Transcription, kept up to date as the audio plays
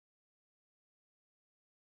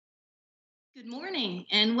Good morning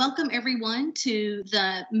and welcome everyone to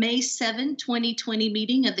the May 7, 2020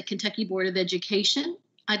 meeting of the Kentucky Board of Education.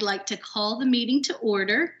 I'd like to call the meeting to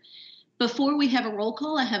order. Before we have a roll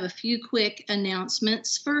call, I have a few quick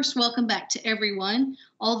announcements. First, welcome back to everyone,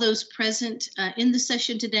 all those present in the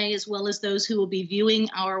session today, as well as those who will be viewing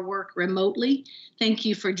our work remotely. Thank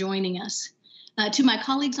you for joining us. To my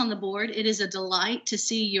colleagues on the board, it is a delight to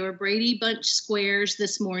see your Brady Bunch squares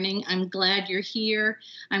this morning. I'm glad you're here.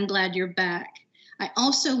 I'm glad you're back. I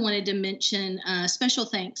also wanted to mention special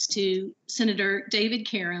thanks to Senator David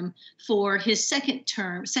Karam for his second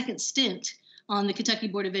stint on the Kentucky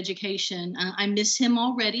Board of Education. I miss him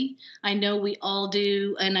already. I know we all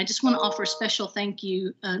do. And I just want to offer a special thank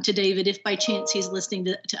you to David, if by chance he's listening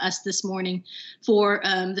to us this morning, for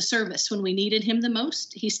the service. When we needed him the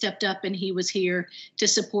most, he stepped up and he was here to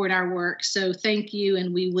support our work. So thank you,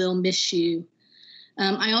 and we will miss you.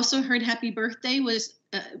 I also heard happy birthday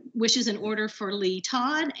wishes in order for Lee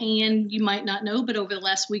Todd, and you might not know, but over the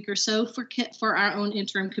last week or so for our own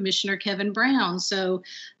interim commissioner, Kevin Brown. So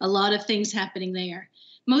a lot of things happening there.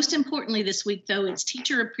 Most importantly this week, though, it's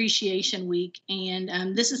Teacher Appreciation Week,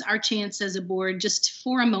 and this is our chance as a board just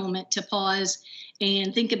for a moment to pause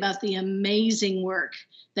and think about the amazing work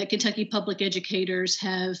that Kentucky public educators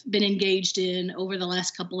have been engaged in over the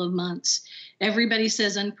last couple of months. Everybody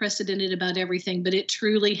says unprecedented about everything, but it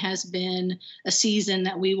truly has been a season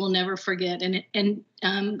that we will never forget. And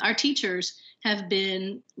our teachers have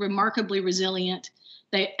been remarkably resilient.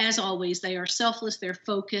 As always, they are selfless, they're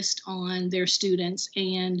focused on their students.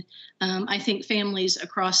 And I think families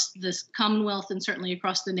across the Commonwealth and certainly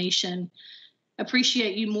across the nation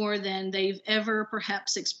appreciate you more than they've ever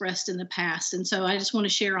perhaps expressed in the past. And so I just want to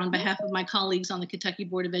share on behalf of my colleagues on the Kentucky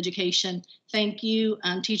Board of Education, thank you.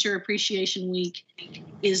 Teacher Appreciation Week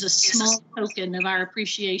is a small token of our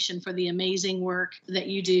appreciation for the amazing work that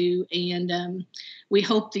you do. And we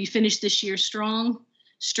hope that you finish this year strong,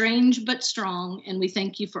 strange but strong, and we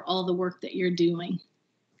thank you for all the work that you're doing.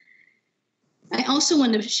 I also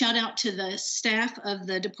want to shout out to the staff of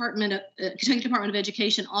the Kentucky Department of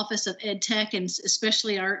Education Office of Ed Tech, and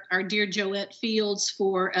especially our dear Joette Fields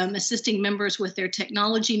for assisting members with their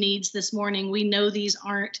technology needs this morning. We know these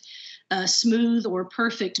aren't smooth or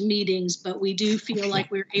perfect meetings, but we do feel like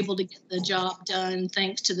we're able to get the job done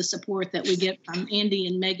thanks to the support that we get from Andy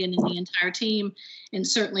and Megan and the entire team, and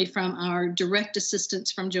certainly from our direct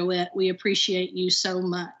assistance from Joette. We appreciate you so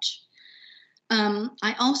much.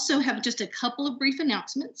 I also have just a couple of brief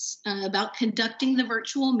announcements about conducting the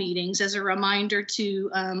virtual meetings as a reminder to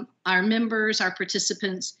our members, our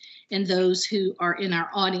participants, and those who are in our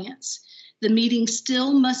audience. The meeting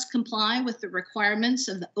still must comply with the requirements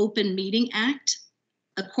of the Open Meeting Act.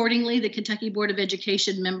 Accordingly, the Kentucky Board of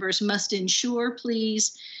Education members must ensure,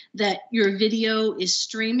 please, that your video is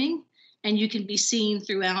streaming and you can be seen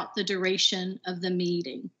throughout the duration of the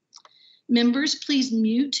meeting. Members, please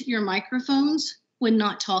mute your microphones when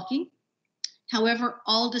not talking. However,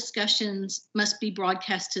 all discussions must be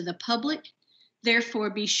broadcast to the public. Therefore,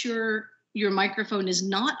 be sure your microphone is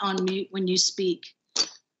not on mute when you speak.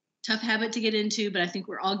 Tough habit to get into, but I think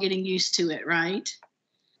we're all getting used to it, right?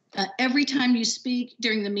 Every time you speak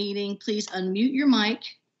during the meeting, please unmute your mic,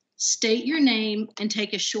 state your name, and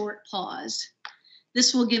take a short pause.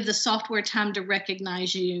 This will give the software time to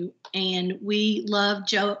recognize you. And we love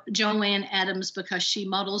Joanne Adams because she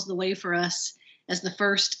models the way for us as the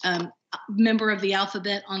first member of the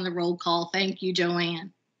alphabet on the roll call. Thank you,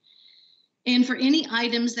 Joanne. And for any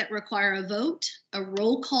items that require a vote, a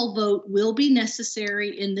roll call vote will be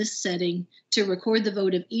necessary in this setting to record the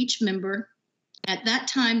vote of each member. At that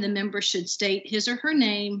time, the member should state his or her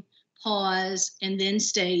name, pause, and then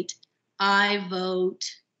state, "I vote,"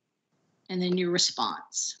 and then your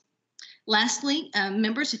response. Lastly,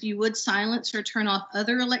 members, if you would silence or turn off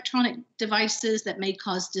other electronic devices that may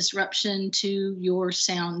cause disruption to your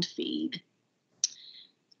sound feed.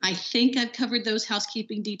 I think I've covered those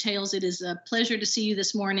housekeeping details. It is a pleasure to see you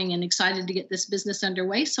this morning and excited to get this business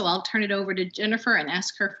underway. So I'll turn it over to Jennifer and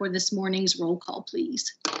ask her for this morning's roll call,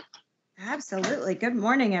 please. Absolutely. Good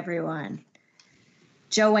morning, everyone.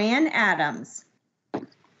 Joanne Adams.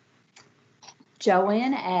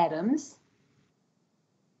 Joanne Adams.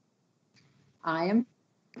 I am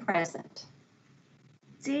present.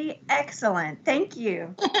 See, excellent. Thank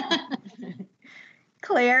you.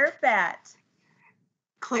 Claire Batt.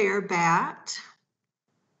 Claire Batt.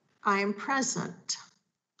 I am present.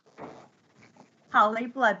 Holly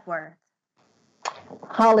Bloodworth.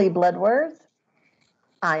 Holly Bloodworth.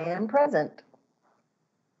 I am present.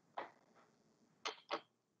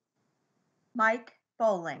 Mike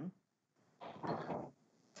Bowling.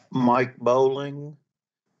 Mike Bowling.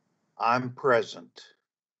 I'm present.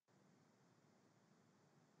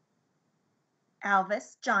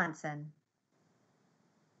 Alvis Johnson.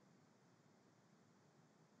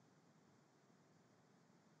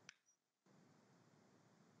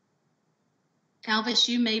 Alvis,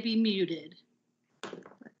 you may be muted.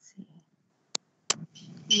 Let's see.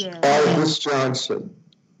 Yeah, Alvis Johnson.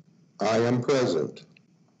 I am present.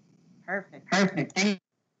 perfect. Perfect.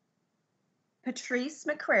 Patrice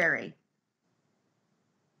McCrary.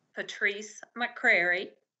 Patrice McCrary.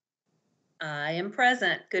 I am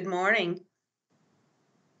present. Good morning.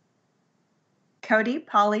 Cody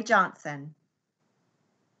Polly Johnson.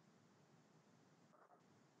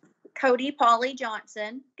 Cody Polly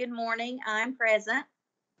Johnson. Good morning. I'm present.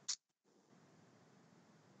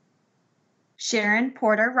 Sharon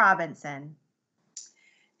Porter Robinson.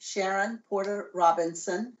 Sharon Porter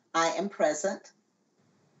Robinson. I am present.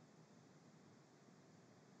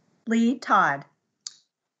 Lee Todd.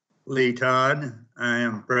 Lee Todd, I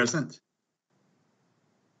am present.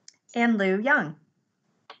 And Lou Young.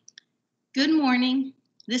 Good morning.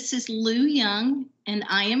 This is Lou Young, and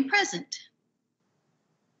I am present.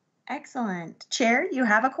 Excellent. Chair, you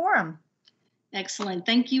have a quorum. Excellent.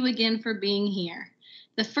 Thank you again for being here.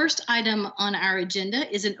 The first item on our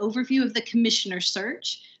agenda is an overview of the commissioner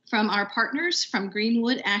search from our partners from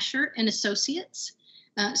Greenwood, Asher and Associates.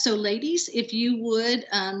 So ladies, if you would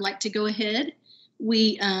like to go ahead,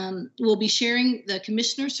 we will be sharing the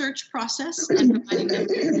commissioner search process and providing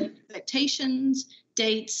members with expectations,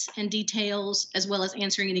 dates, and details, as well as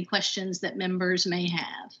answering any questions that members may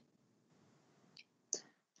have.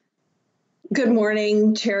 Good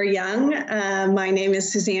morning, Chair Young. My name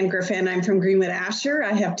is Suzanne Griffin. I'm from Greenwood Asher.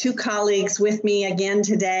 I have two colleagues with me again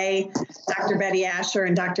today, Dr. Betty Asher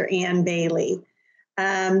and Dr. Ann Bailey.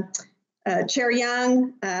 Chair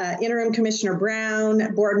Young, Interim Commissioner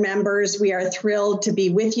Brown, board members, we are thrilled to be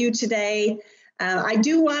with you today. I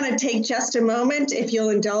do want to take just a moment, if you'll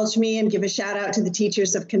indulge me, and give a shout out to the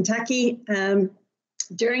teachers of Kentucky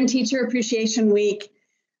during Teacher Appreciation Week.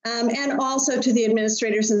 And also to the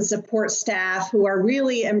administrators and support staff who are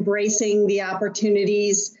really embracing the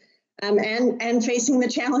opportunities and facing the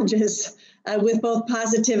challenges with both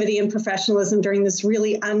positivity and professionalism during this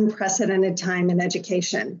really unprecedented time in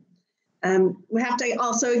education. We have to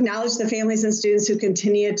also acknowledge the families and students who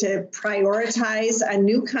continue to prioritize a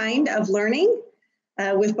new kind of learning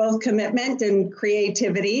with both commitment and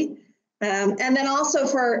creativity. And then also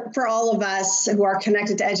for all of us who are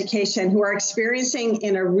connected to education, who are experiencing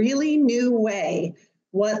in a really new way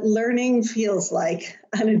what learning feels like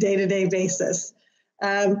on a day-to-day basis.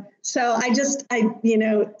 So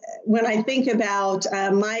when I think about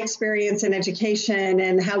my experience in education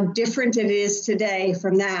and how different it is today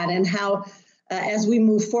from that, and how as we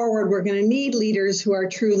move forward, we're going to need leaders who are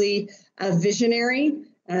truly visionary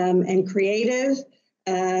and creative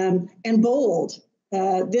and bold.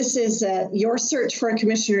 This is your search for a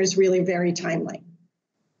commissioner is really very timely.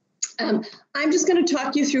 I'm just going to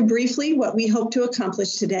talk you through briefly what we hope to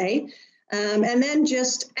accomplish today, and then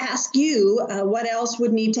just ask you what else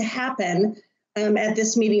would need to happen at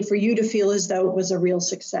this meeting for you to feel as though it was a real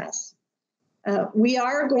success. We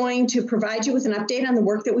are going to provide you with an update on the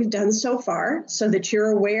work that we've done so far so that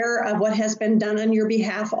you're aware of what has been done on your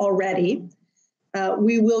behalf already.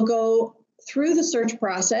 We will go through the search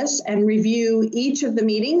process and review each of the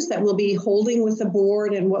meetings that we'll be holding with the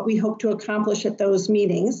board and what we hope to accomplish at those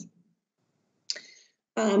meetings.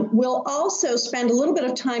 We'll also spend a little bit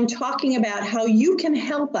of time talking about how you can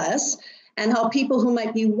help us and how people who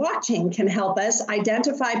might be watching can help us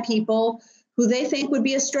identify people who they think would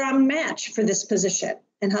be a strong match for this position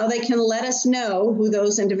and how they can let us know who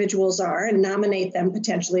those individuals are and nominate them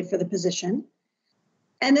potentially for the position.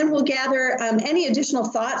 And then we'll gather any additional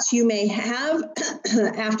thoughts you may have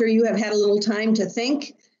after you have had a little time to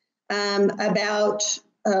think about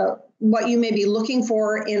what you may be looking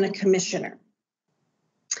for in a commissioner.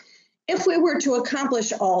 If we were to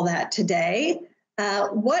accomplish all that today,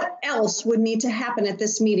 what else would need to happen at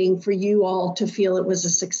this meeting for you all to feel it was a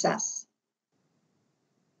success?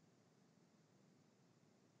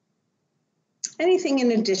 Anything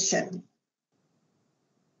in addition?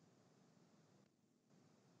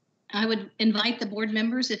 I would invite the board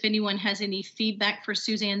members, if anyone has any feedback for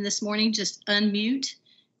Suzanne this morning, just unmute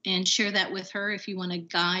and share that with her if you want to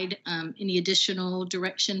guide any additional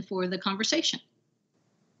direction for the conversation.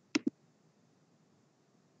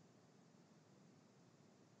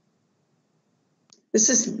 This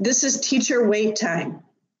is teacher wait time.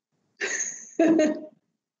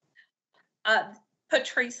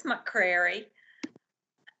 Patrice McCrary.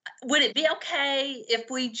 Would it be okay if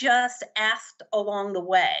we just asked along the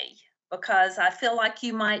way? because I feel like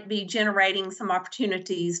you might be generating some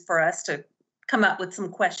opportunities for us to come up with some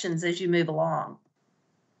questions as you move along.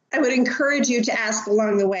 I would encourage you to ask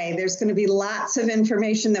along the way. There's going to be lots of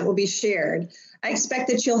information that will be shared. I expect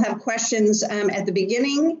that you'll have questions at the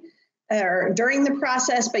beginning or during the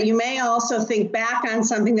process, but you may also think back on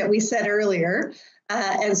something that we said earlier.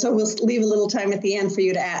 And so we'll leave a little time at the end for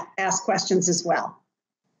you to ask questions as well.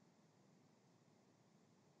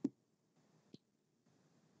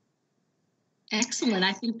 Excellent.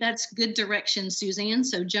 I think that's good direction, Suzanne.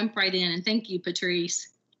 So jump right in, and thank you, Patrice.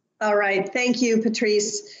 All right. Thank you,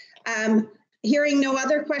 Patrice. Hearing no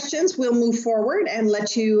other questions, we'll move forward and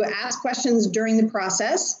let you ask questions during the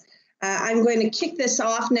process. I'm going to kick this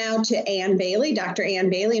off now to Ann Bailey, Dr. Ann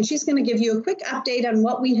Bailey, and she's going to give you a quick update on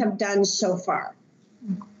what we have done so far.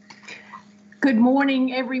 Good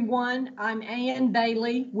morning, everyone. I'm Ann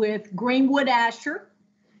Bailey with Greenwood Asher.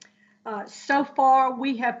 So far,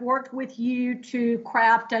 we have worked with you to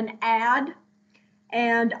craft an ad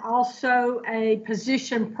and also a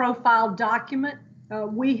position profile document.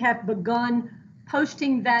 We have begun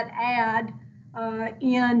posting that ad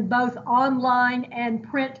in both online and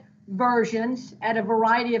print versions at a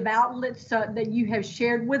variety of outlets that you have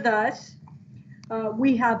shared with us.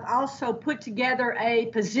 We have also put together a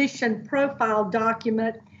position profile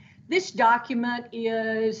document. This document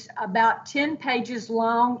is about 10 pages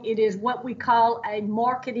long. It is what we call a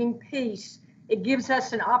marketing piece. It gives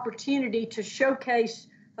us an opportunity to showcase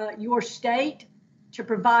your state, to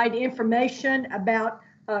provide information about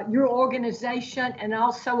your organization, and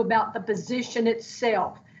also about the position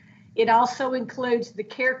itself. It also includes the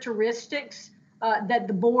characteristics that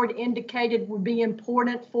the board indicated would be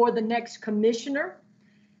important for the next commissioner.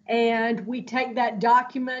 And we take that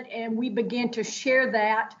document and we begin to share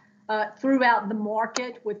that throughout the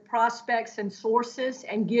market with prospects and sources,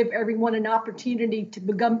 and give everyone an opportunity to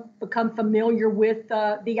become familiar with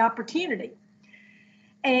the opportunity.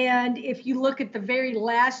 And if you look at the very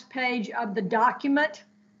last page of the document,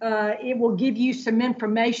 it will give you some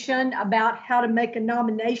information about how to make a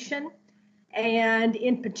nomination, and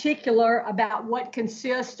in particular about what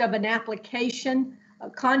consists of an application.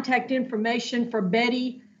 Contact information for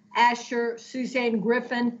Betty Asher, Suzanne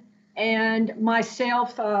Griffin, and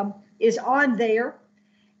myself is on there.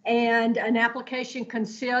 And an application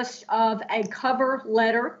consists of a cover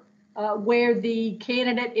letter where the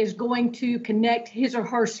candidate is going to connect his or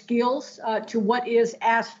her skills to what is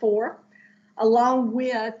asked for, along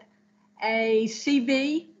with a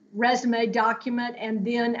CV, resume document, and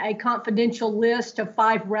then a confidential list of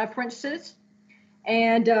 5 references.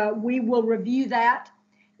 And we will review that.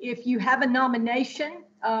 If you have a nomination,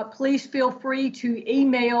 please feel free to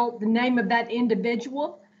email the name of that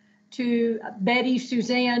individual to Betty,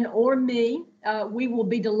 Suzanne, or me. We will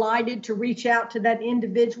be delighted to reach out to that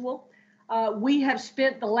individual. We have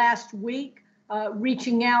spent the last week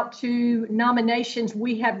reaching out to nominations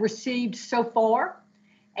we have received so far,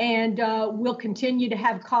 and we'll continue to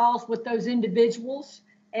have calls with those individuals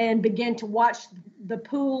and begin to watch the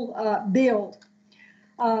pool build.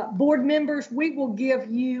 Board members, we will give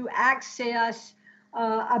you access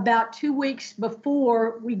about 2 weeks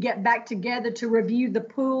before we get back together to review the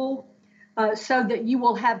pool, so that you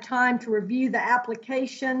will have time to review the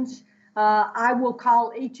applications. I will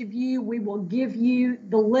call each of you. We will give you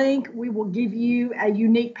the link. We will give you a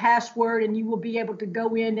unique password, and you will be able to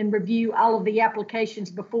go in and review all of the applications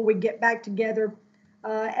before we get back together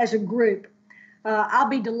as a group. I'll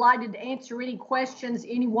be delighted to answer any questions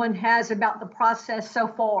anyone has about the process so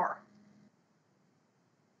far.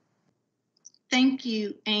 Thank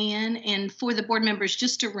you, Ann. And for the board members,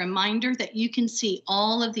 just a reminder that you can see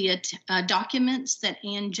all of the documents that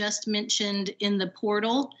Ann just mentioned in the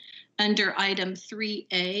portal under item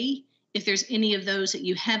 3A, if there's any of those that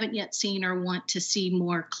you haven't yet seen or want to see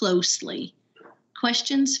more closely.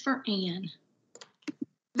 Questions for Ann?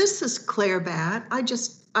 This is Claire Batt.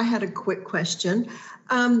 I had a quick question.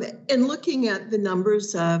 In looking at the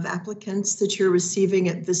numbers of applicants that you're receiving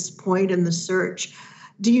at this point in the search,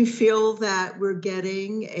 do you feel that we're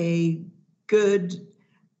getting a good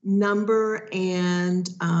number and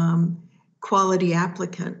quality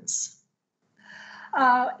applicants?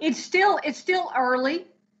 It's still early,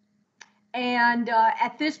 and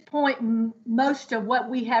at this point, most of what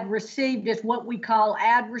we have received is what we call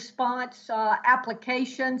ad response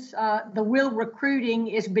applications. The real recruiting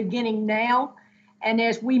is beginning now, and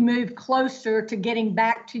as we move closer to getting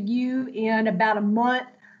back to you in about a month,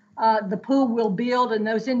 the pool will build, and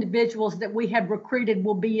those individuals that we have recruited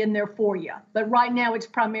will be in there for you. But right now, it's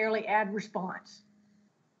primarily ad response.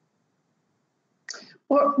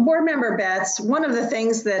 Well, board member Betts, one of the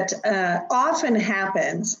things that often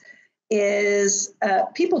happens is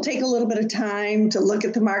people take a little bit of time to look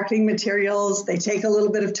at the marketing materials. They take a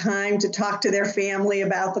little bit of time to talk to their family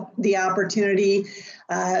about the opportunity.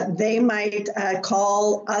 They might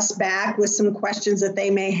call us back with some questions that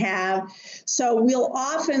they may have. So we'll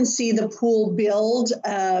often see the pool build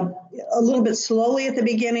a little bit slowly at the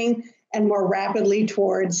beginning and more rapidly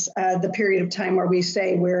towards the period of time where we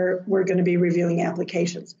say we're going to be reviewing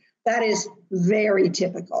applications. That is very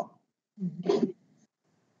typical.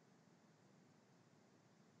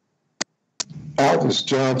 Aldous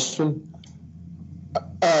Johnson.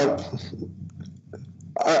 I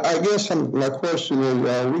guess my question is,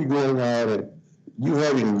 are we going out and you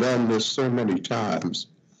having done this so many times,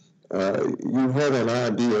 you have an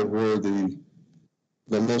idea of where the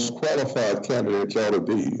most qualified candidates ought to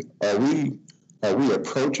be. Are we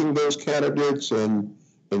approaching those candidates and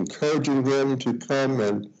encouraging them to come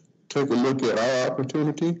and take a look at our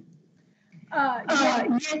opportunity?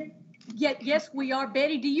 Yes, we are.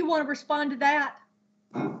 Betty, do you want to respond to that?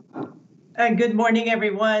 Good morning,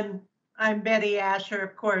 everyone. I'm Betty Asher,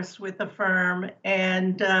 of course, with the firm.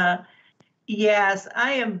 And yes,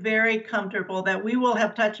 I am very comfortable that we will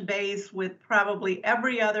have touched base with probably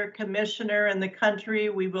every other commissioner in the country.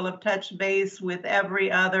 We will have touched base with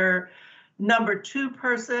every other number 2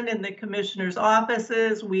 person in the commissioner's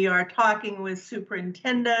offices. We are talking with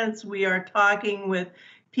superintendents. We are talking with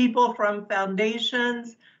people from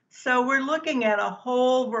foundations. So we're looking at a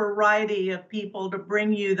whole variety of people to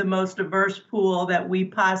bring you the most diverse pool that we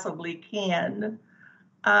possibly can.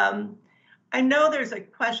 I know there's a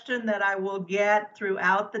question that I will get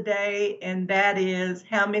throughout the day, and that is,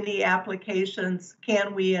 how many applications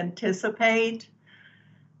can we anticipate?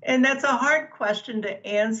 And that's a hard question to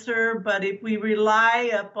answer, but if we rely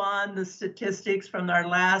upon the statistics from our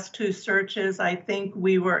last 2 searches, I think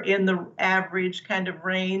we were in the average kind of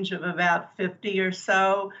range of about 50 or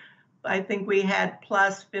so. I think we had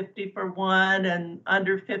plus 50 for one and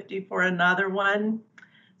under 50 for another one.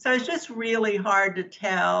 So it's just really hard to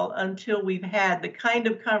tell until we've had the kind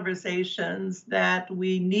of conversations that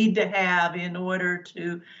we need to have in order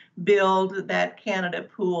to build that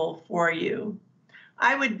candidate pool for you.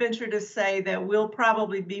 I would venture to say that we'll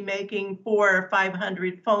probably be making 400 or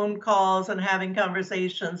 500 phone calls and having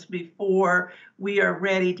conversations before we are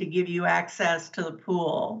ready to give you access to the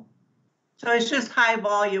pool. So it's just high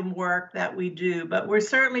volume work that we do, but we're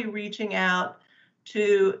certainly reaching out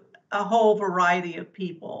to a whole variety of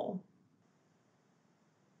people.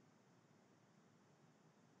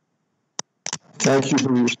 Thank you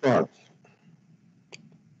for your response.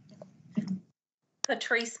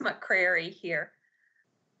 Patrice McCrary here.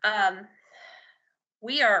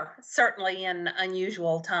 We are certainly in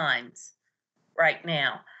unusual times right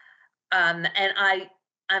now. And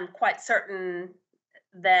I'm quite certain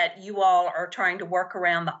that you all are trying to work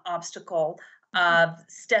around the obstacle of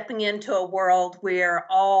stepping into a world where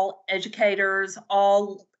all educators,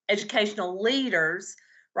 all educational leaders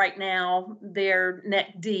right now, they're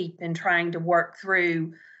neck deep in trying to work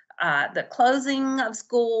through the closing of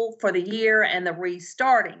school for the year and the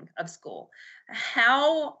restarting of school.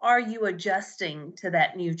 How are you adjusting to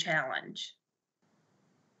that new challenge?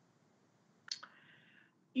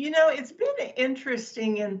 You know, it's been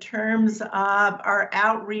interesting in terms of our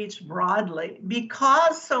outreach broadly.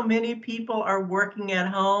 Because so many people are working at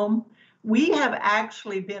home, we have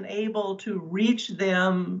actually been able to reach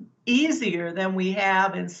them easier than we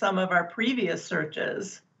have in some of our previous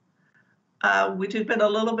searches, which has been a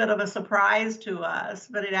little bit of a surprise to us,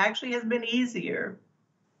 but it actually has been easier.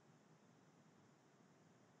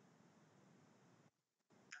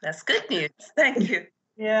 That's good news. Thank you.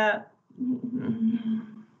 Yeah.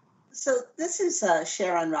 So this is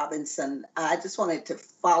Sharon Robinson. I just wanted to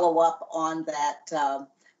follow up on that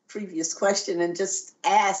previous question and just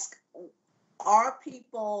ask, are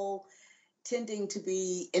people tending to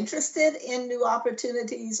be interested in new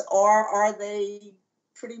opportunities, or are they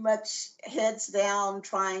pretty much heads down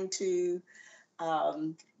trying to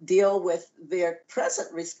deal with their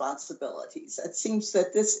present responsibilities? It seems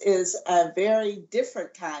that this is a very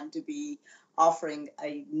different time to be offering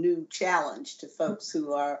a new challenge to folks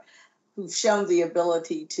who've shown the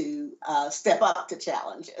ability to step up to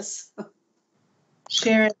challenges.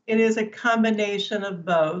 Sharon, it is a combination of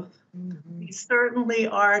both. Mm-hmm. We certainly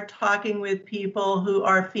are talking with people who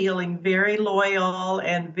are feeling very loyal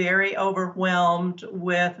and very overwhelmed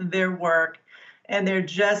with their work, and they're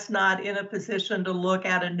just not in a position to look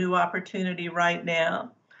at a new opportunity right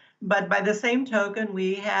now. But by the same token,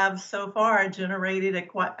 we have so far generated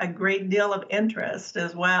a great deal of interest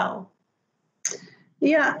as well.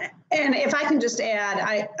 Yeah, and if I can just add,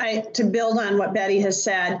 I to build on what Betty has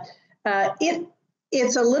said,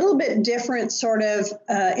 it's a little bit different sort of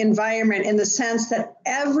environment in the sense that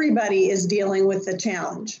everybody is dealing with the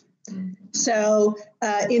challenge. So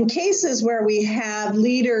in cases where we have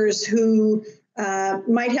leaders who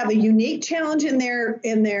might have a unique challenge in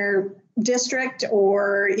their district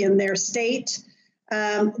or in their state,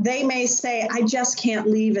 they may say, I just can't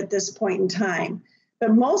leave at this point in time.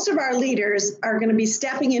 But most of our leaders are going to be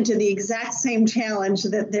stepping into the exact same challenge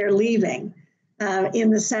that they're leaving, in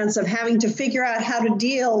the sense of having to figure out how to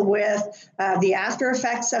deal with the after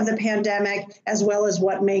effects of the pandemic, as well as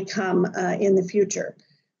what may come in the future.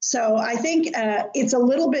 So I think it's a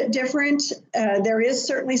little bit different. There is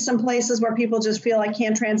certainly some places where people just feel I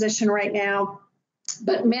can't transition right now,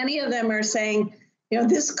 but many of them are saying,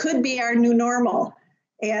 this could be our new normal.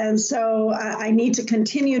 And so I need to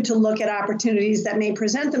continue to look at opportunities that may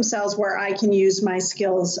present themselves where I can use my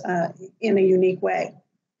skills in a unique way.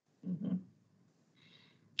 Mm-hmm.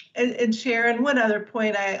 And Sharon, one other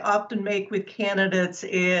point I often make with candidates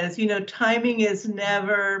is, timing is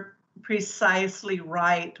never precisely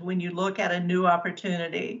right when you look at a new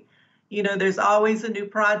opportunity. There's always a new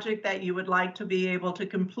project that you would like to be able to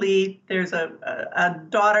complete. There's a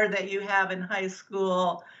daughter that you have in high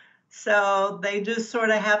school. So they just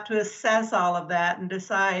sort of have to assess all of that and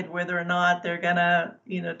decide whether or not they're going to,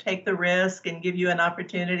 take the risk and give you an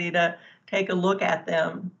opportunity to take a look at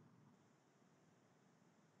them.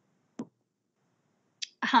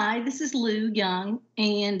 Hi, this is Lou Young,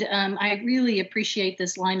 and I really appreciate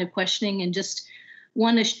this line of questioning and just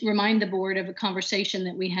want to remind the board of a conversation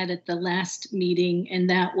that we had at the last meeting, and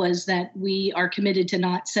that was that we are committed to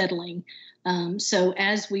not settling. So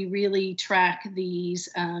as we really track these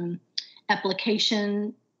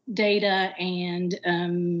application data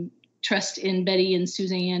and trust in Betty and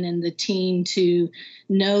Suzanne and the team to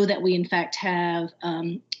know that we in fact have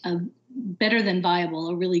a better than viable,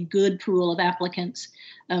 a really good pool of applicants.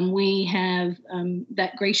 We have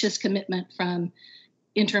that gracious commitment from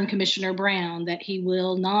Interim Commissioner Brown that he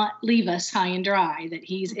will not leave us high and dry, that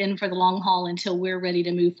he's in for the long haul until we're ready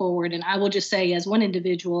to move forward. And I will just say, as one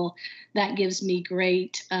individual, that gives me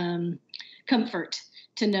great comfort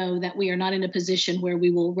to know that we are not in a position where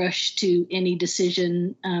we will rush to any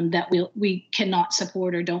decision that we cannot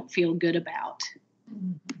support or don't feel good about.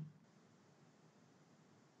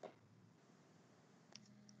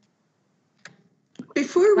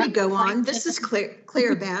 Before we go on, this is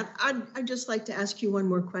Claire Batt. I'd just like to ask you one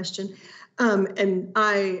more question. And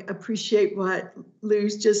I appreciate what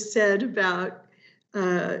Lou's just said about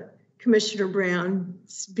Commissioner Brown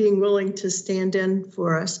being willing to stand in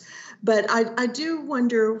for us. But I do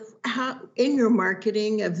wonder how, in your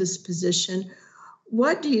marketing of this position,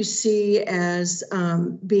 what do you see as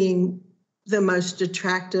being the most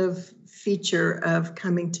attractive feature of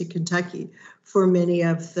coming to Kentucky for many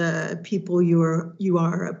of the people you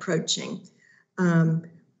are approaching?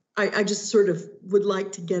 I just sort of would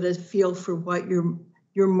like to get a feel for what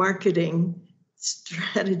your marketing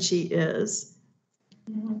strategy is.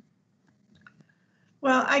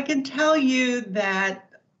 Well, I can tell you that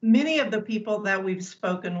many of the people that we've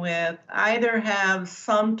spoken with either have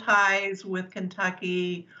some ties with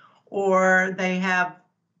Kentucky or they have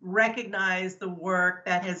recognized the work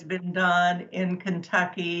that has been done in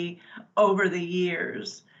Kentucky over the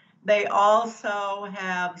years. They also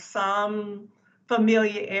have some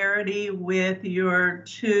familiarity with your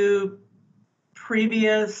two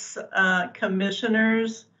previous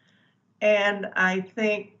commissioners, and I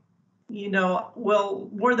think we'll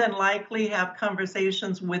more than likely have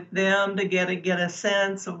conversations with them to get a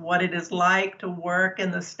sense of what it is like to work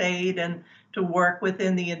in the state and to work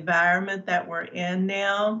within the environment that we're in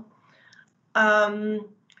now.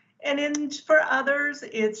 And for others,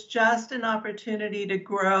 it's just an opportunity to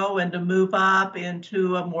grow and to move up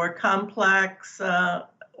into a more complex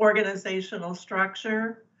organizational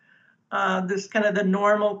structure. This kind of the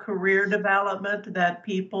normal career development that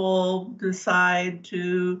people decide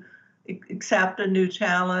to accept a new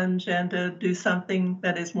challenge and to do something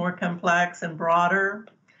that is more complex and broader.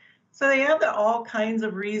 So they have all kinds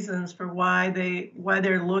of reasons for why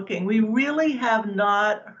they're looking. We really have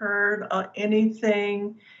not heard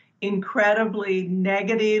anything incredibly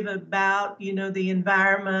negative about the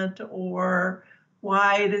environment or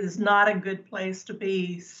why it is not a good place to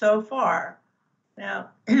be so far. Now,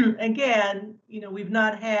 again, we've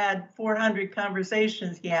not had 400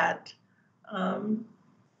 conversations yet.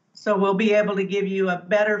 So we'll be able to give you a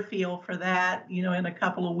better feel for that, in a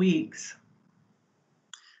couple of weeks.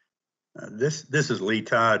 This is Lee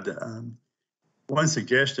Todd. One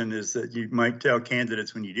suggestion is that you might tell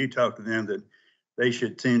candidates when you do talk to them that they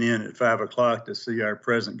should tune in at 5 o'clock to see our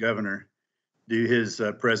present governor, do his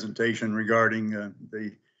presentation regarding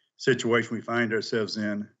the situation we find ourselves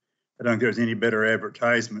in. I don't think there's any better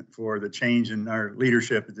advertisement for the change in our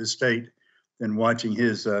leadership at this state than watching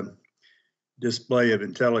his display of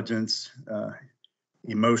intelligence,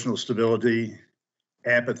 emotional stability,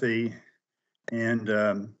 apathy, and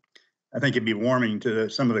I think it'd be warming to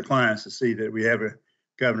some of the clients to see that we have a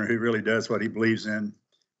governor who really does what he believes in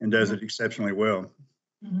and does it exceptionally well.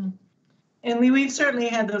 Mm-hmm. And we've certainly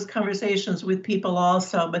had those conversations with people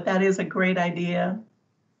also, but that is a great idea.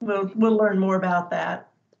 We'll learn more about that.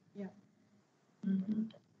 Yeah. Mm-hmm.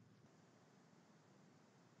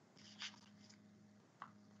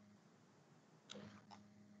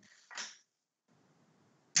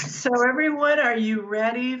 So everyone, are you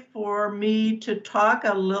ready for me to talk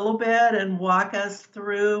a little bit and walk us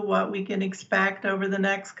through what we can expect over the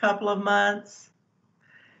next couple of months?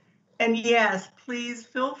 And yes, please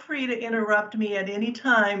feel free to interrupt me at any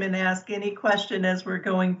time and ask any question as we're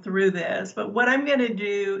going through this. But what I'm going to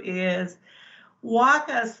do is walk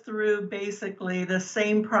us through basically the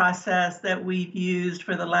same process that we've used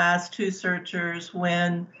for the last two searchers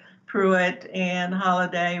when Pruitt and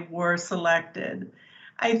Holliday were selected.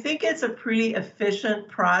 I think it's a pretty efficient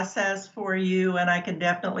process for you, and I can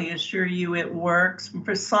definitely assure you it works.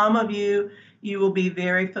 For some of you, you will be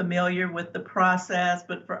very familiar with the process,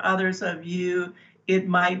 but for others of you, it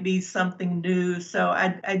might be something new. So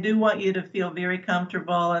I do want you to feel very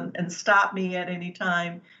comfortable and stop me at any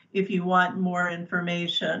time if you want more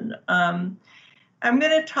information. I'm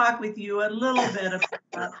going to talk with you a little bit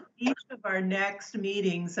about each of our next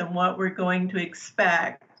meetings and what we're going to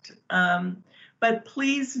expect. But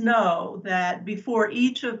please know that before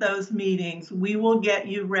each of those meetings, we will get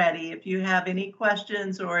you ready. If you have any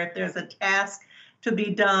questions or if there's a task to be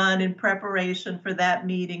done in preparation for that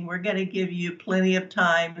meeting, we're going to give you plenty of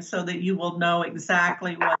time so that you will know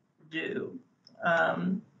exactly what to do.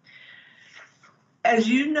 As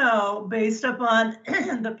you know, based upon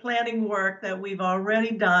the planning work that we've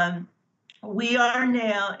already done, we are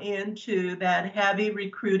now into that heavy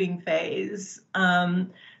recruiting phase.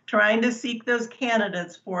 Trying to seek those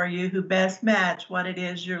candidates for you who best match what it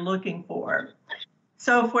is you're looking for.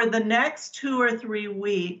 So for the next 2 or 3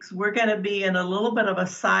 weeks, we're going to be in a little bit of a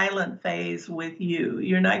silent phase with you.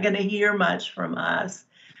 You're not going to hear much from us,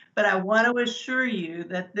 but I want to assure you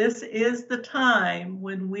that this is the time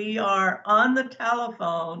when we are on the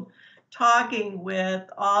telephone talking with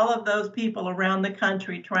all of those people around the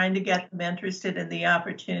country, trying to get them interested in the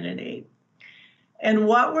opportunity. And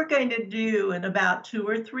what we're going to do in about 2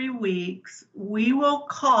 or 3 weeks, we will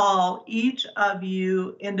call each of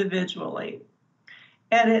you individually.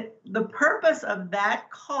 And the purpose of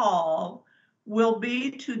that call will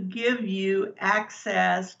be to give you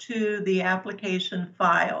access to the application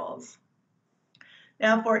files.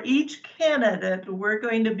 Now, for each candidate, we're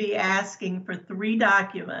going to be asking for 3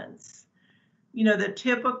 documents. You know, the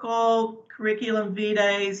typical curriculum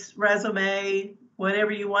vitae, resume,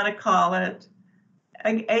 whatever you want to call it.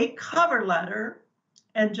 A cover letter,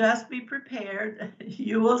 and just be prepared.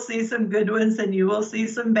 You will see some good ones and you will see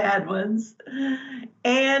some bad ones.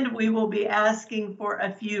 And we will be asking for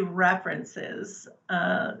a few references,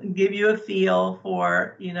 give you a feel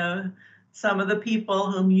for, you know, some of the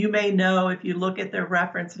people whom you may know if you look at their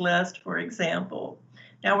reference list, for example.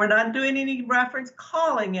 Now, we're not doing any reference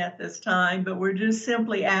calling at this time, but we're just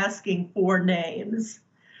simply asking for names.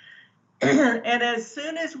 And as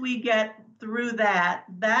soon as we get through that,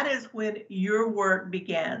 that is when your work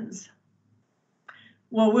begins.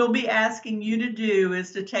 What we'll be asking you to do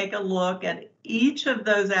is to take a look at each of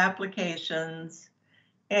those applications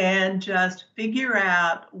and just figure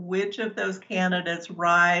out which of those candidates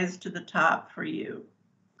rise to the top for you.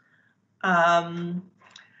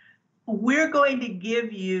 We're going to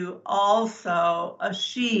give you also a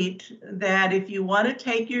sheet that if you want to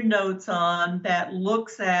take your notes on, that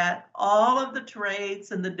looks at all of the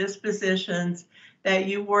traits and the dispositions that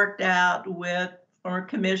you worked out with former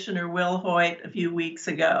Commissioner Will Hoyt a few weeks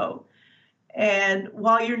ago. And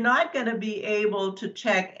while you're not going to be able to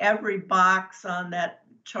check every box on that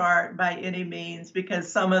chart by any means,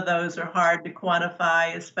 because some of those are hard to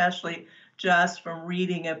quantify, especially just from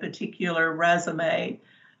reading a particular resume,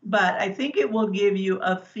 but I think it will give you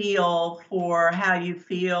a feel for how you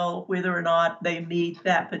feel, whether or not they meet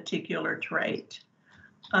that particular trait.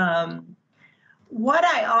 What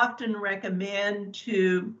I often recommend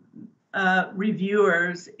to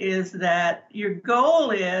reviewers is that your goal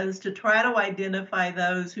is to try to identify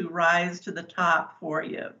those who rise to the top for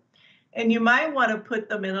you. And you might want to put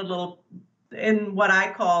them in what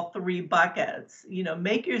I call 3 buckets. You know,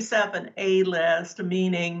 make yourself an A list,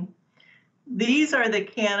 meaning These are the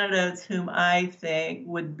candidates whom I think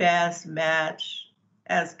would best match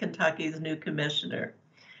as Kentucky's new commissioner.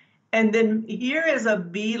 And then here is a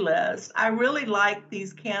B list. I really like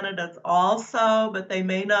these candidates also, but they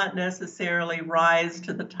may not necessarily rise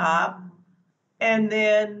to the top. And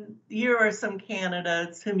then here are some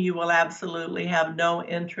candidates whom you will absolutely have no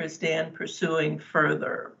interest in pursuing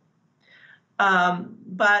further.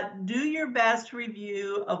 But do your best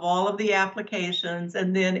review of all of the applications.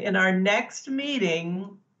 And then in our next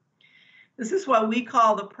meeting, this is what we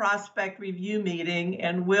call the prospect review meeting,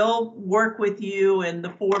 and we'll work with you in the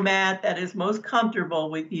format that is most comfortable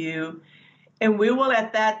with you. And we will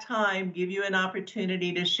at that time give you an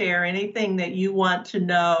opportunity to share anything that you want to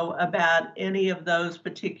know about any of those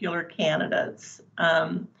particular candidates.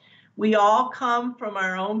 We all come from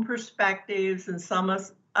our own perspectives, and some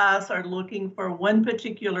of us are looking for one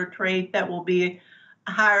particular trait that will be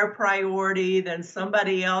a higher priority than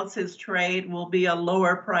somebody else's trait will be a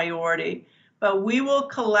lower priority. But we will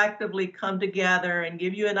collectively come together and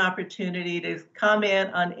give you an opportunity to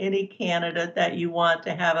comment on any candidate that you want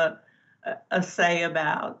to have a say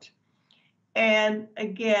about. And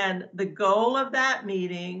again, the goal of that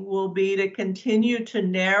meeting will be to continue to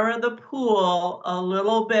narrow the pool a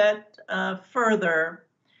little bit further.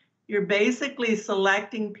 You're basically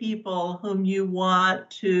selecting people whom you want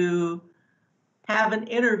to have an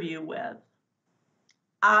interview with.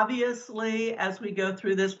 Obviously, as we go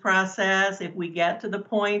through this process, if we get to the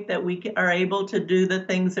point that we are able to do the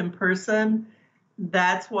things in person,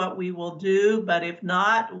 that's what we will do. But if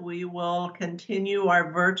not, we will continue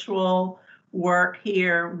our virtual work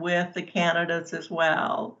here with the candidates as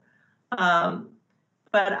well. But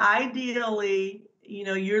ideally, you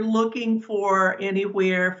know, you're looking for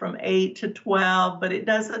anywhere from 8 to 12, but it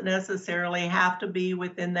doesn't necessarily have to be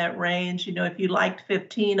within that range. You know, if you liked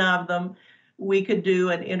 15 of them, we could do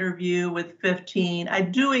an interview with 15. I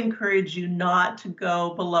do encourage you not to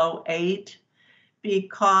go below 8,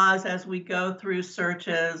 because as we go through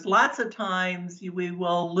searches, lots of times we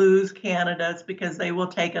will lose candidates because they will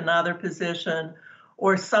take another position,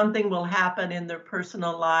 or something will happen in their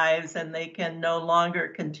personal lives and they can no longer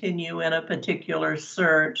continue in a particular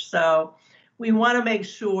search. So we want to make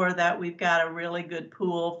sure that we've got a really good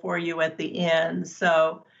pool for you at the end.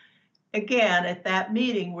 So again, at that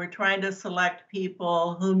meeting, we're trying to select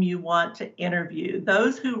people whom you want to interview,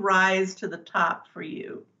 those who rise to the top for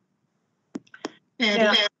you.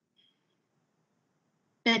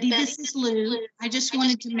 Betty, this is Lou. I just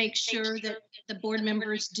wanted to make sure that the board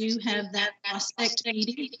members do have that prospect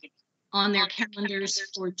meeting on their calendars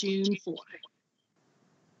for June 4th.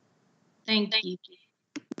 Thank you.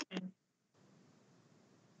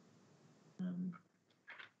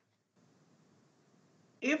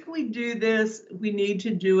 If we do this, we need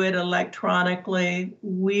to do it electronically.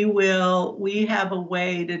 We have a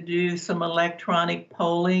way to do some electronic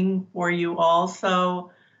polling for you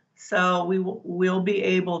also. So we'll be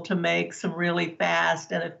able to make some really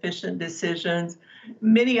fast and efficient decisions.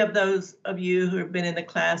 Many of those of you who have been in the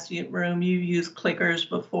classroom, you've used clickers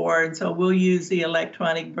before, and so we'll use the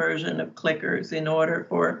electronic version of clickers in order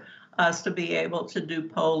for us to be able to do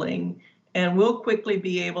polling. And we'll quickly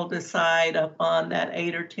be able to decide upon that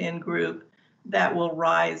 8 or 10 group that will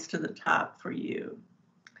rise to the top for you.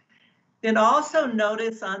 Then also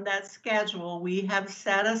notice on that schedule, we have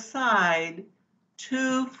set aside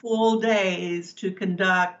 2 full days to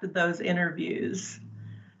conduct those interviews.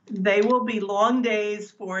 They will be long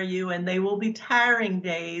days for you and they will be tiring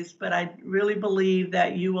days, but I really believe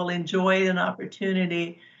that you will enjoy an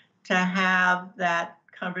opportunity to have that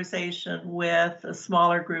conversation with a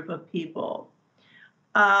smaller group of people.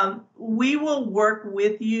 We will work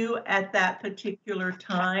with you at that particular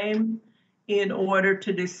time in order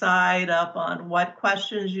to decide upon what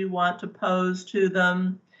questions you want to pose to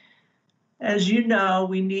them. As you know,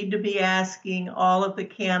 we need to be asking all of the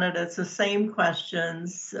candidates the same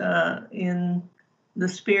questions in the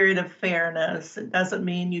spirit of fairness. It doesn't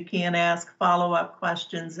mean you can't ask follow-up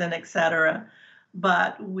questions and et cetera,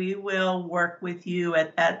 but we will work with you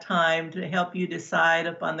at that time to help you decide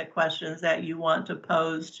upon the questions that you want to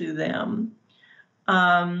pose to them.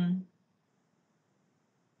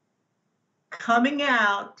 Coming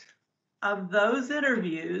out of those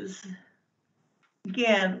interviews,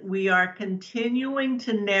 again, we are continuing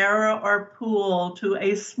to narrow our pool to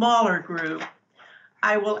a smaller group.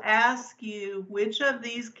 I will ask you, which of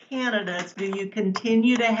these candidates do you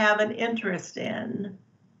continue to have an interest in?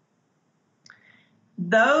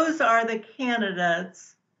 Those are the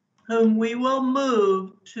candidates whom we will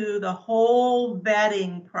move to the whole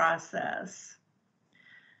vetting process.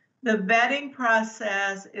 The vetting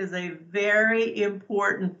process is a very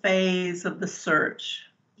important phase of the search.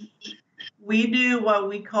 We do what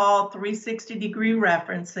we call 360-degree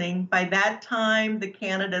referencing. By that time, the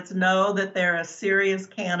candidates know that they're a serious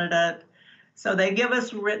candidate. So they give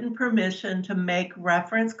us written permission to make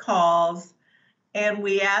reference calls, and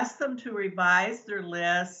we ask them to revise their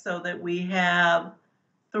list so that we have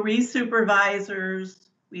 3 supervisors,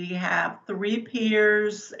 we have 3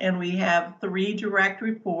 peers, and we have 3 direct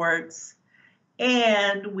reports.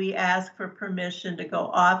 And we ask for permission to go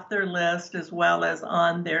off their list as well as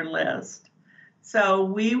on their list. So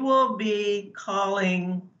we will be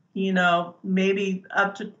calling, maybe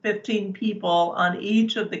up to 15 people on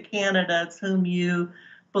each of the candidates whom you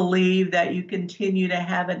believe that you continue to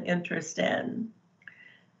have an interest in.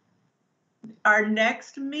 Our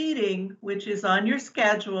next meeting, which is on your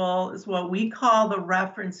schedule, is what we call the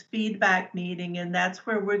reference feedback meeting, and that's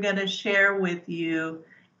where we're going to share with you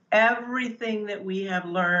everything that we have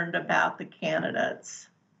learned about the candidates.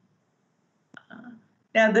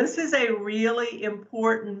 Now, this is a really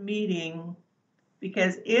important meeting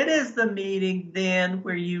because it is the meeting then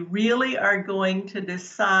where you really are going to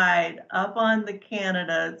decide upon the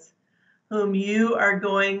candidates whom you are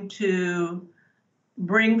going to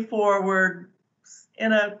bring forward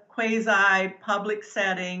in a quasi-public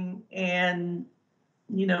setting and,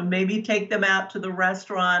 maybe take them out to the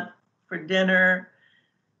restaurant for dinner,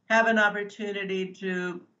 have an opportunity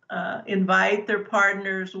to invite their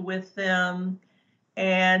partners with them.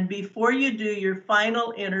 And before you do your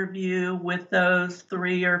final interview with those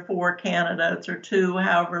 3 or 4 candidates or 2,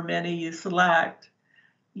 however many you select,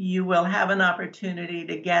 you will have an opportunity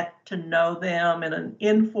to get to know them in an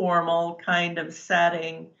informal kind of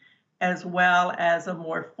setting, as well as a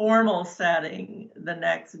more formal setting the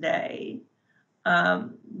next day.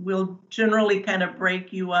 We'll generally kind of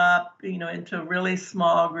break you up, into a really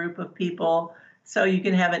small group of people so you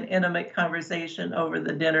can have an intimate conversation over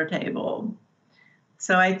the dinner table.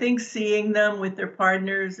 So I think seeing them with their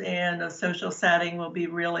partners in a social setting will be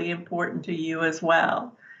really important to you as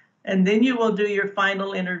well. And then you will do your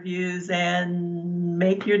final interviews and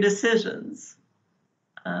make your decisions.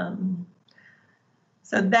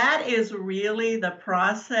 So that is really the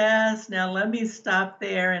process. Now let me stop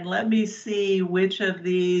there and let me see which of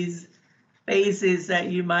these phases that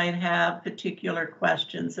you might have particular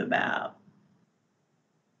questions about.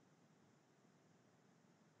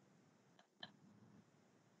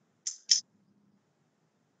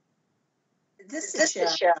 This is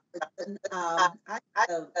Sharon. I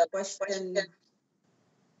have a question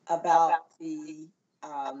about the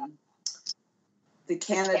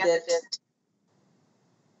candidate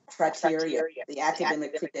criteria, the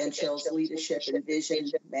academic credentials, leadership and vision,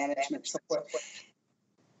 management support.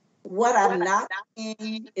 What I'm not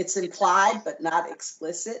seeing, it's implied but not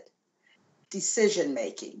explicit, decision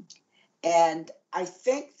making. And I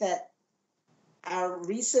think that our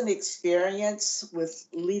recent experience with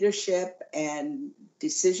leadership and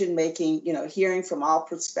decision making, hearing from all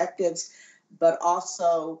perspectives, but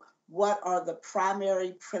also what are the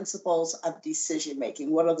primary principles of decision making?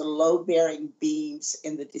 What are the load-bearing beams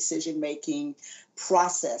in the decision making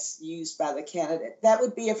process used by the candidate? That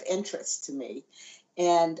would be of interest to me.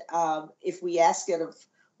 And if we ask it of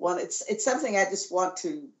one, it's something I just want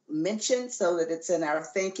to mention so that it's in our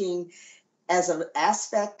thinking as an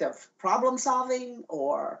aspect of problem solving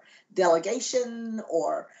or delegation,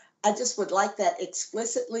 or I just would like that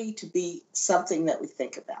explicitly to be something that we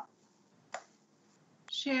think about.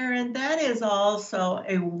 Sharon, that is also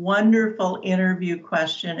a wonderful interview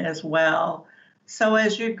question as well. So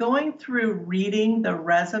as you're going through reading the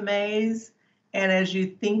resumes and as you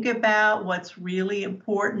think about what's really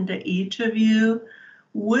important to each of you,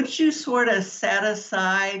 would you sort of set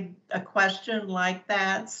aside a question like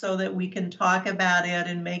that so that we can talk about it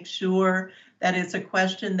and make sure that it's a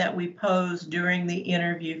question that we pose during the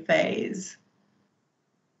interview phase?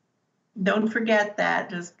 Don't forget that.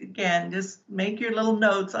 Just make your little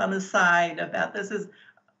notes on the side about this is a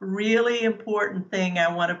really important thing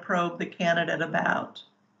I want to probe the candidate about.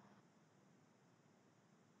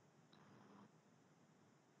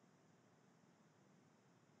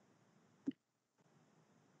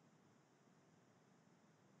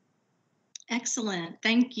 Excellent.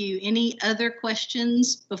 Thank you. Any other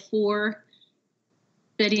questions before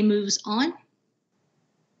Betty moves on?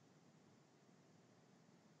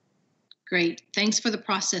 Great. Thanks for the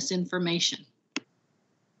process information.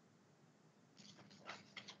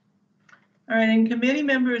 All right, and committee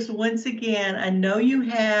members, once again, I know you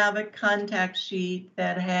have a contact sheet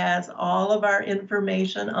that has all of our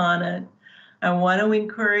information on it. I want to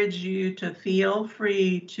encourage you to feel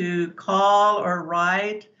free to call or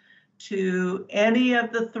write to any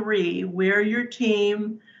of the three. We're your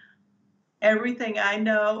team. Everything I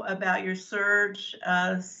know about your search,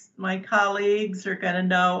 my colleagues are going to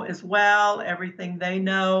know as well. Everything they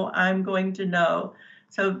know, I'm going to know.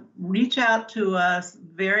 So reach out to us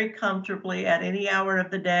very comfortably at any hour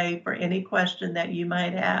of the day for any question that you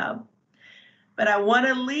might have. But I want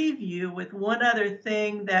to leave you with one other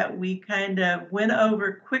thing that we kind of went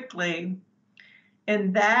over quickly,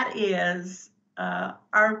 and that is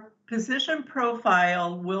our position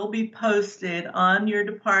profile will be posted on your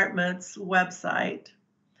department's website.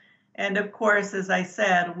 And of course, as I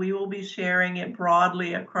said, we will be sharing it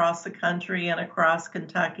broadly across the country and across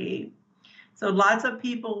Kentucky. So lots of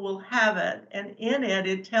people will have it, and in it,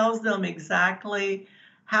 it tells them exactly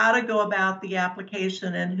how to go about the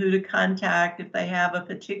application and who to contact if they have a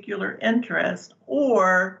particular interest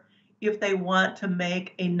or if they want to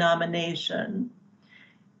make a nomination.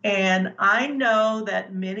 And I know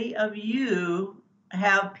that many of you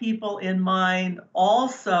have people in mind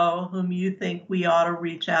also whom you think we ought to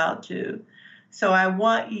reach out to. So I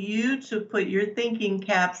want you to put your thinking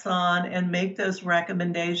caps on and make those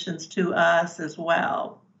recommendations to us as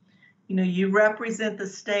well. You know, you represent the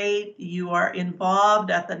state, you are involved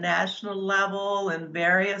at the national level in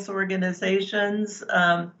various organizations.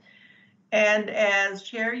 And as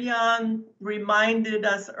Chair Young reminded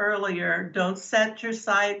us earlier, don't set your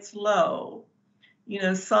sights low. You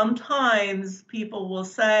know, sometimes people will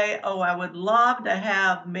say, oh, I would love to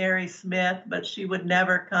have Mary Smith, but she would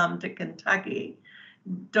never come to Kentucky.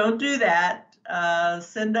 Don't do that.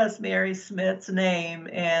 Send us Mary Smith's name,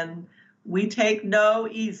 and we take no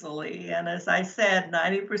easily. And as I said,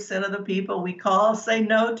 90% of the people we call say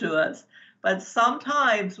no to us, but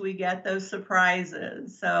sometimes we get those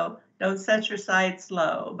surprises. So don't set your sights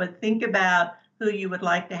low, but think about who you would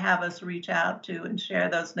like to have us reach out to and share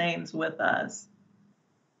those names with us.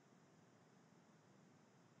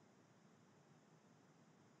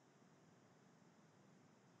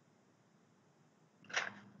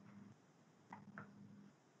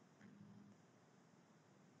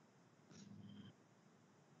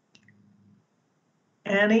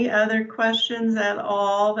 Any other questions at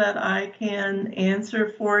all that I can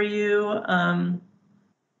answer for you?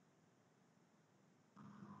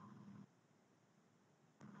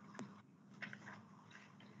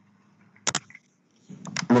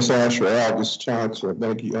 Ms. Asher, August Johnson,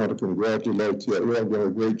 thank you, and to congratulate you. You have done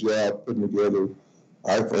a great job putting together,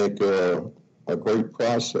 I think, a great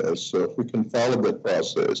process. So if we can follow that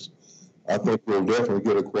process, I think we'll definitely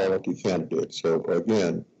get a quality candidate. So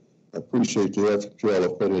again, I appreciate the effort you all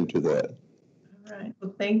have put into that. All right,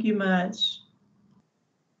 well, thank you much.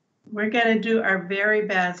 We're going to do our very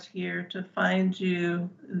best here to find you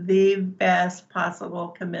the best possible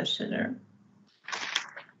commissioner.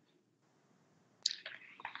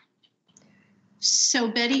 So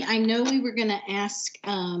Betty, I know we were going to ask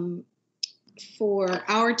for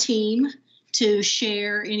our team to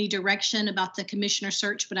share any direction about the commissioner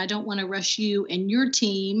search, but I don't want to rush you and your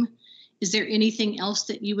team. Is there anything else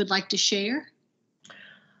that you would like to share?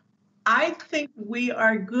 I think we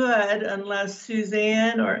are good unless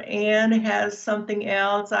Suzanne or Ann has something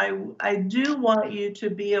else. I do want you to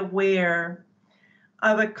be aware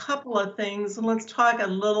of a couple of things. And let's talk a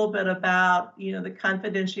little bit about, you know, the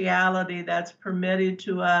confidentiality that's permitted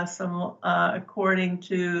to us according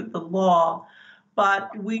to the law.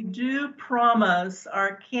 But we do promise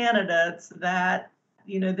our candidates that,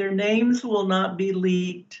 you know, their names will not be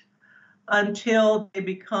leaked until they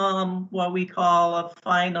become what we call a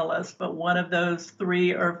finalist, but one of those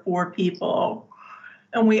 3 or 4 people.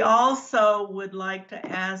 And we also would like to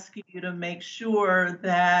ask you to make sure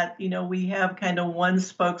that, you know, we have kind of one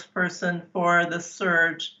spokesperson for the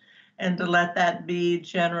search, and to let that be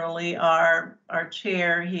generally our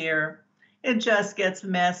chair here. It just gets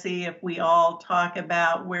messy if we all talk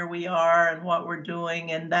about where we are and what we're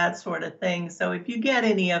doing and that sort of thing. So if you get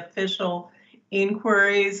any official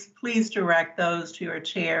inquiries, please direct those to your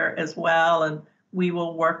chair as well, and we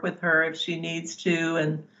will work with her if she needs to,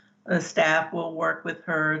 and the staff will work with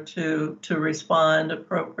her to respond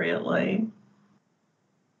appropriately.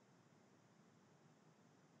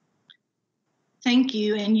 Thank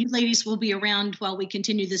you. And you ladies will be around while we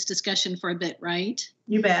continue this discussion for a bit, right?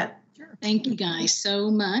 You bet. Sure. Thank you guys so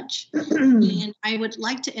much. And I would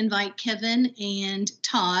like to invite Kevin and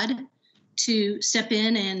Todd to step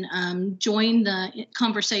in and join the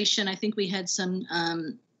conversation. I think we had some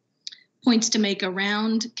points to make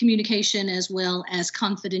around communication as well as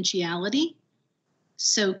confidentiality.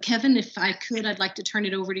 So Kevin, if I could, I'd like to turn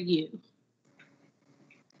it over to you.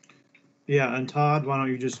 Yeah, and Todd, why don't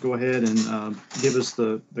you just go ahead and give us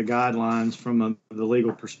the guidelines from the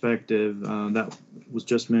legal perspective that was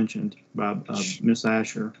just mentioned by Ms.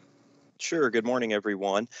 Asher. Sure. Good morning,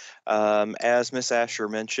 everyone. As Ms. Asher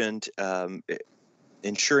mentioned,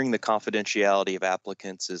 ensuring the confidentiality of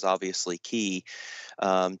applicants is obviously key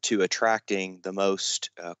to attracting the most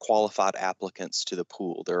qualified applicants to the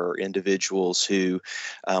pool. There are individuals who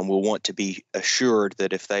will want to be assured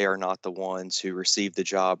that if they are not the ones who receive the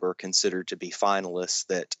job or considered to be finalists,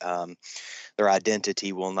 that their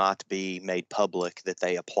identity will not be made public that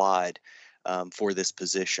they applied for this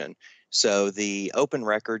position. So the Open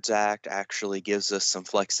Records Act actually gives us some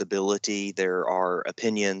flexibility. There are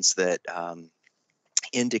opinions that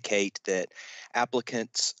indicate that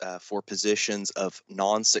applicants for positions of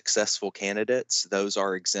non-successful candidates, those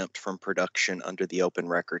are exempt from production under the Open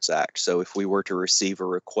Records Act. So if we were to receive a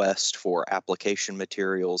request for application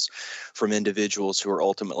materials from individuals who are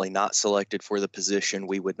ultimately not selected for the position,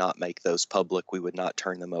 we would not make those public. We would not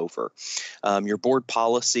turn them over. Your board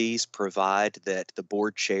policies provide that the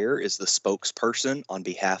board chair is the spokesperson on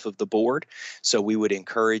behalf of the board. So we would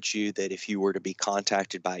encourage you that if you were to be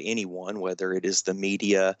contacted by anyone, whether it is the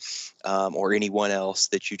media or anyone else,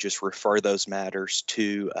 that you just refer those matters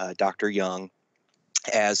to Dr. Young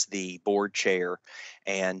as the board chair,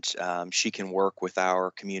 and she can work with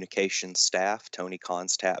our communications staff, Tony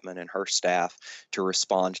Constatman and her staff, to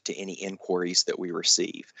respond to any inquiries that we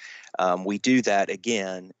receive. We do that,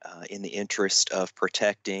 again, in the interest of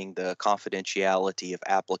protecting the confidentiality of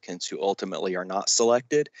applicants who ultimately are not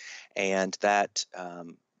selected, and that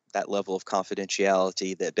level of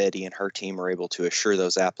confidentiality that Betty and her team are able to assure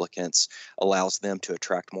those applicants allows them to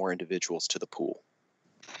attract more individuals to the pool.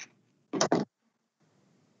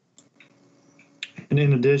 And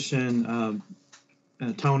in addition,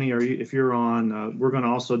 Tony, if you're on, we're going to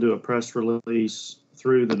also do a press release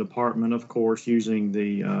through the department, of course, using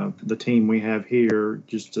the team we have here,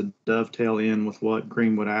 just to dovetail in with what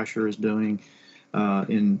Greenwood Asher is doing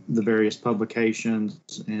in the various publications,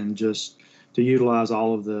 and just to utilize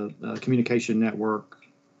all of the communication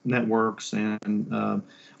networks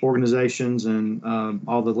and organizations, and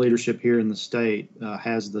all the leadership here in the state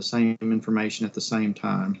has the same information at the same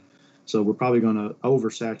time. So we're probably going to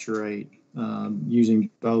oversaturate using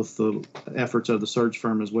both the efforts of the search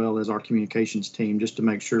firm as well as our communications team, just to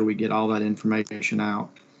make sure we get all that information out.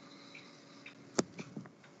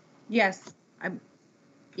 Yes, I'm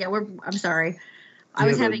sorry. I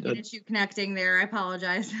was having an issue connecting there. I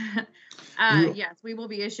apologize. Yes, we will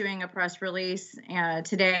be issuing a press release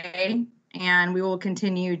today, and we will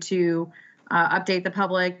continue to update the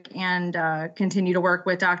public and continue to work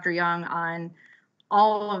with Dr. Young on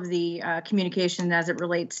all of the communication as it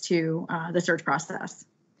relates to the search process.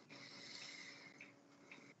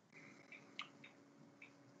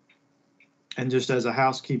 And just as a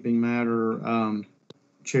housekeeping matter,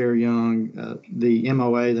 Chair Young, the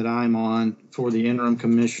MOA that I'm on for the interim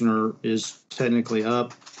commissioner is technically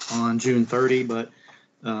up on June 30, but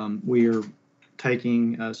we are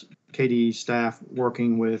taking KDE staff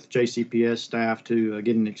working with JCPS staff to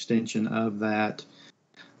get an extension of that.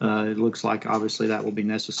 It looks like obviously that will be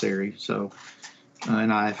necessary. So,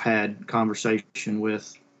 and I've had conversation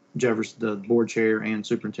with Jefferson, the board chair, and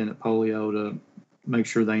Superintendent Polio to make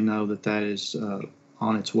sure they know that that is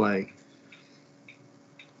on its way.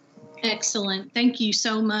 Excellent. Thank you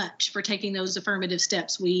so much for taking those affirmative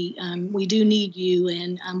steps. We do need you,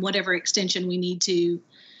 and whatever extension we need to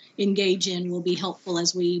engage in will be helpful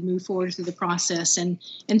as we move forward through the process. And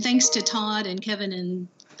thanks to Todd and Kevin and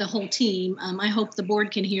the whole team. I hope the board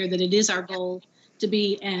can hear that it is our goal to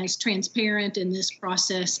be as transparent in this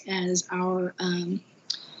process as our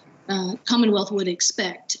Commonwealth would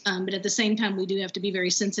expect. But at the same time, we do have to be very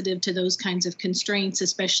sensitive to those kinds of constraints,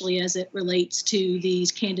 especially as it relates to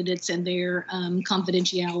these candidates and their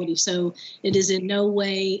confidentiality. So it is in no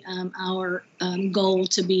way our goal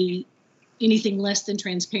to be anything less than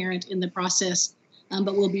transparent in the process,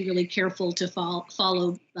 but we'll be really careful to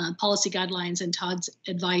follow policy guidelines and Todd's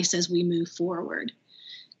advice as we move forward.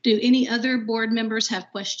 Do any other board members have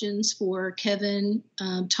questions for Kevin,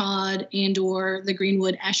 Todd, and/or the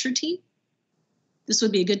Greenwood Asher team? This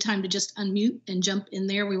would be a good time to just unmute and jump in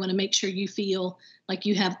there. We want to make sure you feel like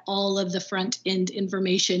you have all of the front end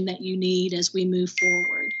information that you need as we move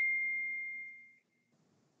forward.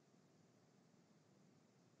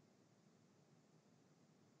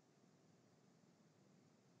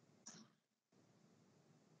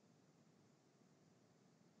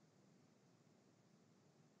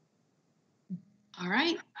 All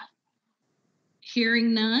right.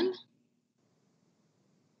 Hearing none.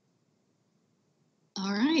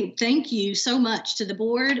 All right, thank you so much to the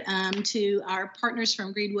board, to our partners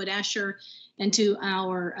from Greenwood Asher, and to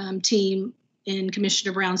our team in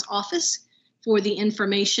Commissioner Brown's office for the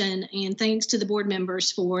information, and thanks to the board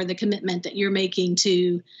members for the commitment that you're making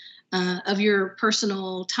to of your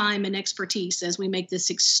personal time and expertise as we make this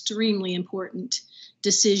extremely important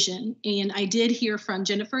decision. And I did hear from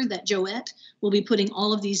Jennifer that Joette will be putting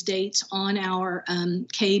all of these dates on our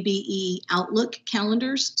KBE Outlook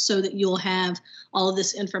calendars so that you'll have all of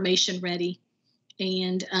this information ready.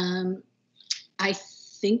 And I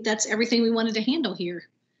think that's everything we wanted to handle here.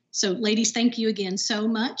 So ladies, thank you again so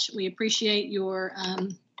much. We appreciate your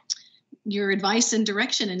advice and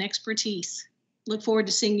direction and expertise. Look forward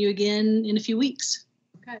to seeing you again in a few weeks.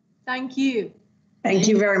 Okay, thank you. Thank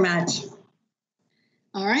you very much.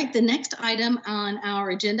 All right, the next item on our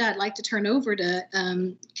agenda, I'd like to turn over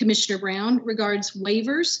to Commissioner Brown, regards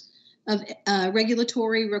waivers of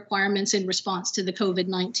regulatory requirements in response to the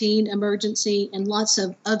COVID-19 emergency and lots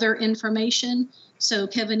of other information. So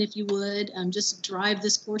Kevin, if you would, just drive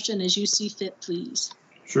this portion as you see fit, please.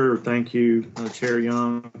 Sure, thank you, Chair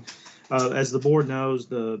Young. As the board knows,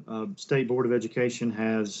 the State Board of Education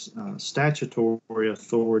has statutory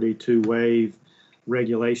authority to waive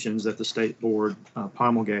regulations that the state board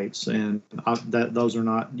promulgates, and those are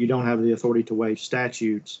not, you don't have the authority to waive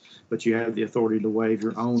statutes, but you have the authority to waive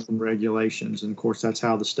your own regulations. And of course, that's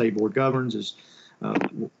how the state board governs, is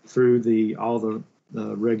through all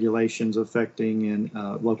the regulations affecting in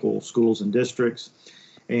local schools and districts.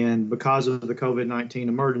 And because of the COVID-19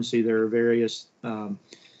 emergency, there are various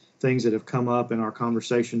things that have come up in our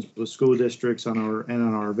conversations with school districts on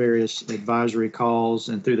our various advisory calls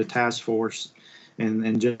and through the task force,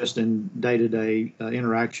 and just in day-to-day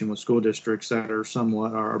interaction with school districts that are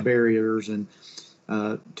somewhat our barriers and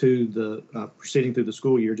to the proceeding through the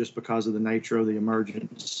school year, just because of the nature of the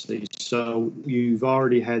emergency. So you've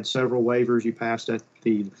already had several waivers you passed at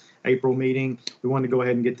the April meeting. We wanted to go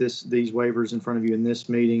ahead and get these waivers in front of you in this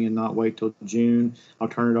meeting and not wait till June. I'll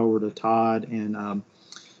turn it over to Todd and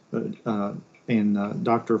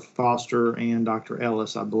Dr. Foster and Dr.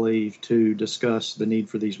 Ellis, I believe, to discuss the need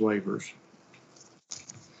for these waivers.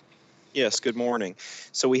 Yes, good morning.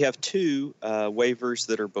 So we have two waivers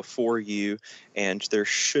that are before you, and there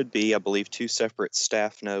should be, I believe, two separate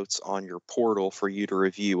staff notes on your portal for you to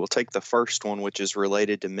review. We'll take the first one, which is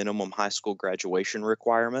related to minimum high school graduation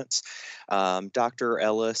requirements. Dr.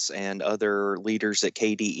 Ellis and other leaders at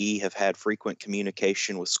KDE have had frequent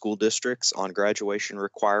communication with school districts on graduation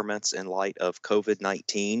requirements in light of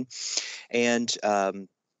COVID-19. And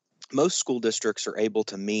most school districts are able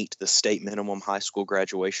to meet the state minimum high school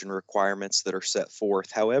graduation requirements that are set forth.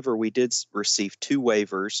 However, we did receive two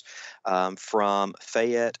waivers from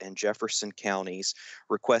Fayette and Jefferson counties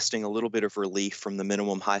requesting a little bit of relief from the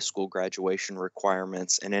minimum high school graduation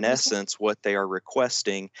requirements. And in essence, what they are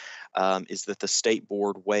requesting is that the state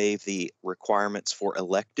board waive the requirements for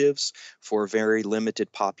electives for a very limited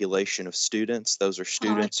population of students. Those are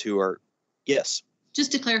students who are, yes.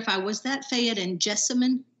 Just to clarify, was that Fayette and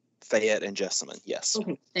Jessamine? Fayette and Jessamine, yes.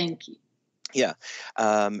 Okay, thank you. Yeah.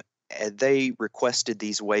 They requested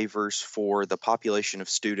these waivers for the population of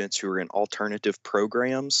students who are in alternative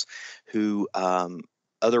programs who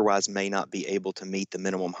otherwise may not be able to meet the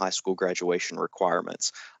minimum high school graduation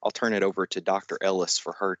requirements. I'll turn it over to Dr. Ellis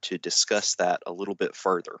for her to discuss that a little bit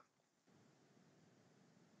further.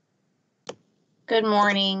 Good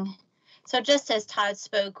morning. So just as Todd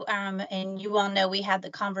spoke, and you all know, we had the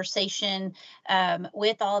conversation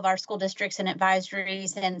with all of our school districts and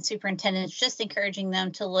advisories and superintendents, just encouraging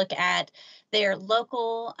them to look at their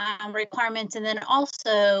local requirements, and then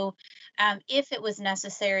also if it was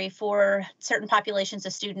necessary for certain populations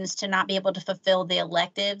of students to not be able to fulfill the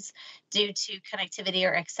electives due to connectivity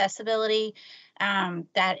or accessibility.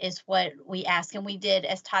 That is what we ask. And we did,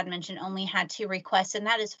 as Todd mentioned, only had two requests, and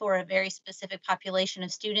that is for a very specific population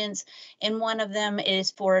of students. And one of them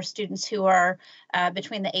is for students who are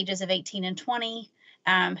between the ages of 18 and 20,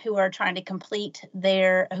 who are trying to complete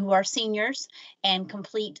who are seniors and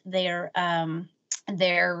complete their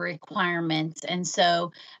requirements. And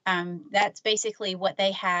so that's basically what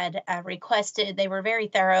they had requested. They were very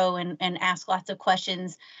thorough and asked lots of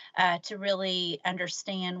questions to really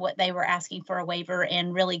understand what they were asking for a waiver,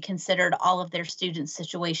 and really considered all of their students'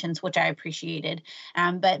 situations, which I appreciated.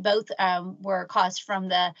 But both were caused from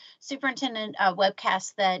the superintendent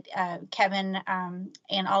webcast that Kevin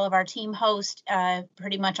and all of our team host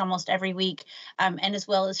pretty much almost every week, and as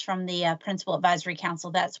well as from the Principal Advisory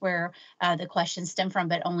Council. That's where the questions stem from,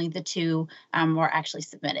 but only the two were actually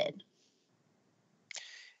submitted.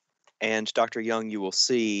 And Dr. Young, you will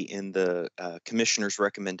see in the Commissioner's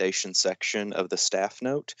recommendation section of the staff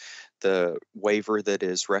note, the waiver that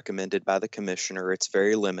is recommended by the Commissioner. It's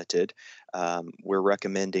very limited. We're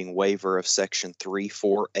recommending waiver of Section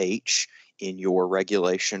 3.4H in your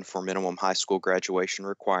regulation for minimum high school graduation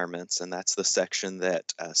requirements, and that's the section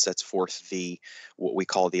that sets forth what we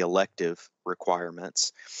call the elective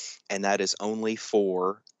requirements, and that is only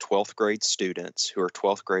for 12th grade students who are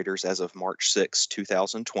 12th graders as of March 6,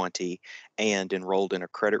 2020, and enrolled in a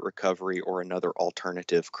credit recovery or another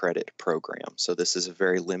alternative credit program. So this is a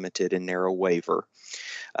very limited and narrow waiver.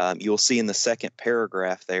 You'll see in the second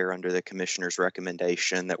paragraph there under the Commissioner's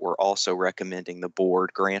recommendation that we're also recommending the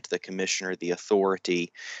board grant the Commissioner the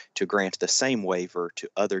authority to grant the same waiver to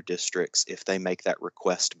other districts if they make that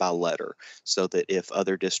request by letter, so that if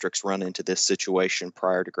other districts run into this situation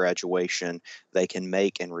prior to graduation, they can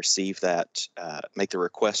make and receive that, make the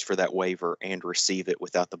request for that waiver and receive it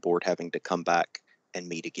without the board having to come back and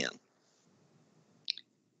meet again.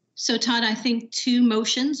 So Todd, I think two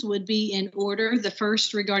motions would be in order. The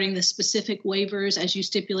first regarding the specific waivers as you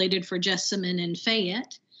stipulated for Jessamine and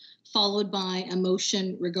Fayette, followed by a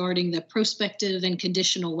motion regarding the prospective and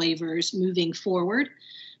conditional waivers moving forward.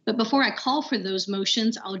 But before I call for those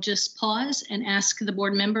motions, I'll just pause and ask the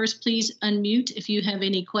board members, please unmute if you have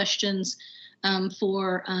any questions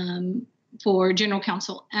for General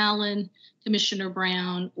Counsel Allen, Commissioner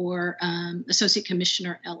Brown, or Associate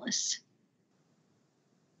Commissioner Ellis.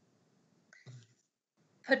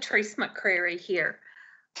 Patrice McCrary here.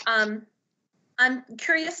 I'm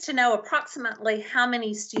curious to know approximately how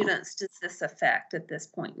many students does this affect at this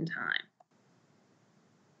point in time?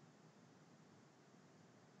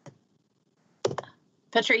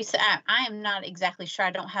 Patrice, I am not exactly sure.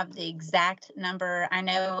 I don't have the exact number. I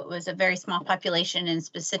know it was a very small population, and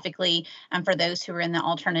specifically for those who are in the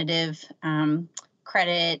alternative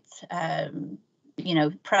credit,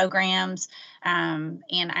 programs. And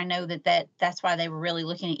I know that's why they were really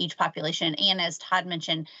looking at each population. And as Todd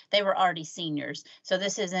mentioned, they were already seniors. So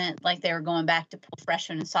this isn't like they were going back to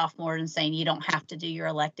freshmen and sophomores and saying you don't have to do your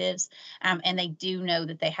electives. And they do know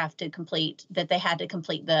that they had to complete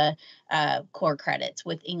the core credits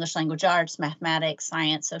with English language arts, mathematics,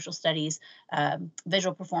 science, social studies,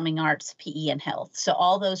 visual performing arts, PE, and health. So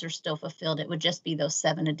all those are still fulfilled. It would just be those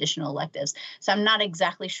 7 additional electives. So I'm not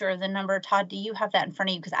exactly sure of the number. Todd, do you have that in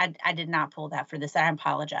front of you? Because I did not pull that for this. I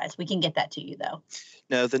apologize. We can get that to you though.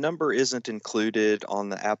 No, the number isn't included on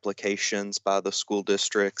the applications by the school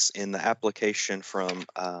districts. In the application from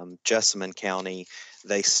Jessamine County,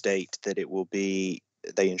 they state that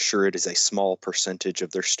they ensure it is a small percentage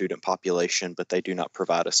of their student population, but they do not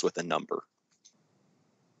provide us with a number.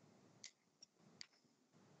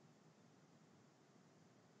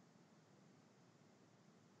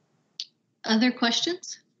 Other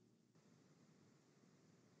questions?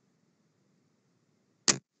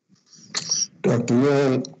 Dr.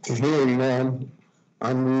 Young, hearing none,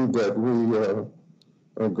 I move that we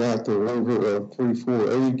grant the waiver of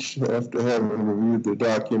 3.4H after having reviewed the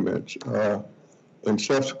documents, and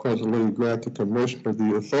subsequently grant the Commissioner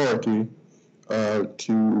the authority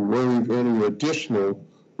to waive any additional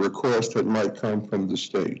requests that might come from the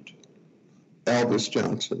state. Alvis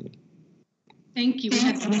Johnson. Thank you. We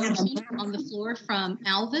have a motion on the floor from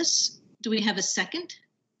Alvis. Do we have a second?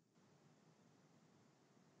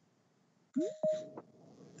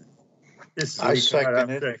 I second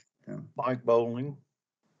it. Mike Bowling.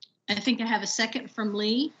 I think I have a second from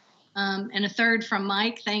Lee and a third from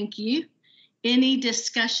Mike. Thank you. Any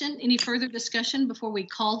discussion, any further discussion before we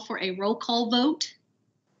call for a roll call vote?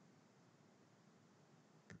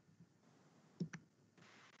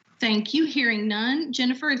 Thank you. Hearing none.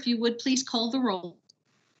 Jennifer, if you would please call the roll.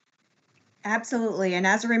 Absolutely. And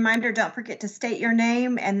as a reminder, don't forget to state your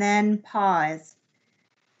name and then pause.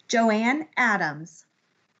 Joanne Adams.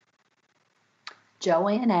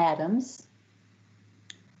 Joanne Adams.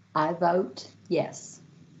 I vote yes.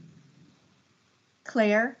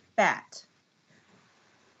 Claire Batt.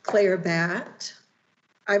 Claire Batt.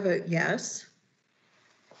 I vote yes.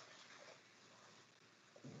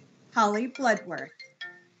 Holly Bloodworth.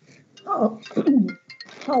 Oh,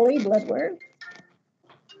 Holly Bloodworth.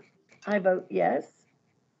 I vote yes.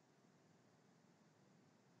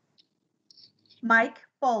 Mike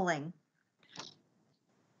Bowling.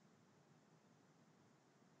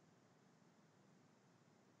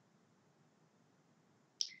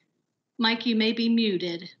 Mike, you may be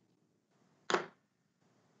muted.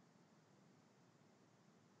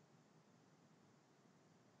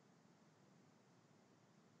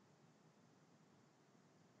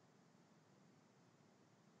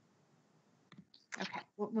 Okay,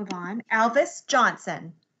 we'll move on. Alvis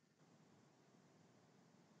Johnson.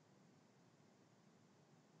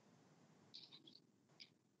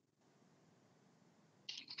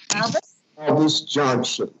 Albus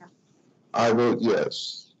Johnson. I vote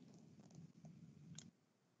yes.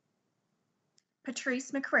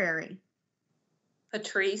 Patrice McCrary.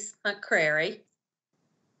 Patrice McCrary.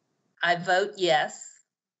 I vote yes.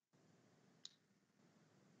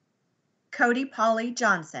 Cody Polly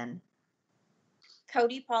Johnson.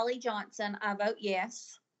 Cody Polly Johnson. I vote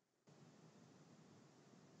yes.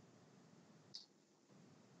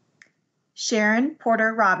 Sharon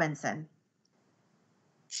Porter Robinson.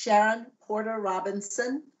 Sharon Porter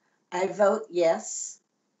Robinson. I vote yes.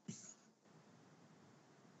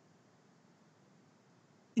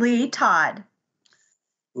 Lee Todd.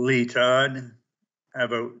 Lee Todd. I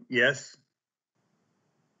vote yes.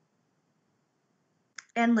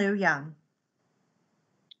 And Lou Young.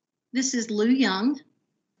 This is Lou Young,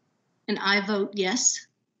 and I vote yes.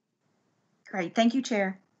 Great. Thank you,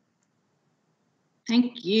 Chair.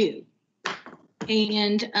 Thank you.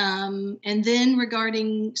 And then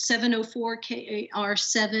regarding 704 KAR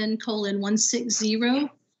 7:160,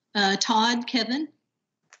 Todd, Kevin.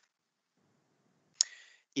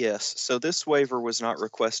 Yes, so this waiver was not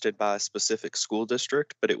requested by a specific school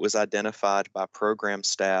district, but it was identified by program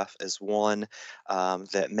staff as one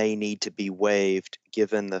that may need to be waived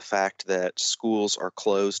given the fact that schools are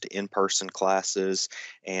closed to in-person classes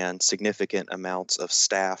and significant amounts of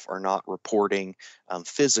staff are not reporting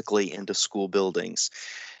physically into school buildings.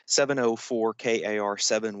 704 KAR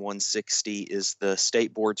 7:160 is the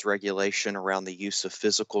state board's regulation around the use of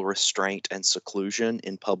physical restraint and seclusion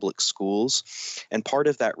in public schools. And part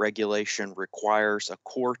of that regulation requires a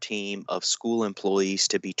core team of school employees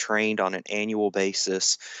to be trained on an annual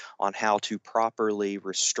basis on how to properly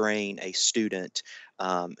restrain a student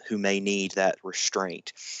who may need that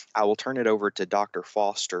restraint. I will turn it over to Dr.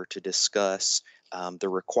 Foster to discuss the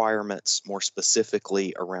requirements more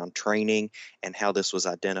specifically around training and how this was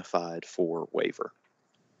identified for waiver.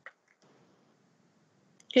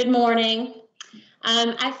 Good morning.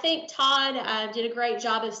 I think Todd did a great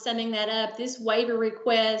job of summing that up. This waiver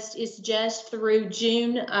request is just through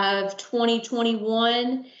June of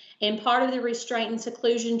 2021. And part of the restraint and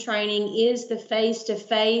seclusion training is the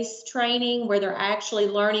face-to-face training where they're actually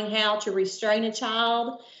learning how to restrain a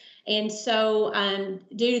child. And so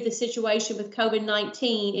due to the situation with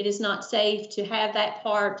COVID-19, it is not safe to have that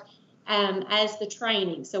part as the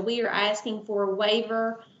training. So we are asking for a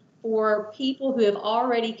waiver for people who have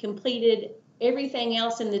already completed everything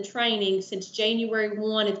else in the training since January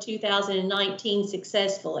 1 of 2019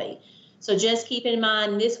 successfully. So just keep in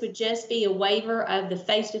mind, this would just be a waiver of the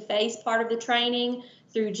face-to-face part of the training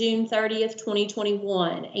through June 30th,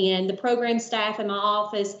 2021. And the program staff in my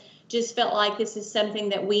office just felt like this is something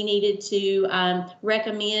that we needed to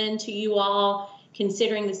recommend to you all,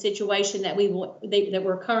 considering the situation that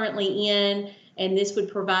we're currently in, and this would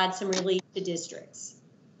provide some relief to districts.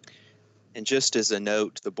 And just as a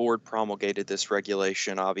note, the board promulgated this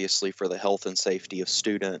regulation obviously for the health and safety of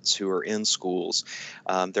students who are in schools.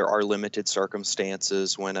 There are limited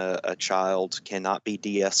circumstances when a child cannot be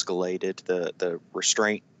de-escalated. The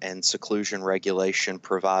restraint and seclusion regulation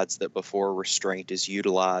provides that before restraint is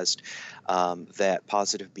utilized, that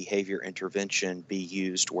positive behavior intervention be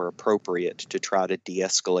used where appropriate to try to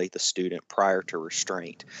de-escalate the student prior to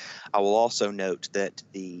restraint. I will also note that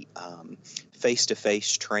the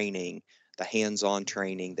face-to-face training, the hands-on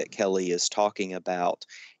training that Kelly is talking about,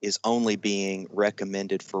 is only being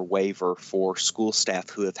recommended for waiver for school staff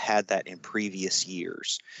who have had that in previous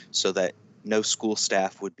years, so that no school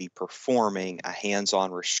staff would be performing a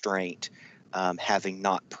hands-on restraint having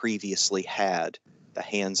not previously had the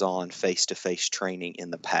hands-on face-to-face training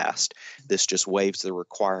in the past. This just waives the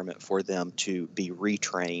requirement for them to be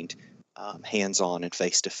retrained hands-on and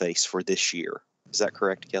face-to-face for this year. Is that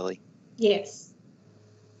correct, Kelly? Yes.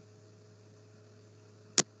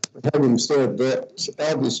 Having said that,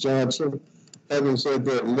 Albus Johnson, having said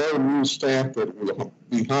that, no new staff that will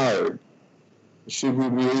be hired, should we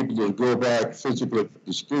be able to go back physically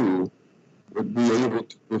to school, would be able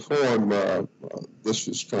to perform this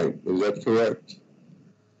restraint. Is that correct?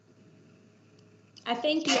 I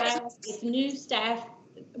think you asked if new staff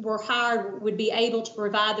were hired would be able to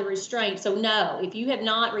provide the restraint. So no, if you have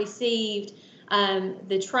not received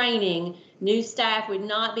the training, new staff would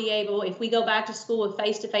not be able, if we go back to school with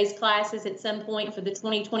face-to-face classes at some point for the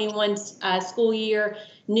 2021 school year,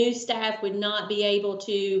 new staff would not be able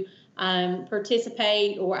to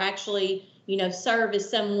participate or actually, serve as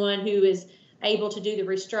someone who is able to do the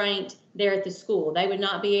restraint there at the school. They would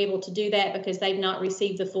not be able to do that because they've not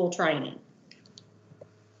received the full training.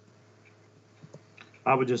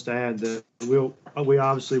 I would just add that we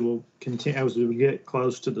obviously will continue as we get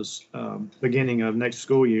close to the beginning of next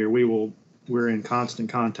school year. We will we're in constant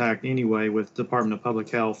contact anyway with Department of Public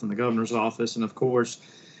Health and the governor's office. And of course,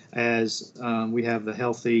 as we have the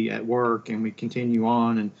Healthy at Work and we continue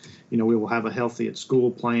on, and we will have a Healthy at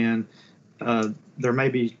School plan. There may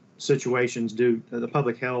be situations the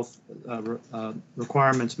public health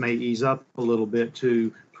requirements may ease up a little bit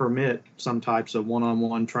to permit some types of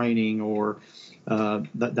one-on-one training or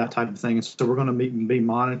that type of thing. And so we're going to be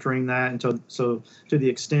monitoring that. And so to the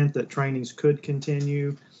extent that trainings could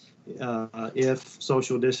continue, if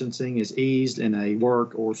social distancing is eased in a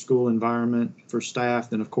work or school environment for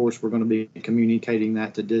staff, then of course we're going to be communicating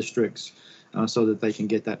that to districts so that they can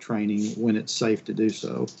get that training when it's safe to do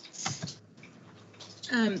so.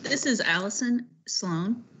 This is Allison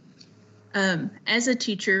Sloan. As a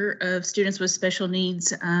teacher of students with special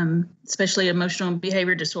needs, especially emotional and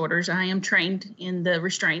behavior disorders, I am trained in the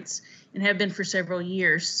restraints and have been for several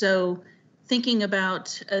years. So thinking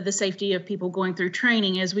about the safety of people going through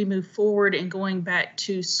training as we move forward and going back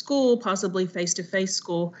to school, possibly face-to-face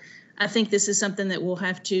school, I think this is something that we'll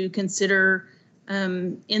have to consider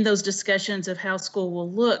in those discussions of how school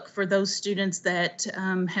will look for those students that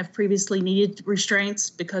have previously needed restraints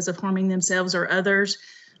because of harming themselves or others.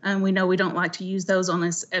 We know we don't like to use those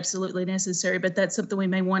unless absolutely necessary, but that's something we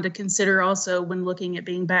may want to consider also when looking at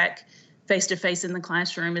being back face-to-face in the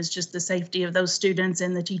classroom, is just the safety of those students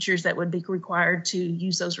and the teachers that would be required to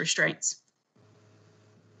use those restraints.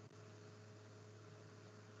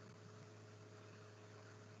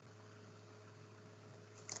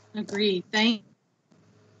 Agreed. Thank you,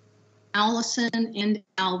 Allison and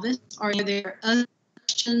Alvis. Are there other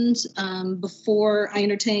questions before I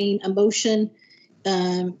entertain a motion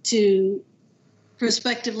to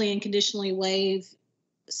prospectively and conditionally waive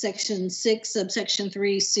Section 6, subsection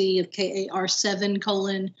 3C of KAR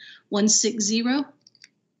 7:160?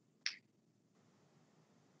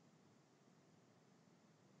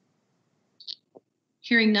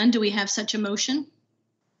 Hearing none, do we have such a motion?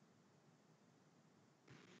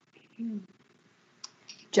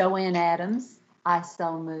 Joanne Adams, I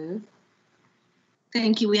so move.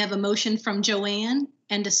 Thank you. We have a motion from Joanne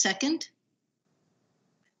and a second.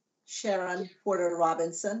 Sharon Porter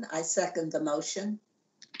Robinson, I second the motion.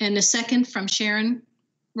 And a second from Sharon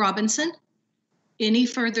Robinson. Any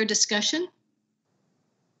further discussion?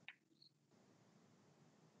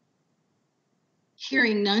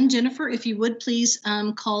 Hearing none. Jennifer, if you would please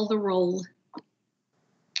call the roll.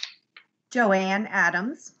 Joanne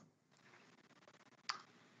Adams.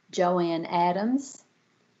 Joanne Adams,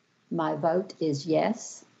 my vote is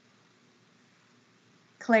yes.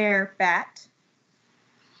 Claire Batt.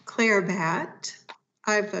 Claire Batt,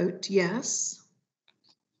 I vote yes.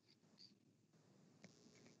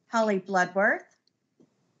 Holly Bloodworth.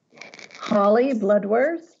 Holly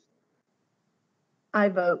Bloodworth, I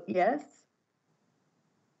vote yes.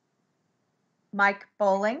 Mike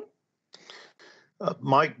Bowling.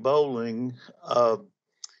 Mike Bowling, I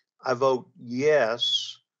vote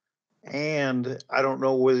yes. And I don't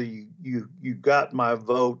know whether you got my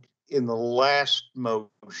vote in the last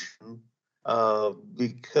motion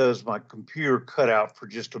because my computer cut out for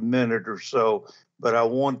just a minute or so, but I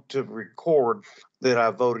want to record that I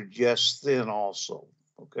voted yes then also,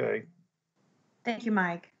 okay? Thank you,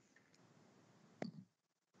 Mike.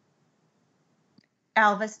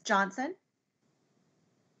 Alvis Johnson.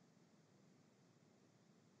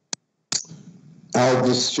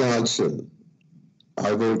 Alvis Johnson,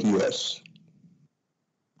 I vote yes.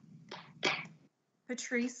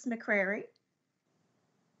 Patrice McCrary.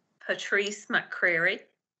 Patrice McCrary,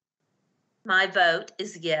 my vote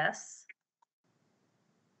is yes.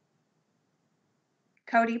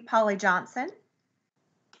 Cody Polly Johnson.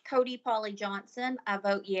 Cody Polly Johnson, I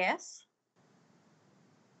vote yes.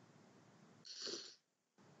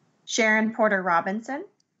 Sharon Porter Robinson.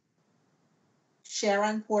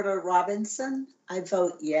 Sharon Porter Robinson, I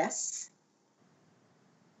vote yes.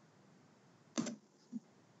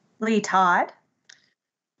 Lee Todd.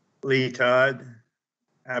 Lee Todd,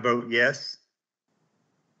 I vote yes.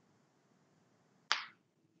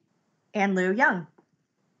 And Lou Young.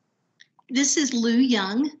 This is Lou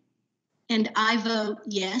Young, and I vote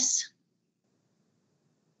yes.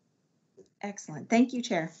 Excellent. Thank you,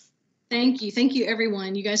 Chair. Thank you. Thank you,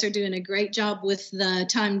 everyone. You guys are doing a great job with the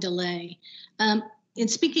time delay. And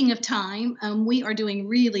speaking of time, we are doing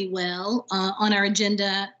really well on our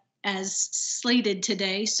agenda as slated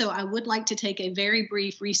today. So I would like to take a very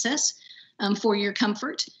brief recess for your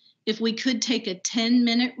comfort. If we could take a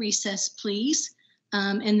 10-minute recess, please,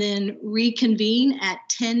 and then reconvene at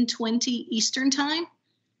 10:20 Eastern Time.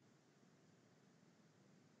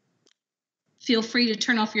 Feel free to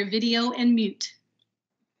turn off your video and mute.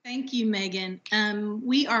 Thank you, Megan.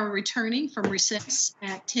 We are returning from recess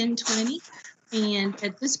at 10:20. And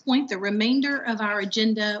at this point, the remainder of our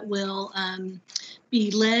agenda will be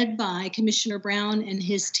led by Commissioner Brown and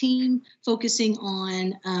his team, focusing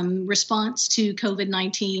on response to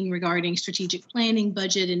COVID-19 regarding strategic planning,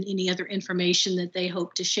 budget, and any other information that they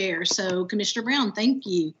hope to share. So Commissioner Brown, thank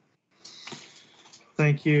you.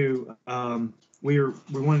 Thank you. We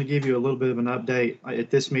wanted to give you a little bit of an update. At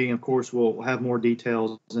this meeting, of course, we'll have more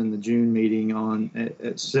details in the June meeting on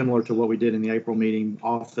similar to what we did in the April meeting,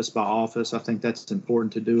 office by office. I think that's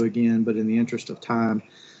important to do again, but in the interest of time,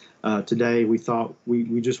 today we thought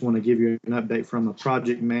we just want to give you an update from a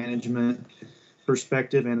project management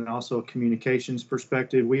perspective and also a communications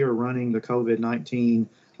perspective. We are running the COVID-19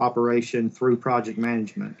 operation through project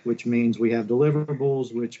management, which means we have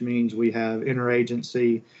deliverables, which means we have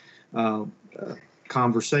interagency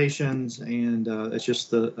conversations, and it's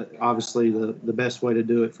just obviously the best way to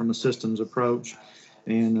do it from a systems approach.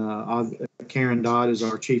 And Karen Dodd is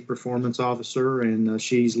our Chief Performance Officer, and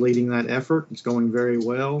she's leading that effort. It's going very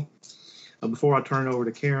well. Before I turn it over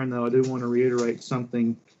to Karen, though, I do want to reiterate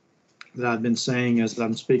something that I've been saying as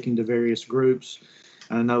I'm speaking to various groups.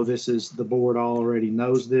 I know the board already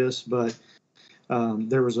knows this, but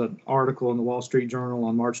there was an article in the Wall Street Journal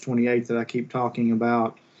on March 28th that I keep talking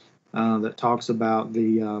about that talks about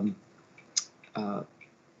that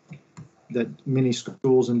many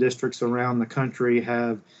schools and districts around the country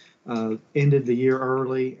have ended the year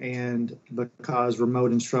early, and because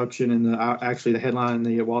remote instruction, and actually the headline in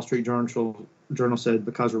the Wall Street Journal said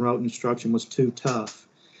because remote instruction was too tough.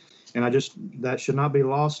 And that should not be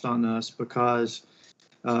lost on us, because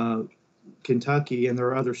Kentucky, and there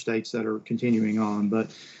are other states that are continuing on,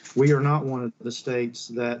 but we are not one of the states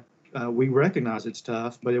that we recognize it's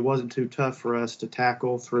tough, but it wasn't too tough for us to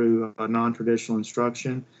tackle through non-traditional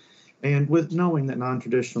instruction. And with knowing that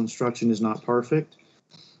non-traditional instruction is not perfect,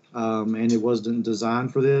 and it wasn't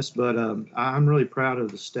designed for this, but I'm really proud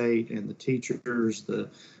of the state and the teachers, the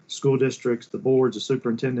school districts, the boards, the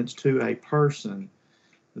superintendents, to a person,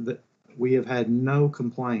 that we have had no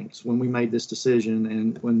complaints when we made this decision,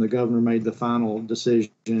 and when the governor made the final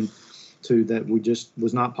decision that we just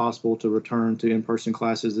was not possible to return to in-person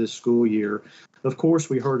classes this school year. Of course,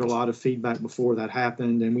 we heard a lot of feedback before that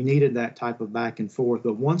happened, and we needed that type of back and forth.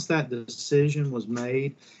 But once that decision was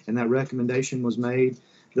made and that recommendation was made,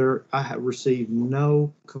 I have received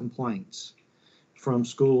no complaints from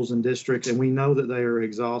schools and districts, and we know that they are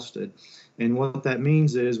exhausted. And what that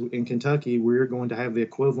means is, in Kentucky, we're going to have the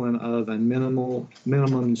equivalent of a minimum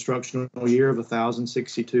instructional year of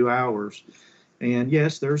 1,062 hours. And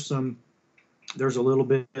yes, there's a little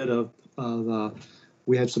bit of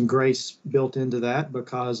we have some grace built into that,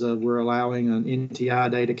 because we're allowing an NTI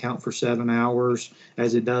day to count for 7 hours,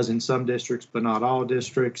 as it does in some districts, but not all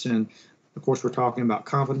districts. And of course, we're talking about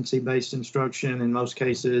competency-based instruction in most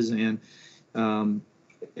cases, and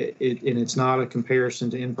it's not a comparison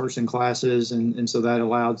to in-person classes, and so that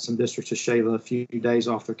allowed some districts to shave a few days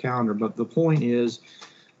off their calendar. But the point is,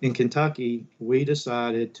 in Kentucky, we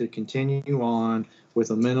decided to continue on with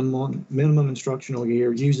a minimum instructional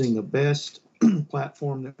year using the best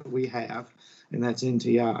platform that we have, and that's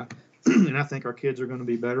NTI. And I think our kids are going to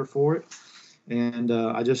be better for it. And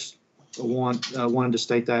I just wanted to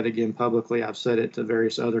state that again publicly. I've said it to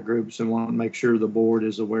various other groups, and want to make sure the board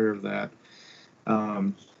is aware of that.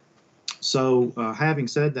 So having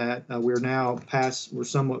said that, we're now past,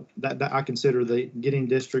 that I consider getting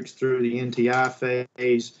districts through the NTI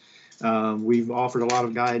phase. We've offered a lot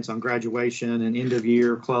of guidance on graduation and end of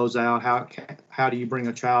year closeout. How do you bring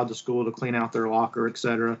a child to school to clean out their locker, et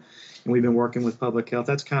cetera? And we've been working with public health.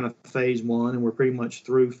 That's kind of phase one, and we're pretty much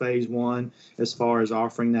through phase one as far as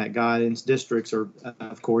offering that guidance. Districts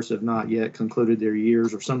of course, have not yet concluded their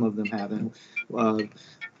years, or some of them haven't.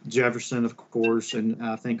 Jefferson, of course, and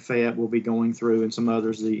I think Fayette will be going through, and some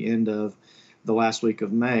others the end of the last week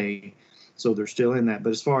of May. So they're still in that. But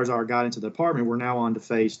as far as our guidance of the department, we're now on to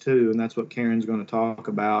phase two, and that's what Karen's going to talk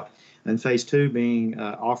about. And phase two being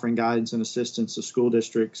offering guidance and assistance to school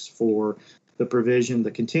districts for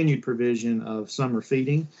the continued provision of summer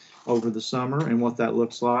feeding over the summer, and what that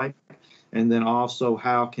looks like. And then also,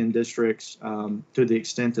 how can districts, to the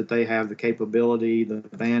extent that they have the capability, the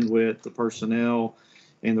bandwidth, the personnel,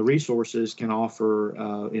 and the resources, can offer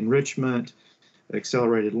enrichment,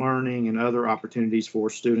 accelerated learning, and other opportunities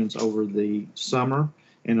for students over the summer.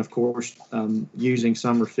 And of course, using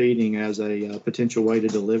summer feeding as a potential way to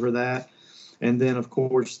deliver that. And then, of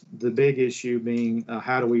course, the big issue being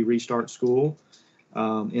how do we restart school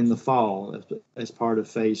in the fall as part of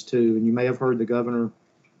phase two. And you may have heard the governor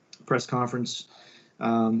press conference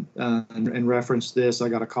and reference this. I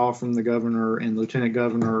got a call from the governor and lieutenant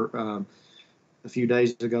governor a few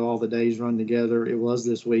days ago. All the days run together. It was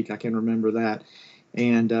this week. I can remember that.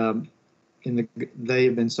 And they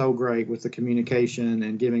have been so great with the communication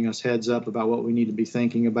and giving us heads up about what we need to be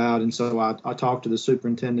thinking about. And so I talked to the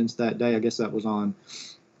superintendents that day. I guess that was on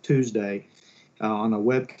Tuesday on a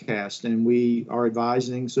webcast. And we are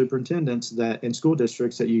advising superintendents that in school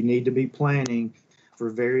districts that you need to be planning for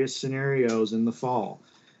various scenarios in the fall.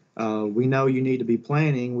 We know you need to be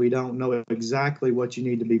planning. We don't know exactly what you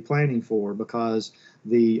need to be planning for because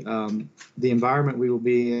the environment we will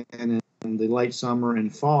be in the late summer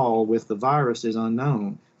and fall with the virus is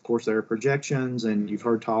unknown. Of course, there are projections, and you've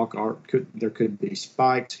heard talk. There could be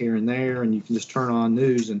spikes here and there, and you can just turn on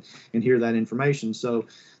news and hear that information. So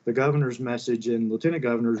the governor's message and lieutenant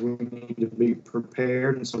governors, we need to be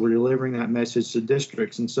prepared, and so we're delivering that message to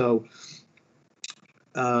districts. And so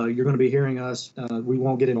you're going to be hearing us. We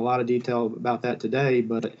won't get into a lot of detail about that today,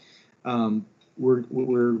 but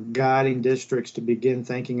we're guiding districts to begin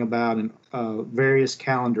thinking about various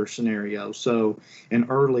calendar scenarios. So an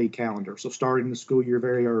early calendar, so starting the school year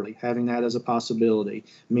very early, having that as a possibility,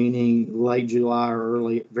 meaning late July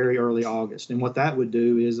or very early August. And what that would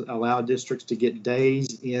do is allow districts to get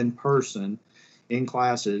days in person in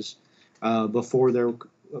classes before there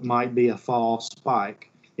might be a fall spike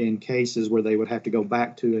in cases where they would have to go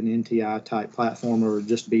back to an NTI type platform or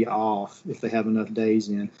just be off if they have enough days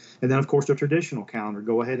in. And then, of course, a traditional calendar.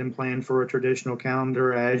 Go ahead and plan for a traditional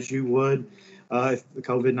calendar as you would if the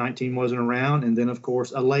COVID-19 wasn't around. And then, of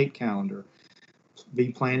course, a late calendar.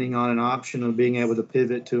 Be planning on an option of being able to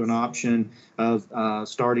pivot to an option of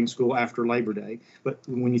starting school after Labor Day. But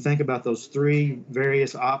when you think about those three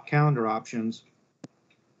various calendar options,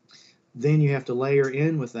 then you have to layer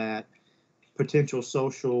in with that potential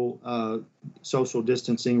social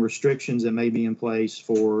distancing restrictions that may be in place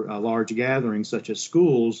for large gatherings such as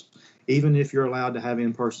schools. Even if you're allowed to have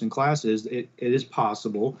in-person classes, it is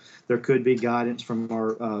possible. There could be guidance from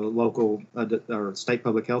our local or state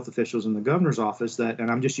public health officials in the governor's office that,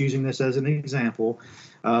 and I'm just using this as an example,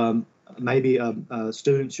 maybe a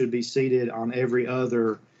student should be seated on every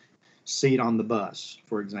other seat on the bus,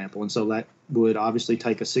 for example. And so that would obviously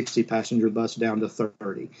take a 60-passenger bus down to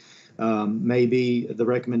 30. Maybe the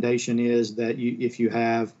recommendation is that if you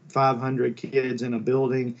have 500 kids in a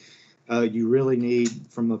building, you really need,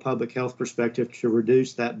 from a public health perspective, to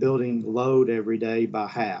reduce that building load every day by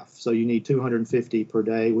half. So you need 250 per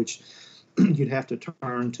day, which you'd have to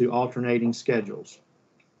turn to alternating schedules.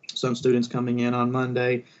 Some students coming in on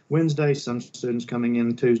Monday, Wednesday, some students coming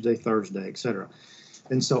in Tuesday, Thursday, et cetera.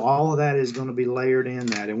 And so all of that is going to be layered in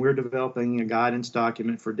that. And we're developing a guidance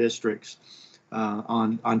document for districts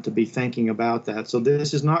on to be thinking about that. So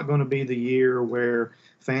this is not going to be the year where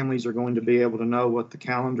families are going to be able to know what the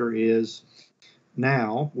calendar is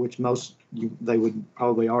now, which they would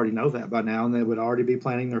probably already know that by now, and they would already be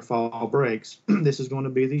planning their fall breaks. This is going to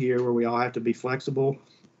be the year where we all have to be flexible.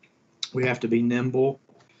 We have to be nimble,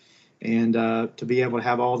 and to be able to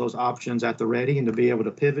have all those options at the ready and to be able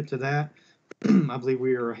to pivot to that. I believe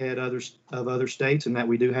we are ahead of other states in that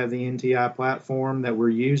we do have the NTI platform that we're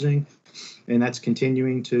using, and that's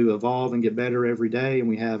continuing to evolve and get better every day. And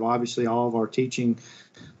we have obviously all of our teaching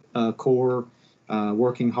core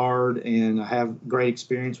working hard and have great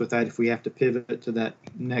experience with that if we have to pivot to that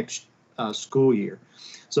next school year.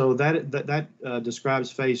 So that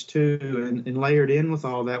describes phase two, and layered in with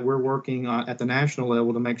all that, we're working at the national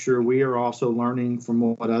level to make sure we are also learning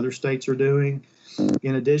from what other states are doing,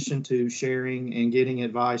 in addition to sharing and getting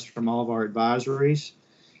advice from all of our advisories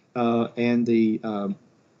and the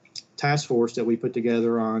task force that we put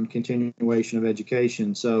together on continuation of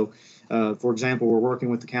education. So, for example, we're working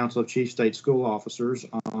with the Council of Chief State School Officers.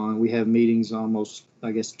 We have meetings almost,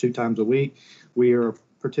 2 times a week. We are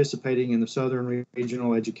participating in the Southern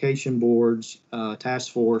Regional Education Board's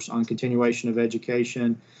task force on continuation of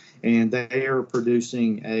education, and they are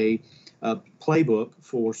producing a playbook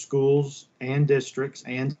for schools and districts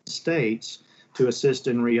and states to assist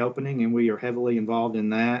in reopening, and we are heavily involved in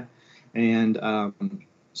that. And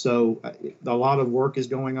so a lot of work is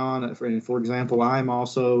going on. For example, I'm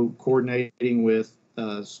also coordinating with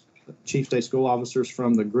Chief State School Officers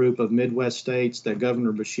from the group of Midwest states that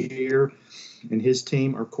Governor Beshear and his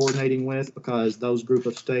team are coordinating with, because those group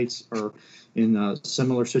of states are in a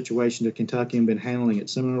similar situation to Kentucky and been handling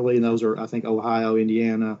it similarly. And those are, I think, Ohio,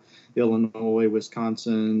 Indiana, Illinois,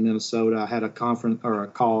 Wisconsin, Minnesota. I had a conference or a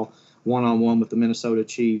call one-on-one with the Minnesota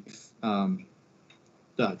chief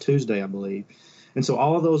Tuesday, I believe. And so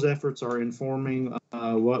all of those efforts are informing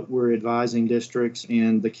what we're advising districts,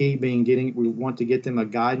 and the key being we want to get them a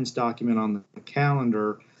guidance document on the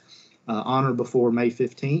calendar on or before May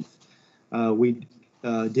 15th. We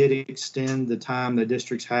did extend the time that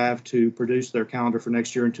districts have to produce their calendar for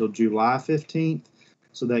next year until July 15th.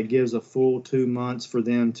 So that gives a full 2 months for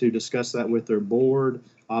them to discuss that with their board.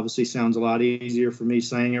 Obviously sounds a lot easier for me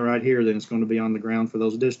saying it right here than it's going to be on the ground for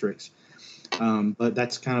those districts. But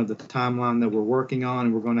that's kind of the timeline that we're working on,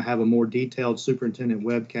 and we're going to have a more detailed superintendent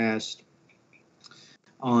webcast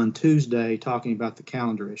on Tuesday talking about the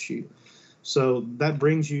calendar issue. So that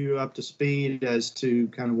brings you up to speed as to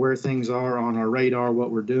kind of where things are on our radar,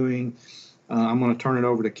 what we're doing. I'm going to turn it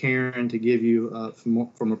over to Karen to give you,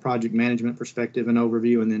 from a project management perspective, an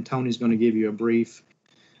overview, and then Tony's going to give you a brief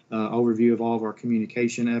overview of all of our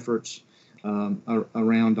communication efforts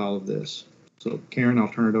around all of this. So Karen, I'll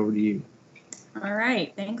turn it over to you. All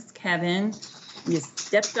right, thanks, Kevin. You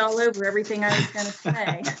stepped all over everything I was going to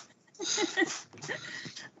say.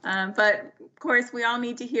 But of course, we all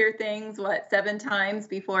need to hear things, 7 times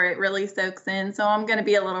before it really soaks in. So I'm going to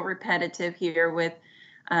be a little repetitive here with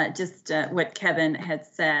just what Kevin had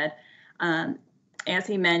said. As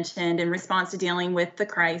he mentioned, in response to dealing with the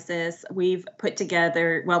crisis, we've put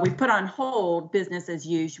on hold business as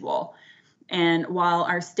usual. And while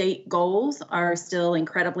our state goals are still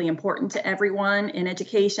incredibly important to everyone in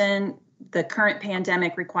education, the current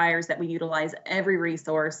pandemic requires that we utilize every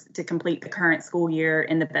resource to complete the current school year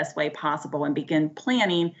in the best way possible and begin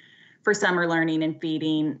planning for summer learning and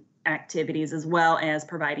feeding activities, as well as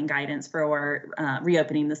providing guidance for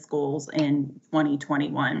reopening the schools in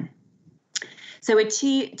 2021. So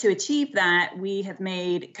to achieve that, we have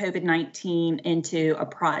made COVID-19 into a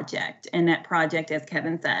project, and that project, as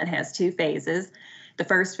Kevin said, has 2 phases. The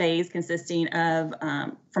first phase consisting of,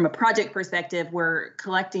 from a project perspective, we're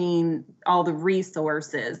collecting all the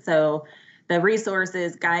resources. So the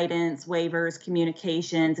resources, guidance, waivers,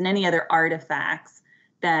 communications, and any other artifacts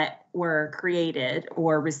that were created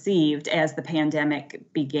or received as the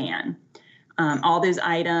pandemic began. All those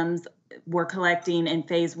items we're collecting in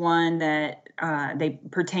phase 1 that they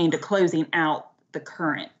pertain to closing out the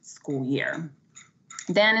current school year.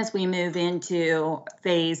 Then as we move into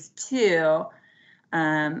phase 2,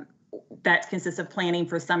 that consists of planning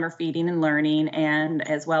for summer feeding and learning, and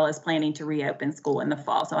as well as planning to reopen school in the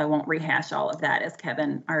fall. So I won't rehash all of that, as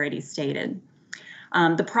Kevin already stated.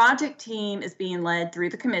 The project team is being led through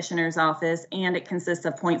the commissioner's office, and it consists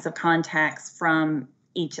of points of contacts from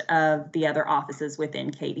each of the other offices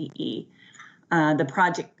within KDE. The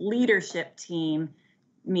project leadership team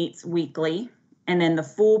meets weekly, and then the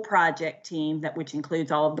full project team, which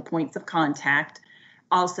includes all of the points of contact,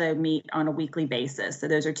 also meet on a weekly basis. So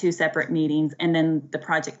those are 2 separate meetings, and then the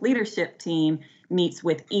project leadership team meets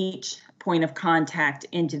with each point of contact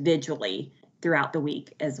individually throughout the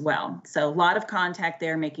week as well. So a lot of contact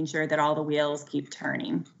there, making sure that all the wheels keep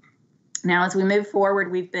turning. Now, as we move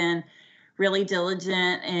forward, we've been really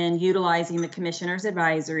diligent in utilizing the commissioner's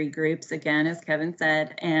advisory groups, again, as Kevin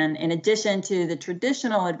said, and in addition to the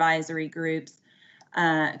traditional advisory groups,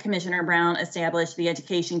 Commissioner Brown established the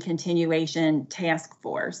Education Continuation Task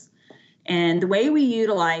Force. And the way we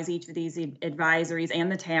utilize each of these advisories and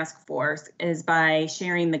the task force is by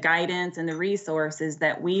sharing the guidance and the resources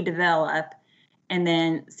that we develop and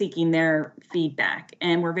then seeking their feedback.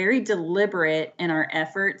 And we're very deliberate in our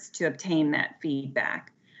efforts to obtain that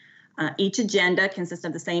feedback. Each agenda consists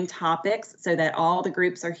of the same topics so that all the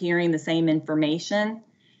groups are hearing the same information.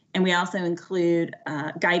 And we also include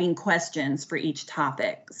guiding questions for each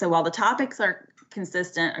topic. So while the topics are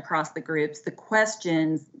consistent across the groups, the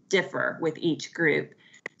questions differ with each group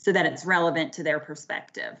so that it's relevant to their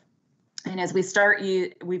perspective. And as we start,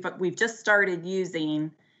 we've just started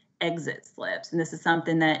using exit slips. And this is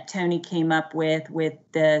something that Tony came up with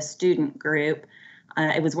the student group.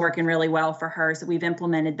 It was working really well for her, so we've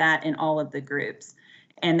implemented that in all of the groups.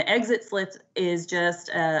 And the exit slip is just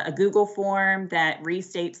a Google form that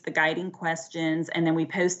restates the guiding questions, and then we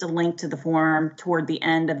post a link to the form toward the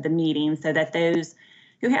end of the meeting so that those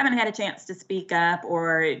who haven't had a chance to speak up,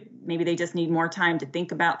 or maybe they just need more time to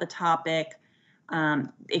think about the topic,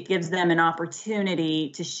 it gives them an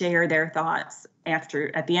opportunity to share their thoughts at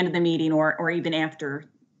the end of the meeting or even after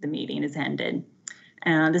the meeting is ended.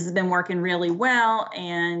 This has been working really well,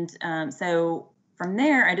 and so from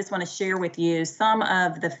there, I just want to share with you some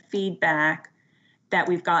of the feedback that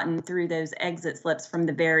we've gotten through those exit slips from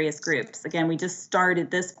the various groups. Again, we just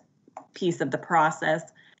started this piece of the process,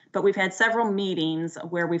 but we've had several meetings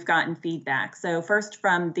where we've gotten feedback. So first,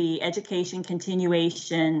 from the Education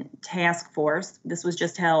Continuation Task Force, this was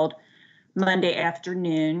just held Monday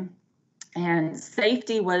afternoon. And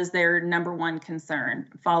safety was their number one concern,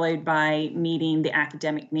 followed by meeting the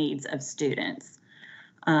academic needs of students.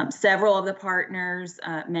 Several of the partners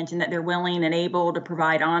mentioned that they're willing and able to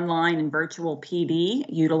provide online and virtual PD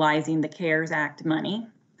utilizing the CARES Act money.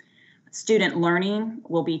 Student learning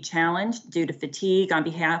will be challenged due to fatigue on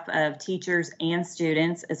behalf of teachers and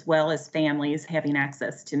students, as well as families having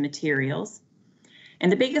access to materials.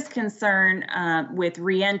 And the biggest concern with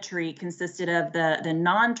reentry consisted of the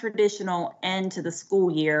non-traditional end to the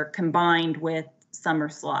school year combined with summer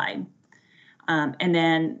slide. And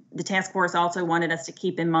then the task force also wanted us to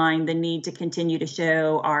keep in mind the need to continue to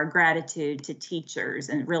show our gratitude to teachers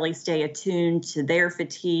and really stay attuned to their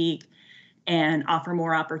fatigue and offer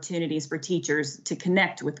more opportunities for teachers to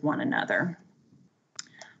connect with one another.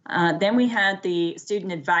 Then we had the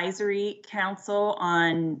Student Advisory Council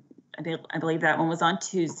on, I believe that one was on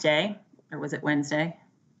Tuesday, or was it Wednesday?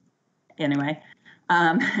 Anyway,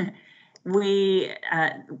 we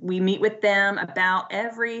meet with them about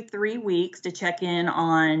every 3 weeks to check in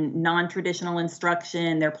on non-traditional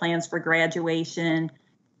instruction, their plans for graduation.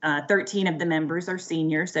 13 of the members are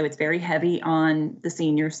seniors, so it's very heavy on the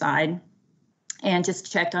senior side. And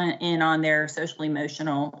just checked in on their social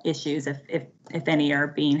emotional issues if any are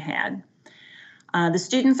being had. The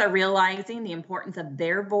students are realizing the importance of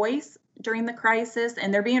their voice during the crisis,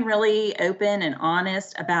 and they're being really open and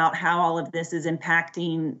honest about how all of this is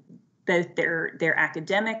impacting both their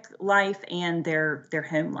academic life and their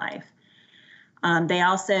home life. They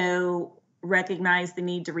also recognize the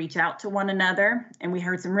need to reach out to one another, and we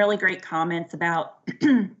heard some really great comments about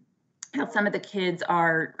how some of the kids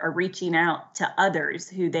are reaching out to others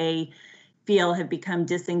who they feel have become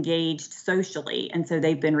disengaged socially. And so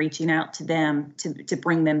they've been reaching out to them to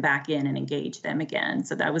bring them back in and engage them again.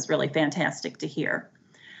 So that was really fantastic to hear.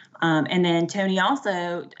 And then Tony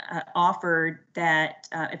also offered that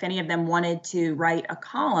if any of them wanted to write a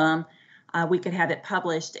column, we could have it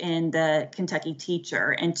published in the Kentucky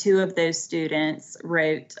Teacher. And 2 of those students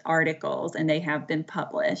wrote articles and they have been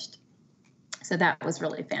published. So that was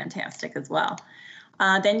really fantastic as well.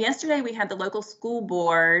 Then yesterday we had the local school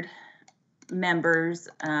board members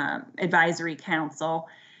advisory council,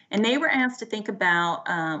 and they were asked to think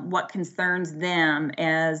about what concerns them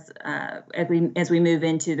as we move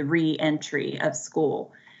into the re-entry of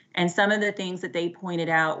school. And some of the things that they pointed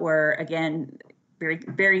out were, again,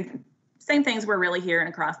 very same things we're really hearing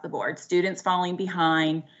across the board. Students falling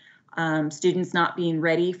behind, students not being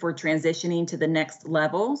ready for transitioning to the next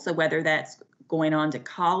level. So whether that's going on to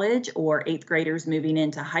college or 8th graders moving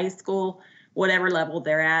into high school, whatever level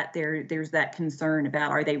they're at, there's that concern about,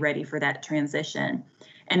 are they ready for that transition?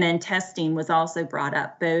 And then testing was also brought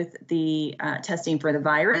up, both the testing for the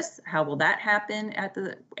virus, how will that happen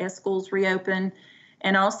as schools reopen,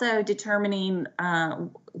 and also determining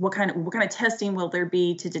what kind of testing will there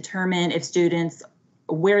be to determine if students,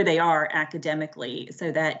 where they are academically,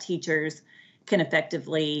 so that teachers can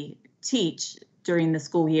effectively teach during the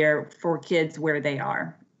school year for kids where they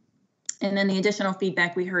are. And then the additional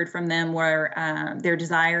feedback we heard from them were their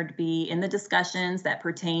desire to be in the discussions that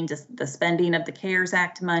pertain to the spending of the CARES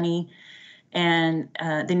Act money and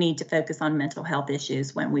the need to focus on mental health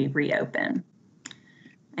issues when we reopen.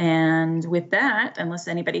 And with that, unless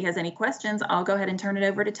anybody has any questions, I'll go ahead and turn it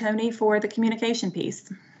over to Tony for the communication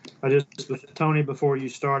piece. Tony, before you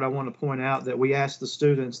start, I want to point out that we asked the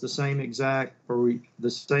students the same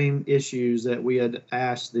issues that we had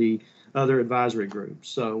asked the other advisory groups.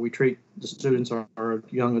 So we treat the students are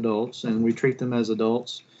young adults, and we treat them as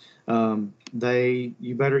adults.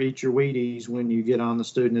 You better eat your Wheaties when you get on the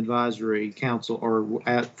student advisory council, or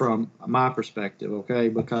from my perspective, okay?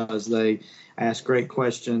 Because they ask great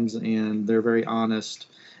questions and they're very honest.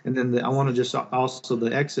 And then I want to just also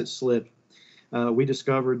the exit slip. We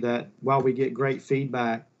discovered that while we get great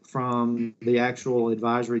feedback from the actual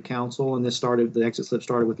advisory council, and the exit slip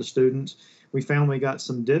started with the students, we found we got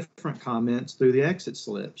some different comments through the exit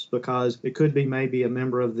slips, because it could be maybe a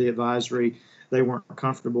member of the advisory, they weren't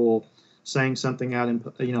comfortable saying something out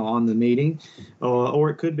on the meeting, or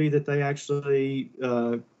it could be that they actually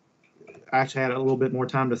had a little bit more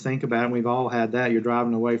time to think about it. And we've all had that. You're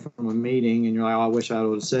driving away from a meeting and you're like, oh, I wish I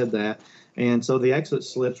would have said that. And so the exit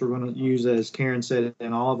slips we're going to use, as Karen said,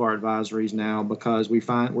 in all of our advisories now, because we're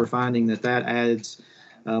finding that adds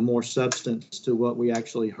more substance to what we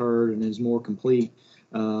actually heard and is more complete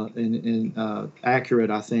and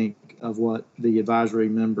accurate, I think, of what the advisory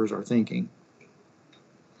members are thinking.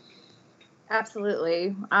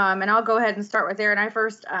 Absolutely. And I'll go ahead and start with there. And I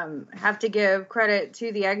first have to give credit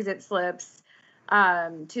to the exit slips,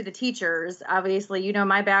 to the teachers. Obviously,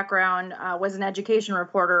 my background was an education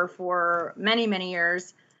reporter for many, many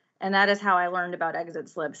years. And that is how I learned about exit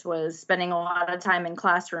slips, was spending a lot of time in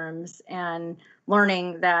classrooms and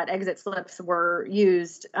learning that exit slips were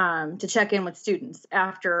used to check in with students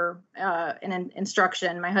after an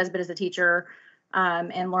instruction. My husband is a teacher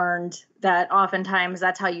and learned that oftentimes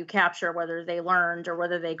that's how you capture whether they learned or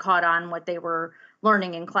whether they caught on what they were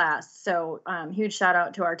learning in class. So huge shout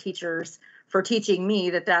out to our teachers for teaching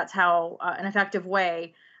me that that's how an effective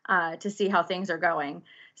way to see how things are going.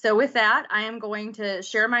 So with that, I am going to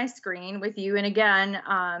share my screen with you. And again,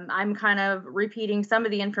 I'm kind of repeating some of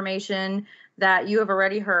the information that you have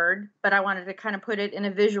already heard, but I wanted to kind of put it in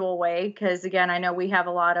a visual way because, again, I know we have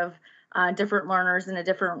a lot of different learners in a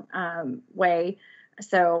different way.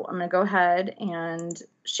 So I'm going to go ahead and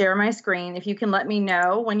share my screen. If you can let me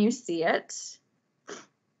know when you see it.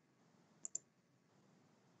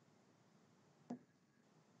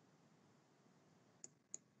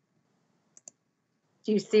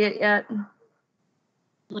 Do you see it yet?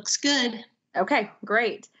 Looks good. Okay,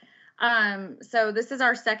 great. So this is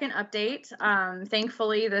our second update.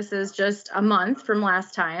 Thankfully, this is just a month from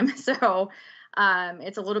last time, so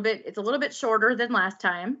it's a little bit shorter than last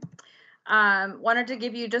time. Wanted to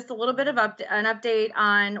give you just a little bit of an update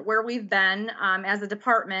on where we've been as a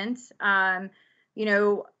department. You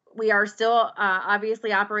know, we are still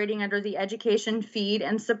obviously operating under the education feed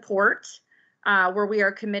and support. Where we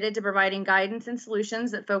are committed to providing guidance and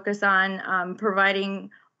solutions that focus on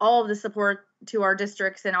providing all of the support to our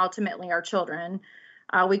districts and ultimately our children.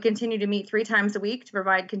 We continue to meet 3 times a week to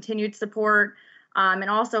provide continued support and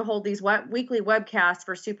also hold these weekly webcasts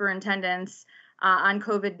for superintendents on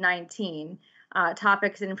COVID-19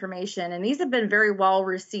 topics and information. And these have been very well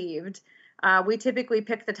received. We typically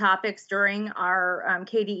pick the topics during our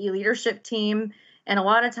KDE leadership team. And a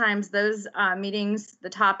lot of times those meetings, the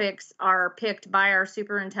topics are picked by our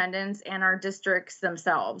superintendents and our districts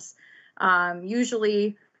themselves,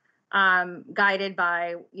 usually guided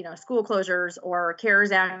by, you know, school closures or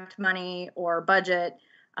CARES Act money or budget.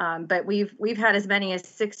 But we've had as many as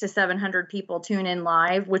 600 to 700 people tune in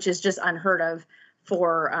live, which is just unheard of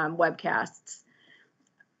for webcasts.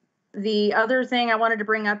 The other thing I wanted to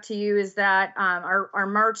bring up to you is that our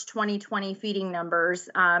March 2020 feeding numbers,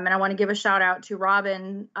 and I want to give a shout out to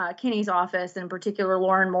Robin Kinney's office, in particular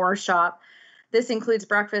Lauren Moore's shop. This includes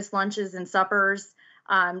breakfast, lunches, and suppers.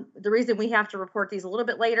 The reason we have to report these a little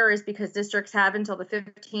bit later is because districts have until the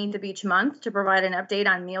 15th of each month to provide an update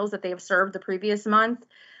on meals that they have served the previous month.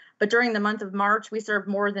 But during the month of March, we served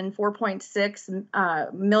more than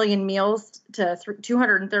 4.6 million meals to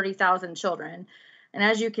 230,000 children. And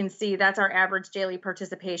as you can see, that's our average daily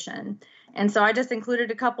participation. And so I just included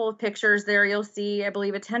a couple of pictures there. You'll see, I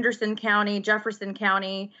believe it's Henderson County, Jefferson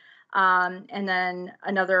County, and then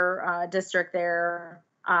another district there.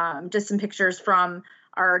 Just some pictures from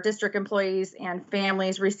our district employees and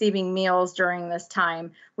families receiving meals during this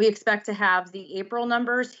time. We expect to have the April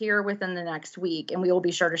numbers here within the next week, and we will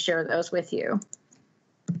be sure to share those with you.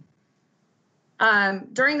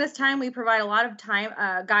 During this time, we provide a lot of time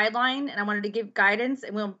guideline, and I wanted to give guidance,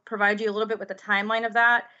 and we'll provide you a little bit with the timeline of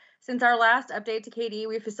that. Since our last update to KDE,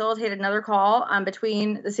 we facilitated another call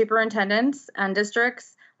between the superintendents and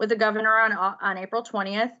districts with the governor on April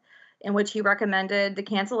 20th, in which he recommended the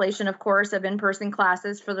cancellation, of course, of in-person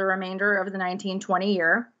classes for the remainder of the 19-20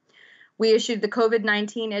 year. We issued the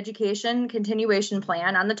COVID-19 education continuation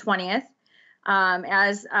plan on the 20th.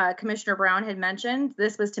 As Commissioner Brown had mentioned,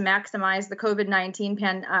 this was to maximize the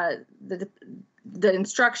COVID-19 the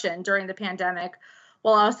instruction during the pandemic,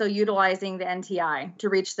 while also utilizing the NTI to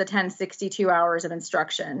reach the 1062 hours of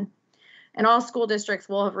instruction. And all school districts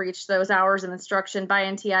will have reached those hours of instruction by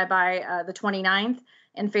NTI by the 29th,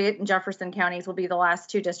 and Fayette and Jefferson counties will be the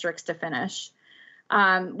last 2 districts to finish.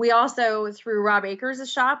 We also, through Rob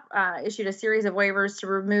Akers' shop, issued a series of waivers to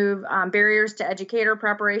remove barriers to educator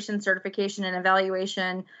preparation, certification, and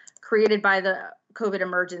evaluation created by the COVID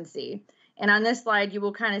emergency. And on this slide, you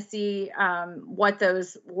will kind of see what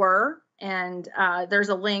those were, and there's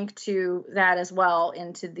a link to that as well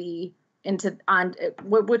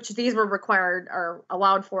which these were required or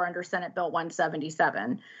allowed for under Senate Bill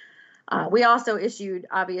 177. We also issued,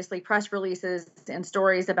 obviously, press releases and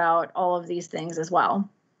stories about all of these things as well.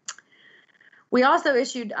 We also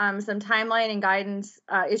issued some timeline and guidance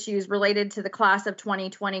issues related to the class of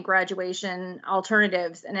 2020 graduation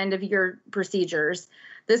alternatives and end-of-year procedures.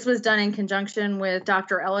 This was done in conjunction with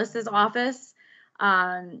Dr. Ellis's office.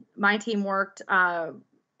 My team worked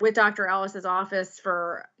with Dr. Ellis's office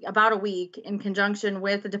for about a week in conjunction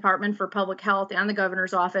with the Department for Public Health and the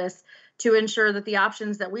governor's office to ensure that the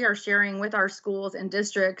options that we are sharing with our schools and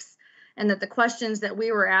districts and that the questions that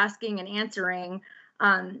we were asking and answering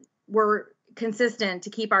were consistent to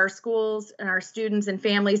keep our schools and our students and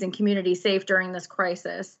families and communities safe during this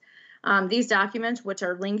crisis. These documents, which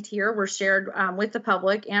are linked here, were shared with the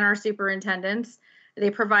public and our superintendents. They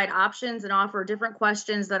provide options and offer different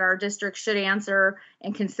questions that our district should answer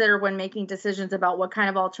and consider when making decisions about what kind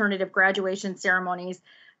of alternative graduation ceremonies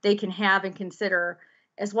they can have and consider,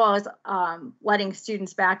 as well as letting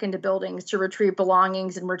students back into buildings to retrieve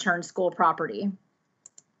belongings and return school property.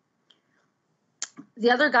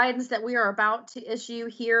 The other guidance that we are about to issue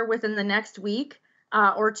here within the next week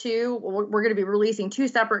or two, we're going to be releasing 2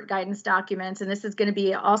 separate guidance documents, and this is going to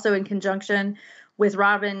be also in conjunction with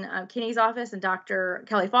Robin Kinney's office and Dr.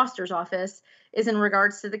 Kelly Foster's office, is in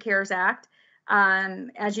regards to the CARES Act.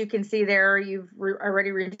 As you can see there, you've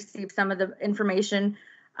already received some of the information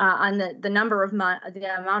on the number of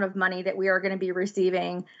the amount of money that we are going to be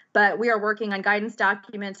receiving, but we are working on guidance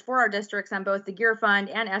documents for our districts on both the GEAR Fund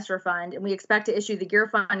and ESSER Fund, and we expect to issue the GEAR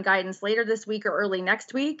Fund guidance later this week or early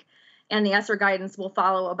next week, and the ESSER guidance will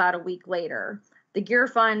follow about a week later. The GEAR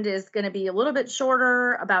Fund is going to be a little bit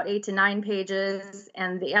shorter, about 8 to 9 pages,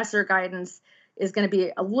 and the ESSER guidance is going to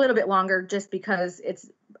be a little bit longer just because it's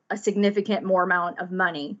a significant more amount of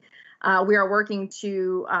money. We are working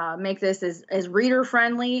to make this as reader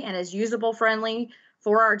friendly and as usable friendly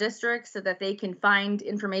for our districts so that they can find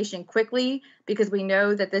information quickly, because we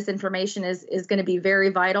know that this information is going to be very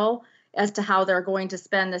vital as to how they're going to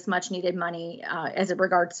spend this much needed money as it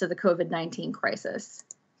regards to the COVID-19 crisis.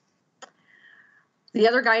 The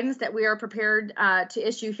other guidance that we are prepared to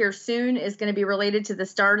issue here soon is going to be related to the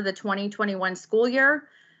start of the 2021 school year.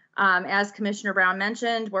 As Commissioner Brown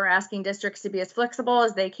mentioned, we're asking districts to be as flexible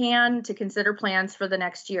as they can to consider plans for the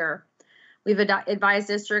next year. We've advised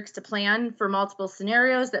districts to plan for multiple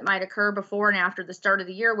scenarios that might occur before and after the start of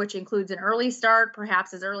the year, which includes an early start,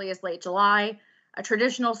 perhaps as early as late July, a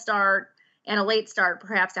traditional start, and a late start,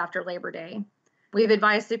 perhaps after Labor Day. We've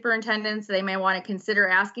advised superintendents they may want to consider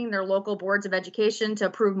asking their local boards of education to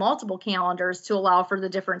approve multiple calendars to allow for the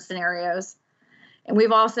different scenarios. And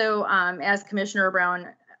we've also, as Commissioner Brown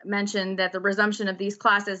mentioned, that the resumption of these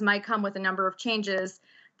classes might come with a number of changes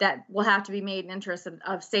that will have to be made in interest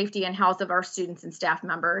of safety and health of our students and staff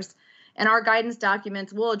members. And our guidance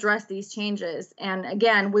documents will address these changes. And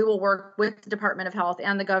again, we will work with the Department of Health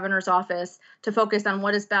and the Governor's office to focus on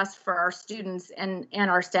what is best for our students and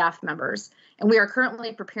our staff members. And we are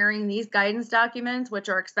currently preparing these guidance documents, which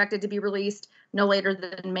are expected to be released no later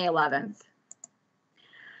than May 11th.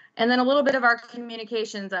 And then a little bit of our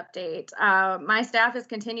communications update. My staff has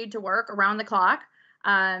continued to work around the clock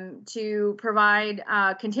to provide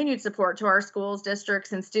continued support to our schools,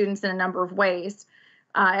 districts, and students in a number of ways.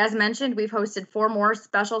 As mentioned, we've hosted 4 more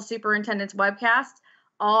special superintendent's webcasts,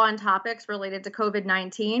 all on topics related to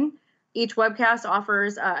COVID-19. Each webcast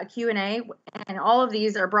offers a Q&A, and all of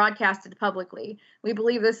these are broadcasted publicly. We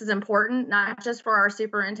believe this is important, not just for our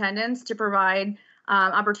superintendents to provide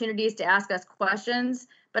opportunities to ask us questions,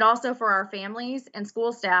 but also for our families and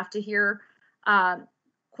school staff to hear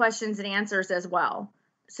questions and answers as well,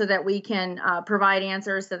 so that we can provide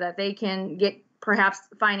answers so that they can get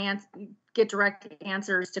direct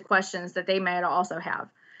answers to questions that they might also have.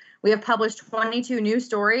 We have published 22 news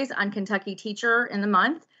stories on Kentucky Teacher in the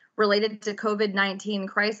month related to COVID-19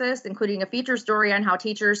 crisis, including a feature story on how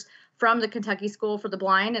teachers from the Kentucky School for the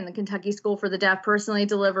Blind and the Kentucky School for the Deaf personally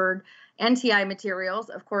delivered NTI materials,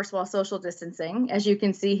 of course, while social distancing, as you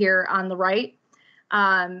can see here on the right,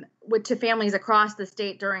 to families across the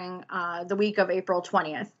state during the week of April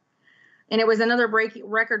 20th. And it was another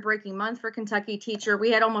record-breaking month for Kentucky Teacher.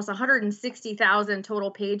 We had almost 160,000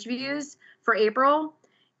 total page views for April.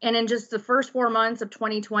 And in just the first 4 months of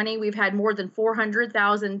 2020, we've had more than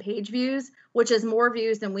 400,000 page views, which is more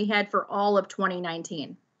views than we had for all of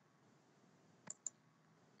 2019.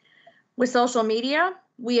 With social media,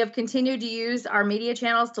 we have continued to use our media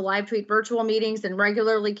channels to live tweet virtual meetings and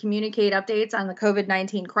regularly communicate updates on the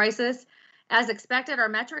COVID-19 crisis. As expected, our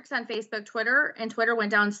metrics on Facebook, Twitter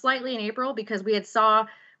went down slightly in April because we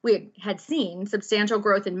had seen substantial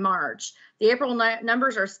growth in March. The April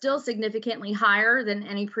numbers are still significantly higher than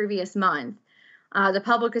any previous month. The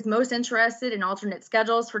public is most interested in alternate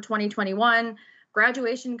schedules for 2021,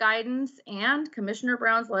 graduation guidance, and Commissioner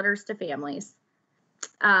Brown's letters to families.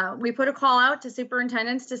 We put a call out to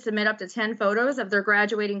superintendents to submit up to 10 photos of their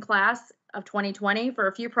graduating class of 2020 for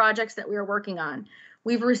a few projects that we are working on.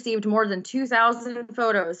 We've received more than 2,000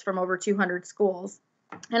 photos from over 200 schools.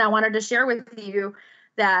 And I wanted to share with you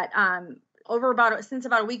that since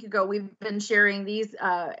about a week ago, we've been sharing these.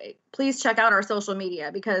 Please check out our social media,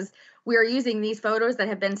 because we are using these photos that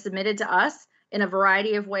have been submitted to us in a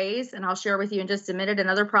variety of ways. And I'll share with you in just a minute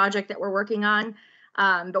another project that we're working on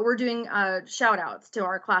But we're doing shout outs to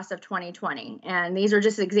our class of 2020. And these are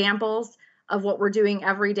just examples of what we're doing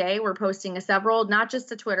every day. We're posting several, not just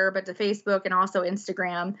to Twitter, but to Facebook and also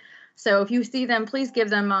Instagram. So if you see them, please give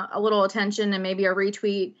them a little attention and maybe a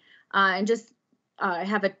retweet, and just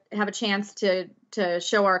have a chance to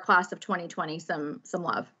show our class of 2020 some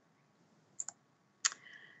love.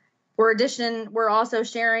 We're also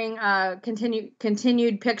sharing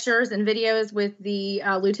continued pictures and videos with the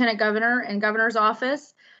Lieutenant Governor and Governor's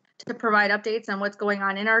Office to provide updates on what's going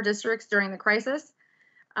on in our districts during the crisis.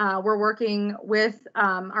 We're working with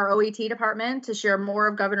our OET department to share more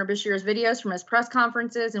of Governor Beshear's videos from his press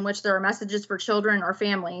conferences, in which there are messages for children or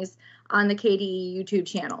families on the KDE YouTube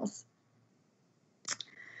channels.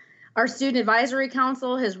 Our Student Advisory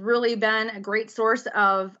Council has really been a great source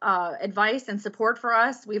of advice and support for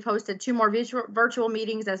us. We've hosted 2 more virtual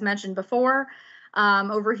meetings, as mentioned before.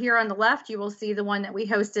 Over here on the left, you will see the one that we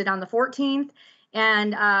hosted on the 14th.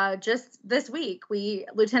 And just this week,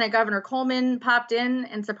 Lieutenant Governor Coleman popped in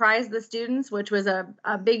and surprised the students, which was a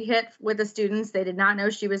big hit with the students. They did not know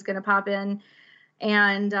she was going to pop in,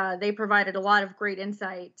 and they provided a lot of great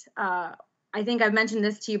insight. I think I've mentioned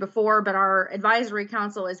this to you before, but our advisory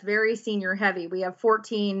council is very senior heavy. We have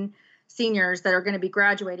 14 seniors that are going to be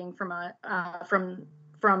graduating from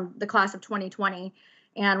the class of 2020.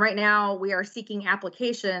 And right now we are seeking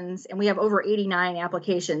applications, and we have over 89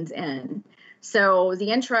 applications in. So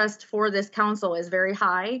the interest for this council is very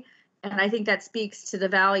high. And I think that speaks to the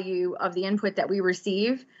value of the input that we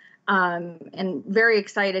receive. And very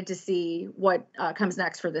excited to see what comes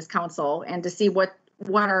next for this council, and to see what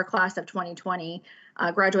our class of 2020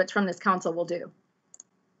 graduates from this council will do.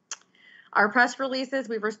 Our press releases,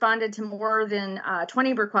 we've responded to more than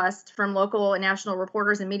 20 requests from local and national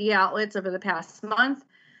reporters and media outlets over the past month.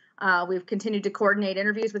 We've continued to coordinate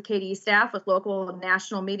interviews with KDE staff with local and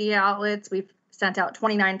national media outlets. We've sent out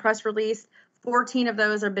 29 press releases. 14 of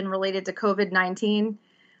those have been related to COVID-19.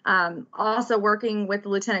 Also working with the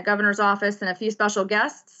Lieutenant Governor's Office and a few special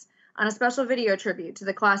guests on a special video tribute to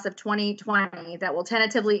the class of 2020 that will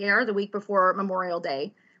tentatively air the week before Memorial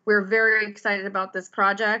Day. We're very excited about this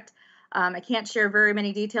project. I can't share very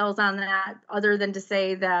many details on that, other than to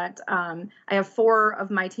say that I have 4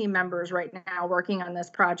 of my team members right now working on this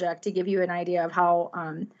project, to give you an idea of how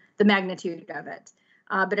the magnitude of it.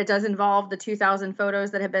 But it does involve the 2,000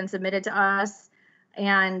 photos that have been submitted to us.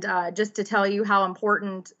 And just to tell you how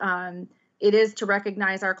important it is to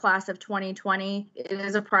recognize our class of 2020. It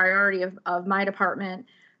is a priority of my department,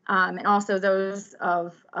 and also those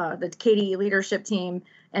of the KDE leadership team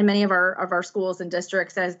and many of our schools and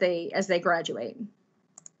districts as they graduate.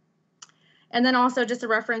 And then also just a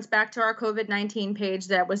reference back to our COVID-19 page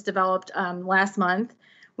that was developed last month.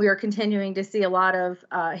 We are continuing to see a lot of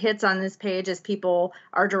hits on this page as people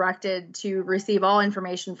are directed to receive all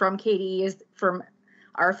information from KDE, from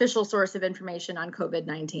our official source of information on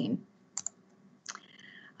COVID-19.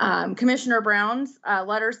 Commissioner Brown's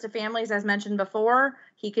letters to families, as mentioned before,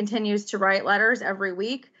 he continues to write letters every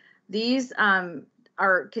week. These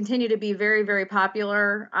continue to be very, very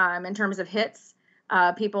popular in terms of hits.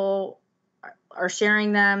 People are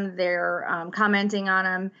sharing them, they're commenting on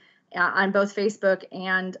them on both Facebook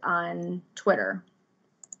and on Twitter.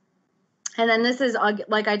 And then this is,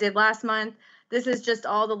 like I did last month, this is just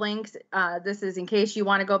all the links. This is in case you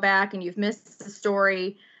want to go back and you've missed the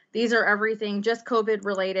story. These are everything just COVID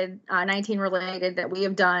related, 19 related, that we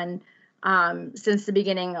have done since the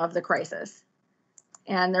beginning of the crisis.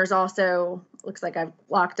 And there's also, looks like I've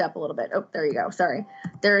locked up a little bit. Oh, there you go. Sorry.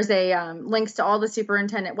 There's a links to all the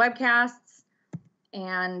superintendent webcasts.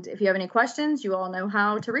 And if you have any questions, you all know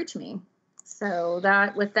how to reach me. So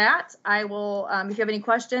with that, I will, if you have any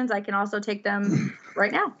questions, I can also take them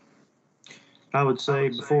right now. I would say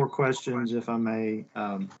before questions, if I may,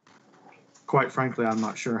 quite frankly, I'm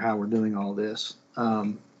not sure how we're doing all this.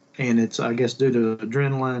 And it's, I guess, due to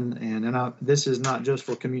adrenaline. And this is not just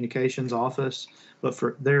for communications office, but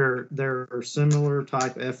for there are similar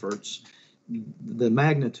type efforts. The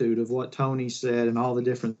magnitude of what Tony said and all the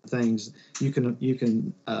different things, you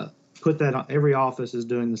can put that on. Every office is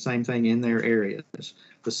doing the same thing in their areas,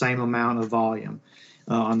 the same amount of volume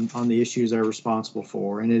on the issues they're responsible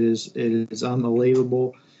for. And it is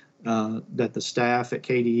unbelievable that the staff at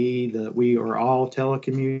KDE, that we are all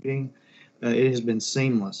telecommuting. It has been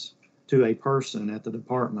seamless to a person at the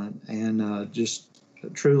department, and just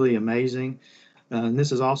truly amazing. And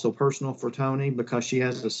this is also personal for Tony because she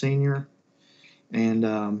has a senior,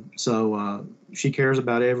 and so she cares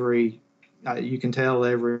about every you can tell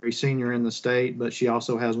every senior in the state, but she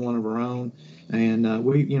also has one of her own. And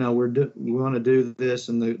we want to do this,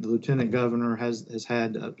 and the lieutenant governor has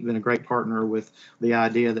been a great partner with the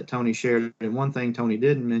idea that Tony shared. And one thing Tony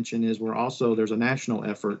didn't mention is there's a national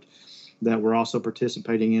effort that we're also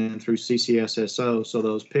participating in through CCSSO. So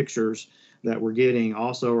those pictures that we're getting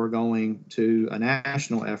also are going to a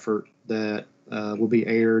national effort that will be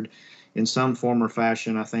aired in some form or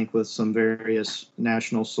fashion, I think, with some various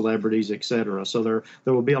national celebrities, et cetera. So there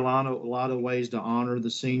will be a lot of ways to honor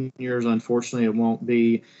the seniors. Unfortunately, it won't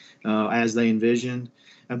be as they envisioned.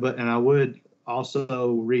 And I would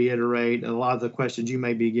also reiterate, a lot of the questions you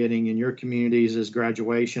may be getting in your communities is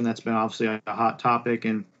graduation. That's been obviously a hot topic.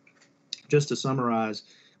 And just to summarize,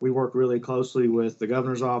 we work really closely with the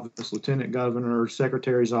governor's office, lieutenant governor,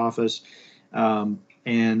 secretary's office,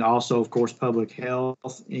 and also, of course, public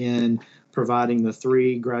health in providing the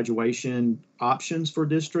 3 graduation options for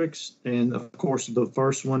districts. And of course, the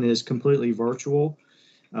first one is completely virtual,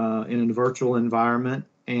 in a virtual environment.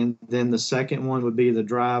 And then the second one would be the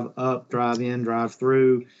drive up, drive in, drive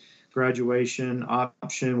through graduation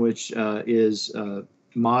option, which is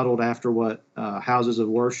modeled after what houses of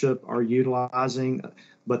worship are utilizing,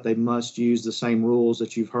 but they must use the same rules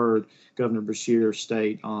that you've heard Governor Beshear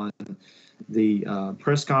state on the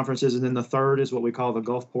press conferences. And then the third is what we call the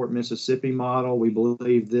Gulfport, Mississippi model. We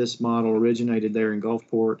believe this model originated there in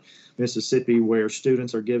Gulfport, Mississippi, where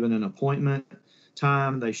students are given an appointment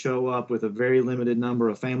time. They show up with a very limited number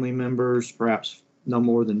of family members, perhaps no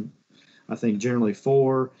more than, I think, generally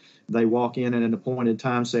 4. They walk in at an appointed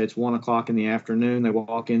time, say it's 1 o'clock in the afternoon. They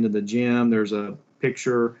walk into the gym. There's a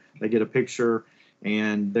picture. They get a picture,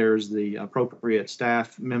 and there's the appropriate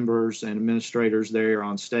staff members and administrators there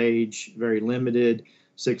on stage, very limited,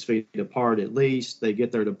 6 feet apart at least. They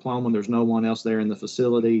get their diploma. There's no one else there in the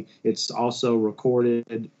facility. It's also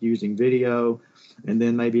recorded using video. And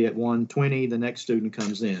then maybe at 1:20, the next student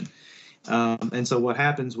comes in. And so what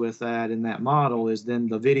happens with that in that model is then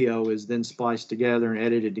the video is then spliced together and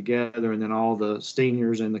edited together, and then all the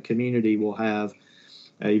seniors in the community will have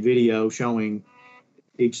a video showing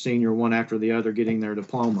each senior one after the other getting their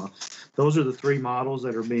diploma. Those are the 3 models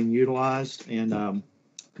that are being utilized, and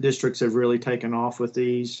districts have really taken off with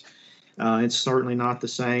these. It's certainly not the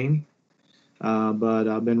same, but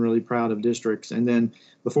I've been really proud of districts. And then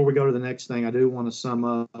before we go to the next thing, I do want to sum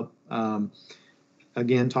up,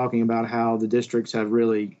 again, talking about how the districts have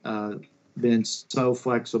really been so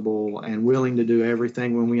flexible and willing to do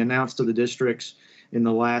everything. When we announced to the districts in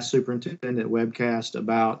the last superintendent webcast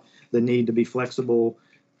about the need to be flexible,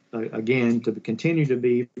 again, to continue to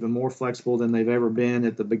be even more flexible than they've ever been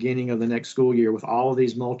at the beginning of the next school year, with all of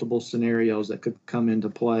these multiple scenarios that could come into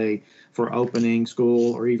play for opening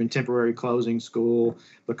school or even temporary closing school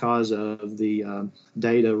because of the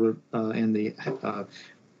data and the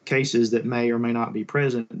cases that may or may not be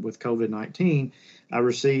present with COVID-19. I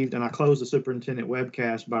received, and I closed the superintendent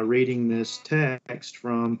webcast by reading this text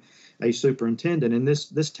from a superintendent. And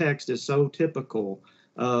this text is so typical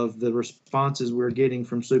of the responses we're getting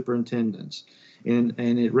from superintendents. And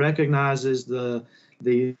it recognizes the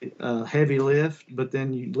heavy lift, but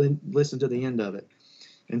then you listen to the end of it.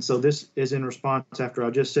 And so this is in response after I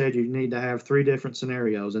just said you need to have 3 different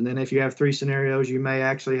scenarios. And then if you have 3 scenarios, you may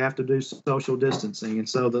actually have to do social distancing. And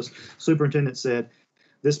so the superintendent said,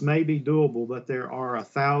 this may be doable, but there are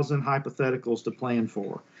 1,000 hypotheticals to plan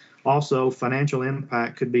for. Also, financial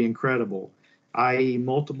impact could be incredible, i.e.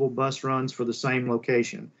 multiple bus runs for the same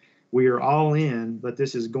location. We are all in, but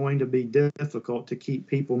this is going to be difficult to keep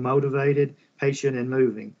people motivated, patient, and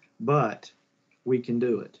moving, but we can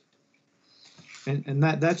do it. And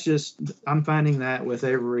that's just, I'm finding that with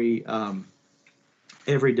every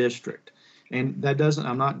district. And that doesn't,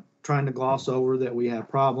 I'm not trying to gloss over that we have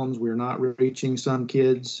problems. We're not reaching some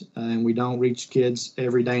kids, and we don't reach kids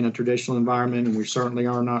every day in a traditional environment, and we certainly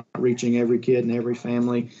are not reaching every kid and every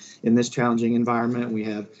family in this challenging environment. We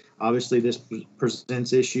have, obviously, this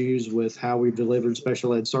presents issues with how we've delivered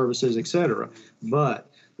special ed services, et cetera. But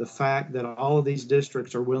the fact that all of these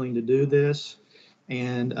districts are willing to do this,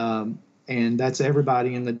 and that's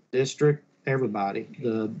everybody in the district, everybody,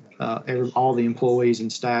 all the employees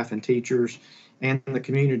and staff and teachers and the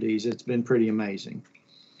communities, it's been pretty amazing.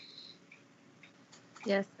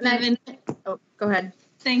 Yes. Kevin, oh, go ahead.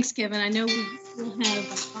 Thanks, Kevin. I know we still have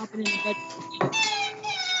a confident budget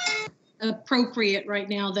appropriate right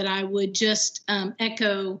now that I would just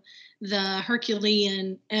echo the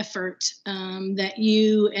Herculean effort that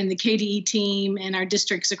you and the KDE team and our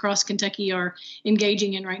districts across Kentucky are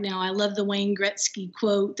engaging in right now. I love the Wayne Gretzky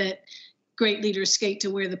quote that great leaders skate to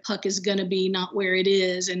where the puck is going to be, not where it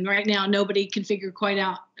is. And right now, nobody can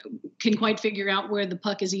quite figure out where the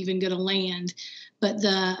puck is even going to land. But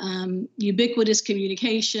the ubiquitous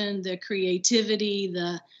communication, the creativity,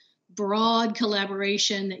 the broad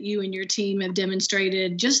collaboration that you and your team have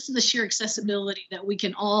demonstrated, just the sheer accessibility that we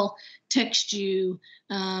can all text you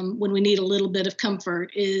when we need a little bit of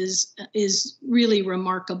comfort is really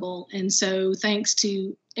remarkable. And so thanks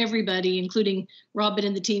to everybody, including Robin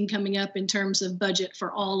and the team coming up in terms of budget,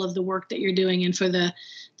 for all of the work that you're doing and for the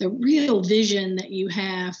real vision that you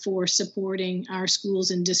have for supporting our schools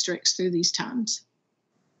and districts through these times.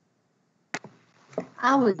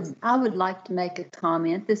 I would like to make a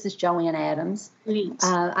comment. This is Joanne Adams. Please.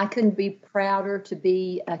 I couldn't be prouder to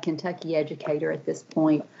be a Kentucky educator at this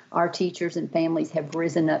point. Our teachers and families have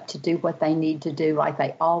risen up to do what they need to do, like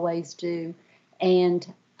they always do. And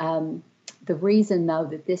the reason, though,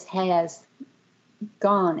 that this has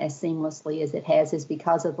gone as seamlessly as it has is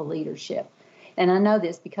because of the leadership. And I know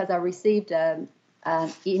this because I received an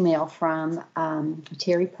email from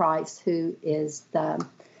Terry Price, who is the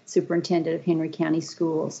superintendent of Henry County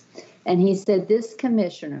Schools. And he said, this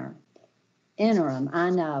commissioner, interim, I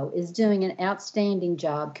know, is doing an outstanding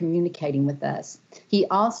job communicating with us. He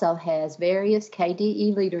also has various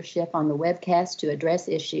KDE leadership on the webcast to address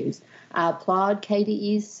issues. I applaud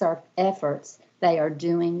KDE's efforts. They are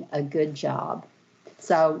doing a good job.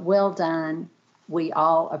 So well done. We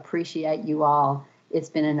all appreciate you all. It's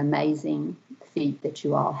been an amazing feat that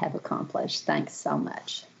you all have accomplished. Thanks so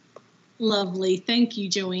much. Lovely. Thank you,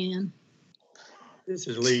 Joanne. This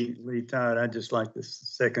is Lee Todd. I'd just like to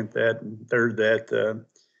second that and third that.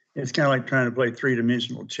 It's kind of like trying to play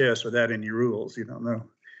three-dimensional chess without any rules. You don't know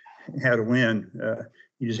how to win.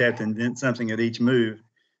 You just have to invent something at each move,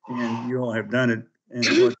 and you all have done it. And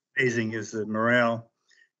what's amazing is the morale,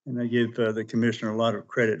 and I give the commissioner a lot of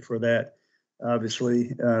credit for that.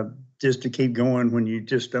 Obviously, just to keep going when you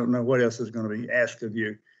just don't know what else is going to be asked of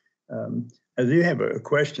you. I do have a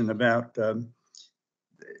question about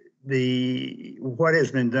what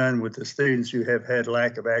has been done with the students who have had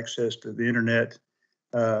lack of access to the internet,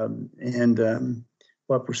 and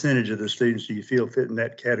what percentage of the students do you feel fit in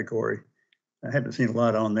that category? I haven't seen a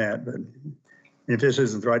lot on that, but if this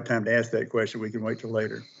isn't the right time to ask that question, we can wait till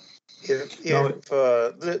later. This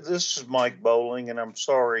is Mike Bowling, and I'm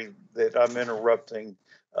sorry that I'm interrupting.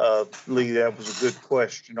 Lee, that was a good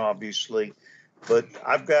question, obviously, but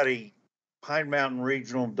I've got a Pine Mountain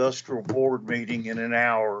Regional Industrial Board meeting in an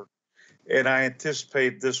hour, and I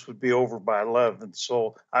anticipate this would be over by 11,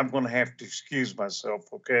 so I'm going to have to excuse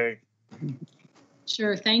myself, okay?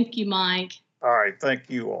 Sure. Thank you, Mike. All right. Thank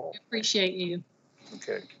you all. Appreciate you.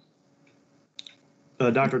 Okay.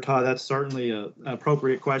 Dr. Todd, that's certainly an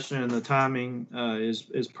appropriate question, and the timing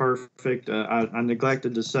is perfect. I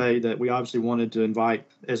neglected to say that we obviously wanted to invite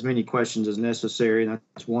as many questions as necessary, and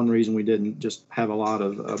that's one reason we didn't just have a lot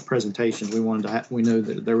of presentations. We knew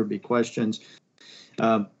that there would be questions.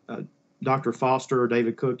 Dr. Foster or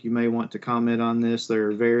David Cook, you may want to comment on this. There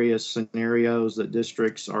are various scenarios that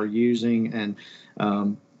districts are using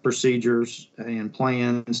and procedures and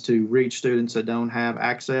plans to reach students that don't have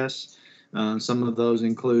access. Some of those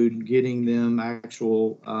include getting them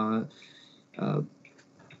actual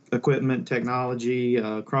equipment, technology,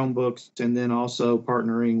 Chromebooks, and then also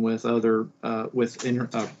partnering with other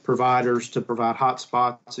providers to provide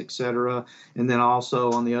hotspots, et cetera. And then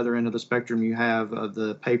also on the other end of the spectrum, you have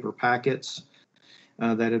the paper packets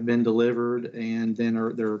that have been delivered, and then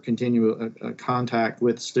there are continual contact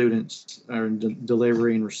with students or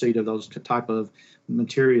delivery and receipt of those type of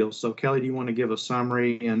materials. So Kelly, do you want to give a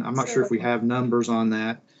summary? And I'm not sure if we have numbers on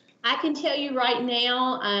that. I can tell you right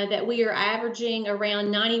now that we are averaging around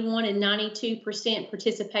 91 and 92%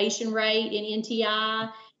 participation rate in NTI,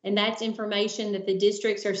 and that's information that the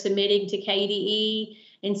districts are submitting to KDE.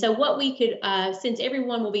 And so what we could, since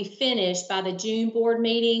everyone will be finished by the June board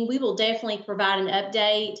meeting, we will definitely provide an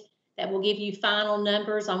update that will give you final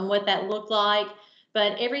numbers on what that looked like.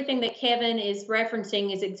 But everything that Kevin is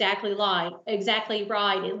referencing is exactly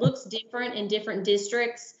right. It looks different in different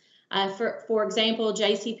districts. For example,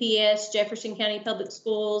 JCPS, Jefferson County Public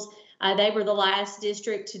Schools, they were the last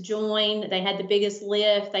district to join. They had the biggest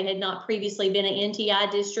lift. They had not previously been an NTI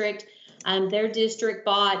district. Their district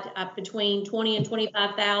bought between 20 and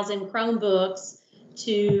 25,000 Chromebooks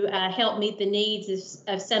to help meet the needs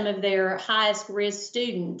of some of their highest risk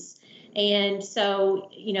students. And so,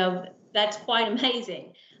 you know, that's quite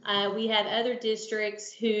amazing. We have other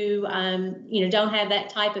districts who, you know, don't have that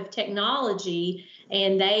type of technology,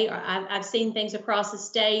 and I've seen things across the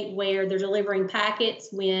state where they're delivering packets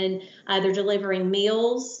when they're delivering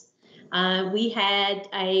meals. We had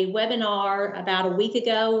a webinar about a week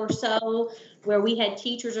ago or so where we had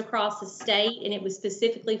teachers across the state, and it was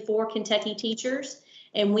specifically for Kentucky teachers.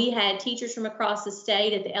 And we had teachers from across the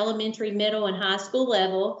state at the elementary, middle, and high school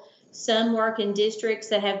level. Some work in districts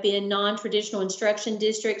that have been non-traditional instruction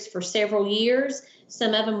districts for several years.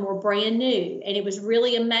 Some of them were brand new, and it was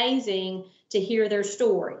really amazing to hear their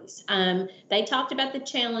stories. They talked about the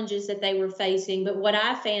challenges that they were facing, but what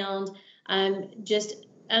I found just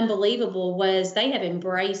unbelievable was they have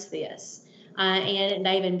embraced this. And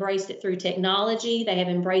they've embraced it through technology. They have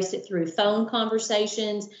embraced it through phone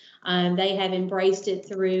conversations. They have embraced it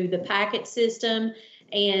through the packet system.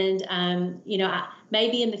 And, you know,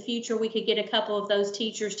 maybe in the future we could get a couple of those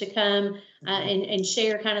teachers to come and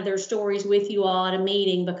share kind of their stories with you all at a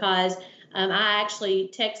meeting, because I actually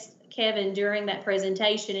text Kevin during that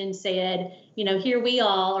presentation and said, you know, here we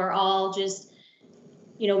all are all just,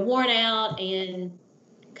 you know, worn out and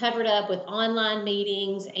covered up with online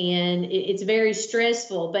meetings, and it's very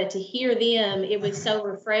stressful, but to hear them, it was so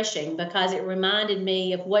refreshing, because it reminded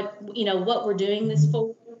me of what, you know, what we're doing this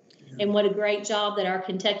for and what a great job that our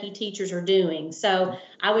Kentucky teachers are doing. So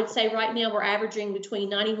I would say right now we're averaging between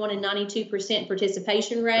 91 and 92%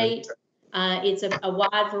 participation rate. It's a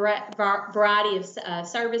wide variety of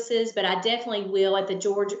services, but I definitely will at the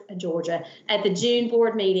at the June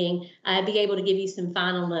board meeting be able to give you some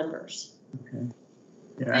final numbers. Okay.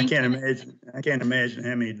 Yeah, I can't imagine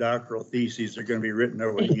how many doctoral theses are going to be written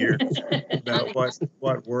over the years about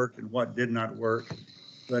what worked and what did not work.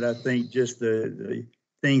 But I think just the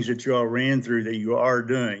things that you all ran through that you are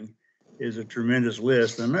doing is a tremendous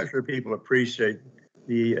list. I'm not sure people appreciate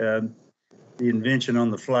the invention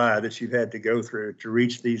on the fly that you've had to go through to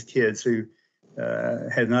reach these kids who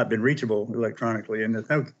have not been reachable electronically. And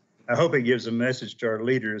I hope it gives a message to our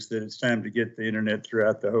leaders that it's time to get the internet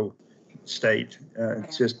throughout the whole state.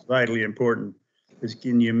 It's just vitally important. Because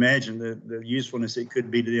can you imagine the usefulness it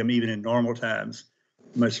could be to them even in normal times,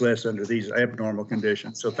 much less under these abnormal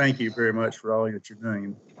conditions. So thank you very much for all that you're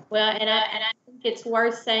doing. Well, and I think it's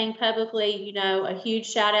worth saying publicly, you know, a huge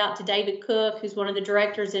shout out to David Cook, who's one of the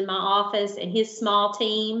directors in my office, and his small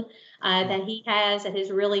team that he has that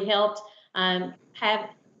has really helped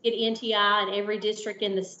get NTI in every district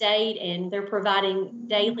in the state, and they're providing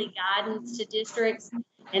daily guidance to districts.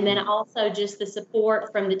 And then also just the support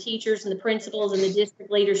from the teachers and the principals and the district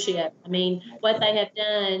leadership. I mean, what they have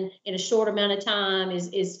done in a short amount of time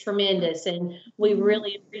is tremendous. And we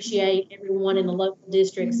really appreciate everyone in the local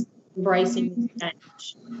districts embracing this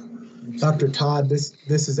change. Dr. Todd, this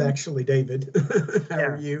is actually David. How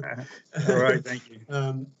are you? All right, thank you.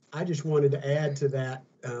 I just wanted to add to that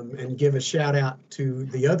and give a shout out to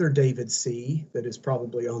the other David C. that is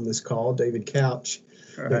probably on this call, David Couch.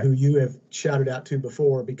 Right. Who you have shouted out to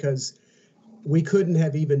before, because we couldn't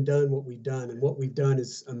have even done what we've done. And what we've done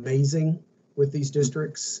is amazing with these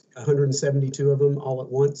districts, 172 of them all at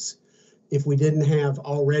once, if we didn't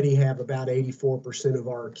already have about 84% of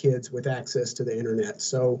our kids with access to the internet.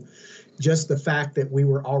 So just the fact that we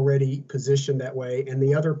were already positioned that way. And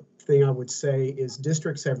the other thing I would say is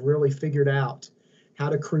districts have really figured out how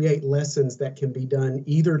to create lessons that can be done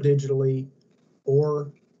either digitally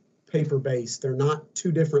or paper-based. They're not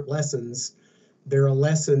two different lessons. They're a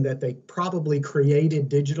lesson that they probably created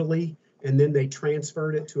digitally and then they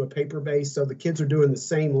transferred it to a paper-based. So the kids are doing the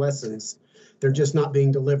same lessons. They're just not being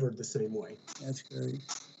delivered the same way. That's great.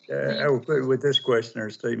 I will put it with this question or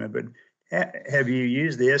statement, but have you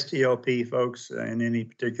used the STLP folks in any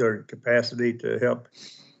particular capacity to help?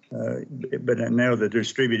 But I know they're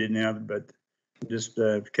distributed now, but just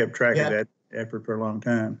kept track of that effort for a long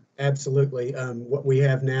time. Absolutely. What we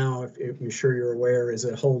have now, if you're sure you're aware, is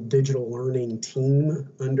a whole digital learning team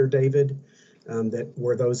under David,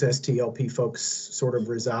 where those STLP folks sort of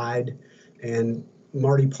reside. And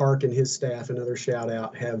Marty Park and his staff, another shout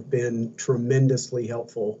out, have been tremendously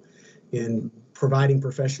helpful in providing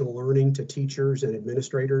professional learning to teachers and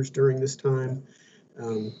administrators during this time.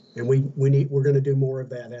 And we're going to do more of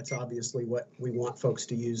that. That's obviously what we want folks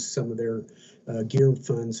to use some of their gear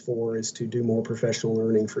funds for, is to do more professional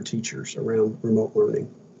learning for teachers around remote learning.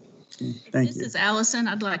 This is Allison.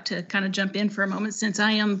 I'd like to kind of jump in for a moment, since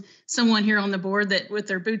I am someone here on the board that with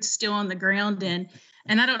their boots still on the ground,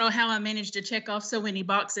 and I don't know how I managed to check off so many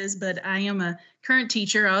boxes, but I am a current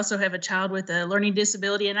teacher. I also have a child with a learning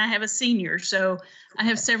disability, and I have a senior. So I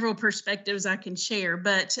have several perspectives I can share.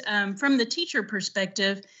 But from the teacher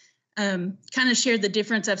perspective, kind of share the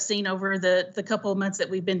difference I've seen over the couple of months that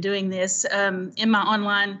we've been doing this. In my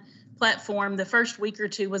online platform, the first week or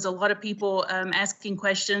two was a lot of people asking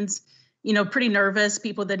questions, pretty nervous,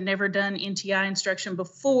 people that had never done NTI instruction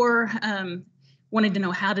before. wanting to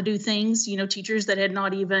know how to do things, teachers that had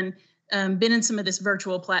not even been in some of this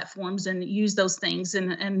virtual platforms and use those things,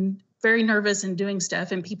 and very nervous and doing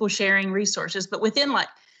stuff, and people sharing resources. But within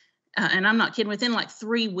and I'm not kidding, within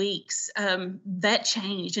 3 weeks, that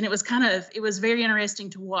changed. And it was very interesting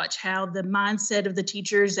to watch how the mindset of the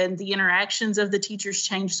teachers and the interactions of the teachers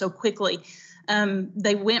changed so quickly.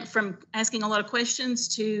 They went from asking a lot of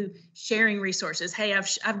questions to sharing resources. Hey,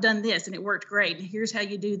 I've done this and it worked great. And here's how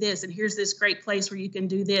you do this. And here's this great place where you can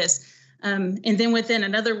do this. And then within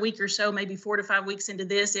another week or so, maybe 4 to 5 weeks into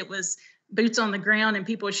this, it was boots on the ground and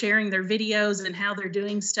people sharing their videos and how they're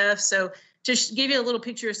doing stuff. So just give you a little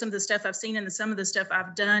picture of some of the stuff I've seen and some of the stuff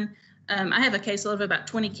I've done. I have a caseload of about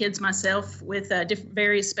 20 kids myself with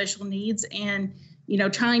various special needs, and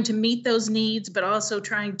trying to meet those needs, but also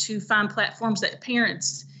trying to find platforms that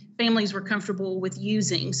families were comfortable with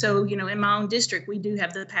using. So, in my own district, we do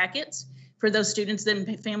have the packets for those students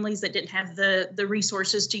and families that didn't have the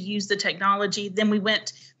resources to use the technology. Then we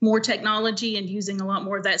went more technology and using a lot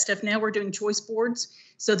more of that stuff. Now we're doing choice boards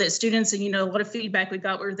so that students, and a lot of feedback we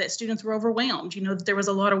got were that students were overwhelmed, that there was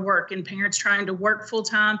a lot of work and parents trying to work full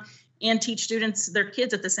time and teach their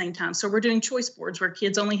kids at the same time. So we're doing choice boards where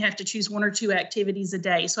kids only have to choose 1 or 2 activities a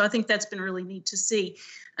day. So I think that's been really neat to see.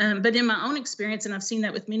 But in my own experience, and I've seen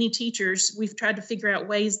that with many teachers, we've tried to figure out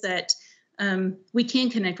ways that we can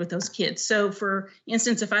connect with those kids. So for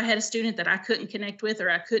instance, if I had a student that I couldn't connect with or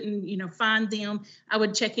I couldn't, find them, I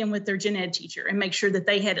would check in with their gen ed teacher and make sure that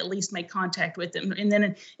they had at least made contact with them. And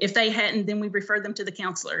then if they hadn't, then we referred them to the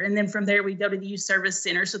counselor. And then from there, we go to the youth service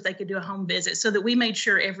center so that they could do a home visit, so that we made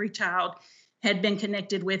sure every child had been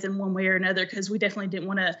connected with in one way or another, because we definitely didn't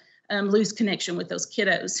want to lose connection with those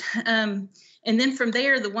kiddos. And then from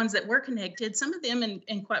there, the ones that were connected, some of them,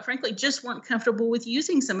 and quite frankly, just weren't comfortable with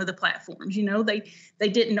using some of the platforms. They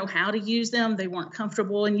didn't know how to use them. They weren't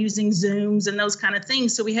comfortable in using Zooms and those kind of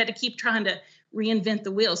things. So we had to keep trying to reinvent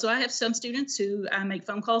the wheel. So I have some students who I make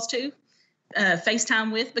phone calls to,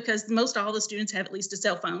 FaceTime with, because most all the students have at least a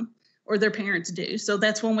cell phone, or their parents do. So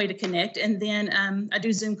that's one way to connect. And then I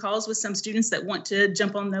do Zoom calls with some students that want to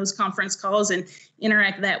jump on those conference calls and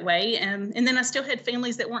interact that way. And then I still had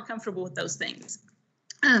families that weren't comfortable with those things.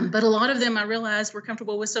 But a lot of them I realized were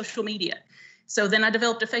comfortable with social media. So then I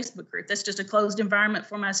developed a Facebook group that's just a closed environment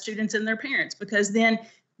for my students and their parents, because then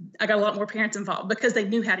I got a lot more parents involved because they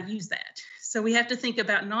knew how to use that. So we have to think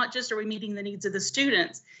about not just are we meeting the needs of the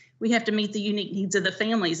students, we have to meet the unique needs of the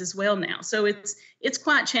families as well now. So it's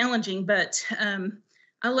quite challenging, but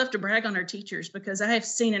I love to brag on our teachers, because I have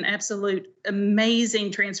seen an absolute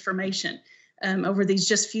amazing transformation over these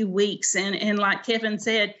just few weeks. And like Kevin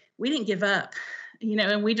said, we didn't give up,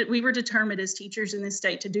 and we were determined as teachers in this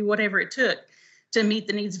state to do whatever it took to meet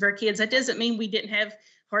the needs of our kids. That doesn't mean we didn't have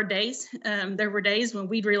hard days. There were days when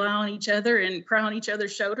we'd rely on each other and cry on each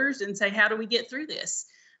other's shoulders and say, how do we get through this?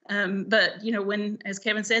 But, when, as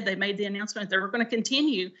Kevin said, they made the announcement that we're going to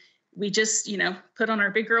continue, we just, put on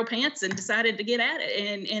our big girl pants and decided to get at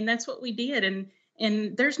it. And that's what we did.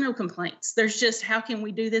 And there's no complaints. There's just, how can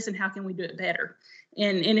we do this and how can we do it better?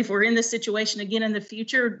 And if we're in this situation again in the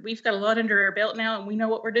future, we've got a lot under our belt now and we know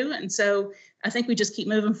what we're doing. So I think we just keep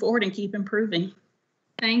moving forward and keep improving.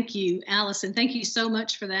 Thank you, Allison. Thank you so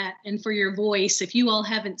much for that and for your voice. If you all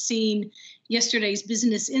haven't seen yesterday's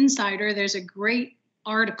Business Insider, there's a great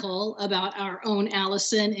article about our own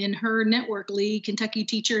Allison and her network league, Kentucky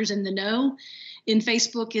Teachers in the Know. In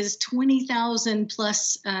Facebook is 20,000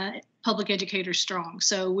 plus public educators strong.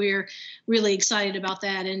 So we're really excited about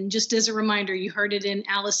that. And just as a reminder, you heard it in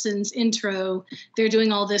Allison's intro, they're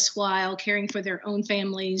doing all this while caring for their own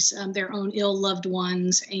families, their own ill loved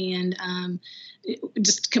ones, and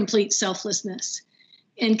just complete selflessness.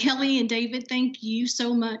 And Kelly and David, thank you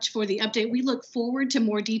so much for the update. We look forward to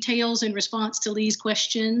more details in response to Lee's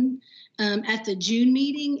question at the June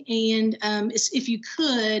meeting. And if you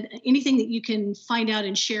could, anything that you can find out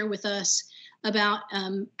and share with us about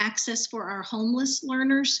access for our homeless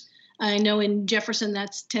learners. I know in Jefferson,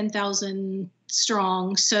 that's 10,000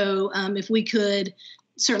 strong. So if we could,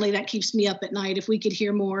 certainly that keeps me up at night. If we could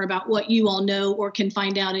hear more about what you all know or can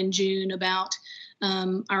find out in June about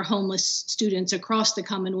our homeless students across the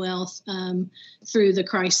Commonwealth through the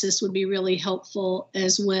crisis would be really helpful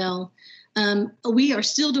as well. We are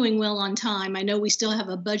still doing well on time. I know we still have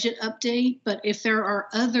a budget update, but if there are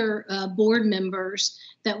other board members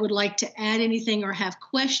that would like to add anything or have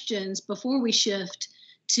questions before we shift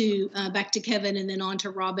to back to Kevin and then on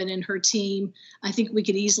to Robin and her team, I think we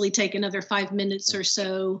could easily take another 5 minutes or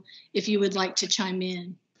so if you would like to chime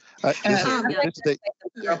in.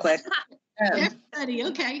 Real quick. Everybody,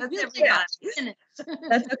 okay. That's Good. everybody.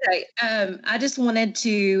 That's okay. I just wanted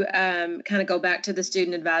to kind of go back to the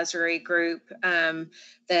student advisory group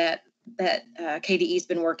that KDE's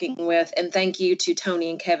been working with, and thank you to Tony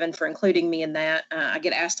and Kevin for including me in that. I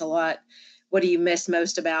get asked a lot, what do you miss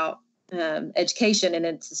most about education? And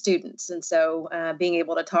it's the students. And so being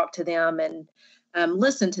able to talk to them and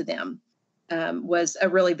listen to them was a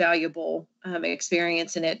really valuable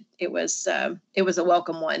experience, and it was a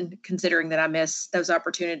welcome one, considering that I miss those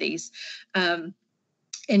opportunities. And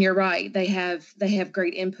you're right; they have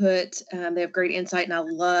great input, they have great insight, and I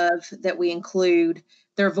love that we include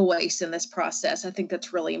their voice in this process. I think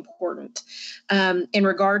that's really important. In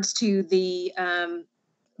regards to the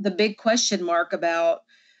big question mark about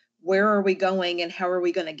where are we going and how are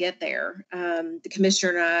we going to get there, the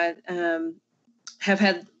commissioner and I have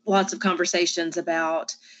had lots of conversations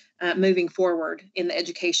about moving forward in the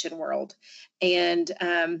education world. And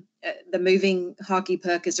the moving hockey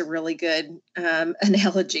puck is a really good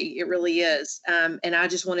analogy. It really is. And I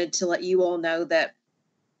just wanted to let you all know that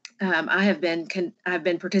I've been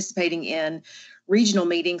participating in regional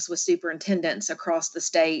meetings with superintendents across the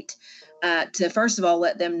state to, first of all,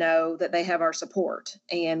 let them know that they have our support,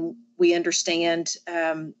 and we understand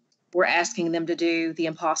we're asking them to do the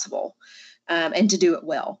impossible. And to do it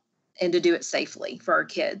well and to do it safely for our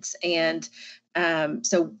kids. And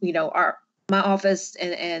so, you know, my office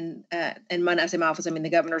and when I say my office, I mean the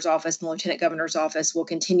governor's office and the lieutenant governor's office will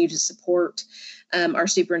continue to support our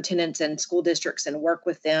superintendents and school districts and work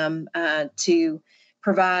with them to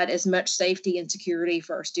provide as much safety and security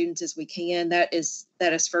for our students as we can. That is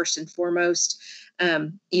first and foremost.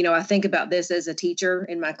 You know, I think about this as a teacher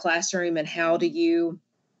in my classroom, and how do you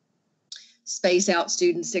space out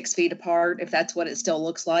students 6 feet apart, if that's what it still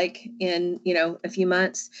looks like in, you know, a few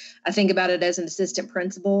months. I think about it as an assistant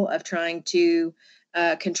principal of trying to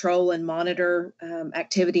control and monitor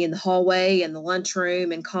activity in the hallway and the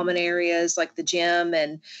lunchroom and common areas like the gym.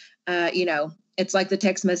 And, you know, it's like the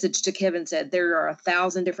text message to Kevin said, there are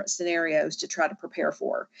 1,000 different scenarios to try to prepare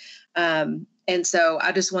for. And so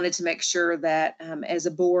I just wanted to make sure that as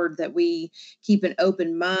a board that we keep an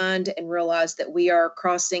open mind and realize that we are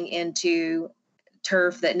crossing into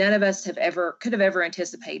turf that none of us could have ever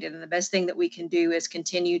anticipated. And the best thing that we can do is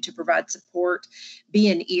continue to provide support, be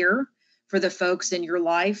an ear for the folks in your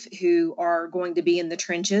life who are going to be in the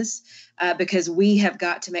trenches, because we have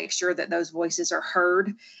got to make sure that those voices are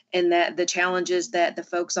heard, and that the challenges that the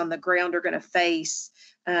folks on the ground are going to face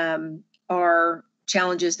are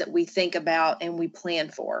challenges that we think about and we plan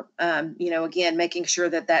for. You know, again, making sure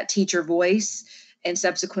that that teacher voice and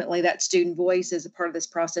subsequently that student voice as a part of this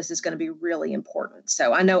process is going to be really important.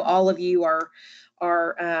 So I know all of you are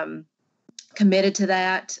committed to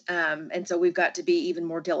that. And so we've got to be even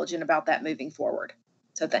more diligent about that moving forward.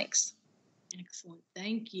 So thanks. Excellent.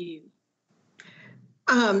 Thank you.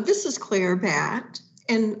 This is Claire Batt,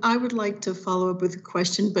 and I would like to follow up with a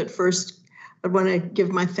question, but first I want to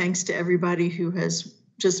give my thanks to everybody who has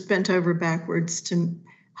just bent over backwards to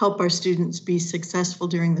help our students be successful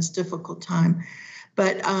during this difficult time.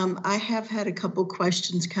 But I have had a couple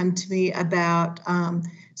questions come to me about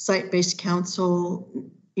site-based council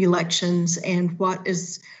elections and what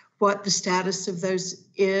the status of those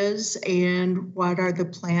is and what are the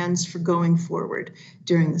plans for going forward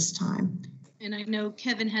during this time. And I know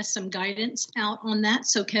Kevin has some guidance out on that.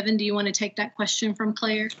 So Kevin, do you want to take that question from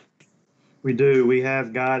Claire? We do. We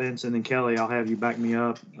have guidance, and then Kelly, I'll have you back me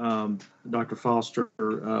up. Dr. Foster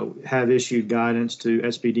have issued guidance to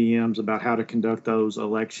SBDMs about how to conduct those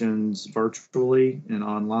elections virtually and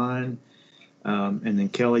online. And then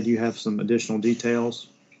Kelly, do you have some additional details?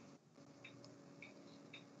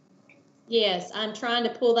 Yes, I'm trying to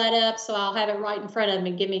pull that up, so I'll have it right in front of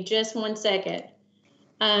me. Give me just 1 second.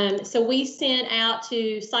 So we sent out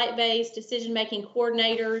to site-based decision-making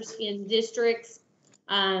coordinators in districts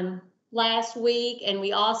last week, and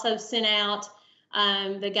we also sent out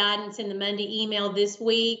the guidance in the Monday email this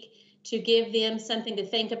week to give them something to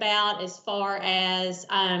think about as far as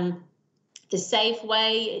the safe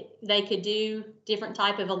way they could do different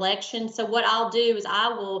type of elections. So what I'll do is I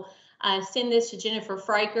will send this to Jennifer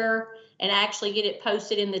Fraker and actually get it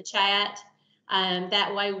posted in the chat.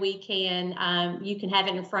 That way we can, you can have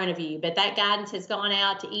it in front of you. But that guidance has gone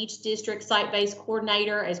out to each district site-based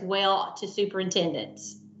coordinator as well to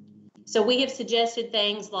superintendents. So we have suggested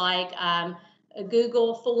things like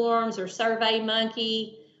Google Forms or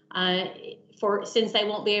SurveyMonkey since they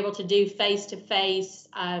won't be able to do face-to-face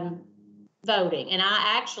voting. And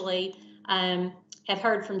I actually have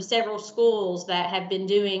heard from several schools that have been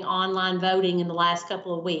doing online voting in the last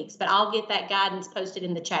couple of weeks, but I'll get that guidance posted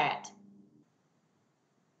in the chat.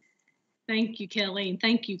 Thank you, Kelly, and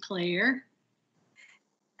thank you, Claire.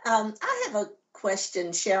 I have a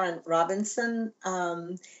question, Sharon Robinson.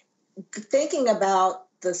 Thinking about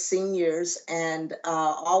the seniors and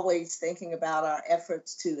always thinking about our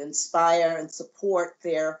efforts to inspire and support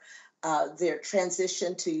their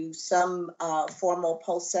transition to some formal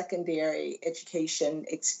post-secondary education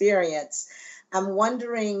experience. I'm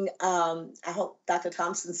wondering, I hope Dr.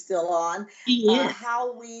 Thompson's still on,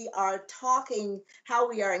 how we are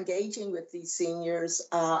engaging with these seniors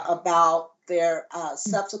about their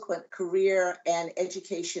subsequent career and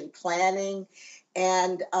education planning.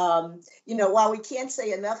 And, while we can't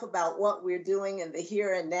say enough about what we're doing in the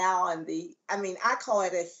here and now and I call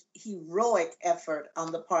it a heroic effort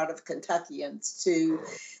on the part of Kentuckians to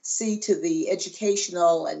see to the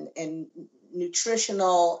educational and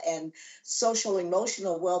nutritional and social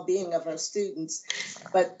emotional well-being of our students,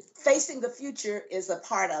 but facing the future is a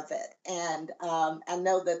part of it. And I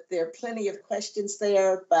know that there are plenty of questions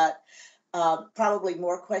there, but probably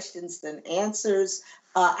more questions than answers.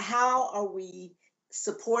 How are we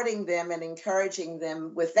supporting them and encouraging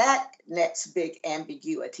them with that next big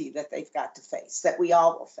ambiguity that they've got to face, that we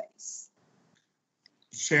all will face?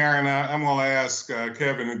 Sharon, I'm going to ask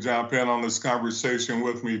Kevin to jump in on this conversation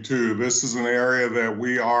with me too. This is an area that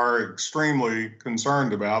we are extremely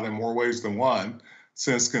concerned about in more ways than one,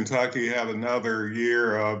 since Kentucky had another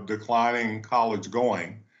year of declining college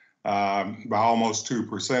going by almost 2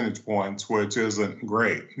 percentage points, which isn't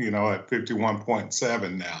great, at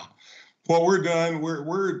 51.7 now. What we're doing,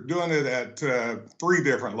 we're doing it at 3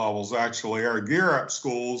 different levels, actually. Our Gear Up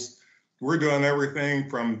schools, we're doing everything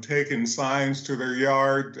from taking signs to their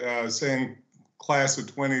yard, saying class of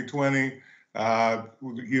 2020.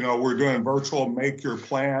 We're doing virtual make your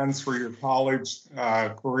plans for your college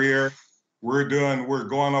career. We're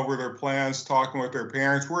going over their plans, talking with their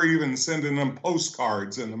parents. We're even sending them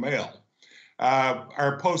postcards in the mail.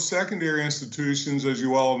 Our post-secondary institutions, as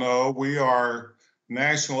you all know, we are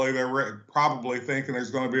nationally, they're probably thinking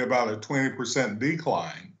there's going to be about a 20%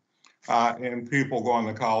 decline in people going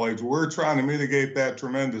to college. We're trying to mitigate that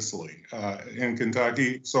tremendously in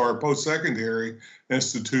Kentucky. So our post-secondary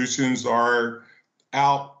institutions are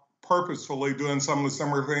out purposefully doing some of the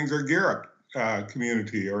similar things our Gear Up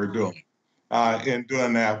community are doing in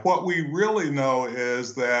doing that. What we really know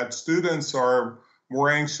is that students are more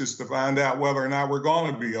anxious to find out whether or not we're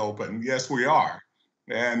going to be open. Yes, we are.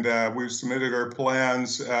 And we've submitted our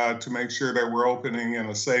plans to make sure that we're opening in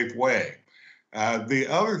a safe way. The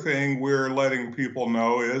other thing we're letting people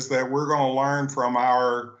know is that we're going to learn from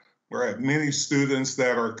many students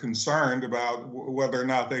that are concerned about whether or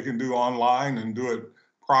not they can do online and do it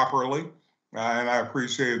properly. And I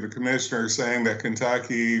appreciated the commissioner saying that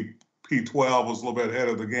Kentucky P12 was a little bit ahead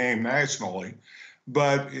of the game nationally.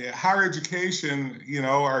 But higher education,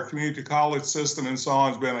 our community college system and so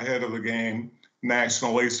on has been ahead of the game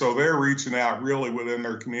nationally. So they're reaching out really within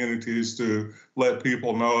their communities to let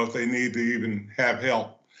people know if they need to even have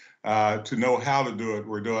help to know how to do it,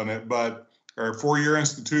 we're doing it. But our 4-year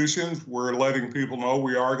institutions, we're letting people know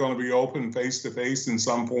we are going to be open face-to-face in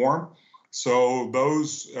some form. So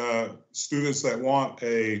those students that want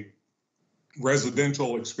a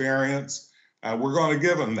residential experience, we're going to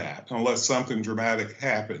give them that unless something dramatic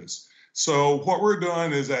happens. So what we're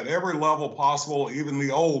doing is at every level possible, even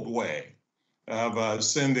the old way of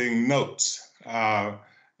sending notes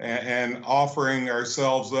and offering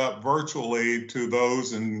ourselves up virtually to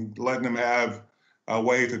those and letting them have a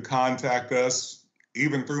way to contact us,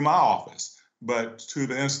 even through my office, but to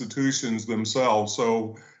the institutions themselves.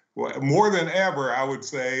 So more than ever, I would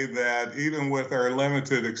say that even with our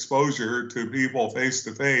limited exposure to people face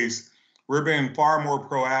to face, we're being far more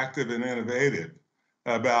proactive and innovative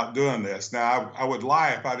about doing this. Now, I would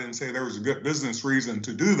lie if I didn't say there was a good business reason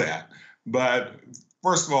to do that. But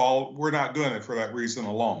first of all, we're not doing it for that reason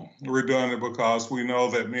alone. We're doing it because we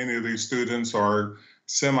know that many of these students are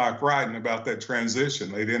semi-frightened about that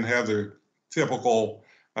transition. They didn't have their typical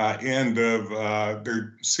end of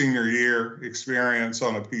their senior year experience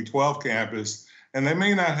on a P12 campus, and they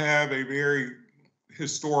may not have a very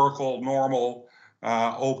historical, normal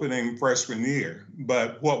opening freshman year.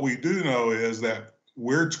 But what we do know is that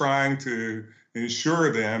we're trying to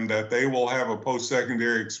ensure them that they will have a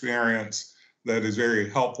post-secondary experience that is very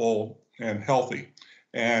helpful and healthy.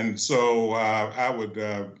 And so I would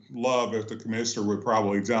love if the commissioner would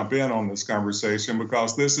probably jump in on this conversation,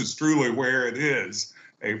 because this is truly where it is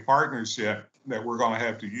a partnership that we're going to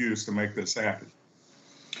have to use to make this happen.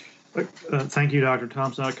 Thank you, Dr.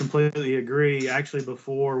 Thompson. I completely agree. Actually,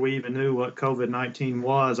 before we even knew what COVID-19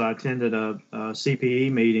 was, I attended a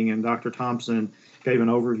CPE meeting, and Dr. Thompson gave an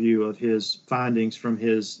overview of his findings from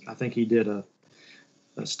I think he did a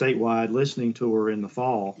statewide listening tour in the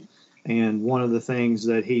fall. And one of the things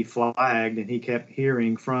that he flagged and he kept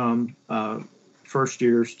hearing from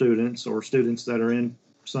first-year students or students that are in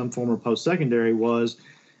some form of post-secondary was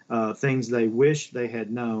things they wish they had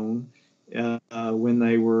known when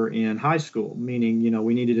they were in high school, meaning,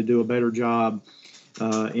 we needed to do a better job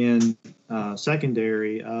in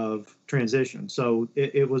secondary of transition. So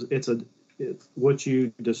what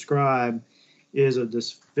you described is a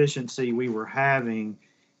deficiency we were having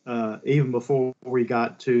even before we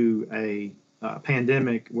got to a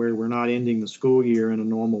pandemic where we're not ending the school year in a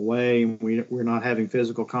normal way. We're not having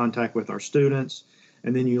physical contact with our students.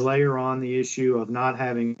 And then you layer on the issue of not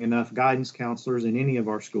having enough guidance counselors in any of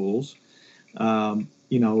our schools.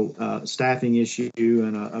 Staffing issue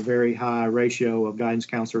and a very high ratio of guidance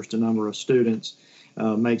counselors to number of students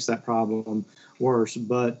makes that problem worse.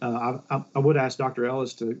 But I would ask Dr.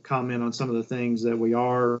 Ellis to comment on some of the things that we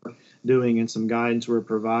are doing and some guidance we're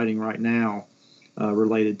providing right now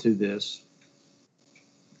related to this.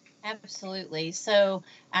 Absolutely. So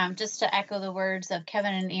just to echo the words of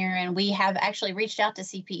Kevin and Aaron, we have actually reached out to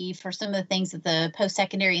CPE for some of the things that the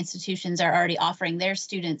post-secondary institutions are already offering their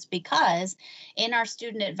students, because in our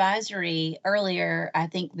student advisory earlier, I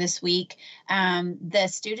think this week, the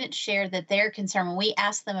students shared that they're concerned when we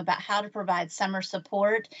asked them about how to provide summer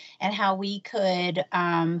support and how we could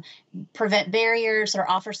prevent barriers or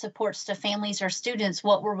offer supports to families or students,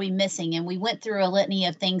 what were we missing? And we went through a litany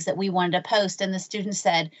of things that we wanted to post, and the students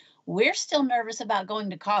said, we're still nervous about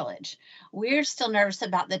going to college. We're still nervous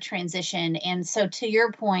about the transition. And so to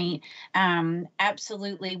your point,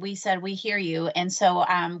 absolutely, we said, we hear you. And so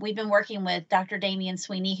we've been working with Dr. Damian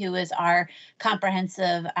Sweeney, who is our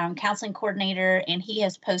comprehensive counseling coordinator, and he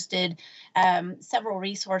has posted several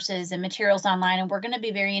resources and materials online. And we're going to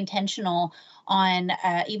be very intentional on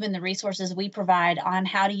even the resources we provide on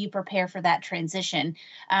how do you prepare for that transition.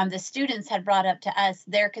 The students had brought up to us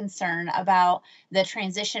their concern about the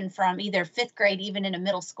transition from either fifth grade, even into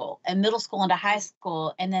middle school into high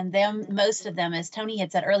school. And then most of them, as Tony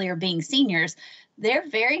had said earlier, being seniors, they're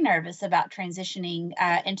very nervous about transitioning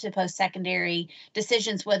into post-secondary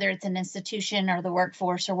decisions, whether it's an institution or the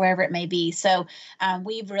workforce or wherever it may be. So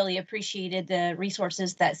we've really appreciated the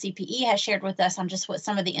resources that CPE has shared with us on just what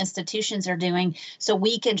some of the institutions are doing, so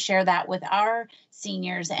we can share that with our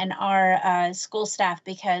seniors and our school staff,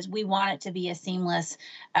 because we want it to be a seamless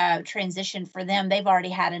transition for them. They've already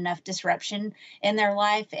had enough disruption in their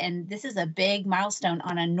life, and this is a big milestone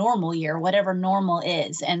on a normal year, whatever normal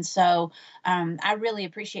is. And so I really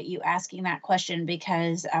appreciate you asking that question,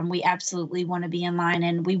 because we absolutely want to be in line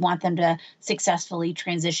and we want them to successfully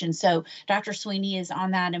transition. So Dr. Sweeney is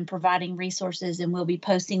on that and providing resources, and we'll be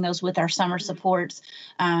posting those with our summer supports,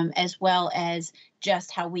 as well as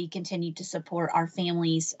just how we continue to support our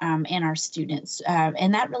families and our students.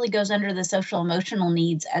 And that really goes under the social emotional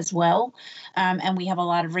needs as well. And we have a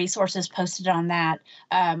lot of resources posted on that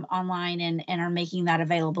online and are making that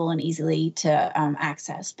available and easily to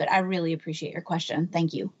access. But I really appreciate your question.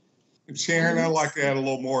 Thank you. Sharon, I'd like to add a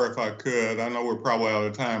little more if I could. I know we're probably out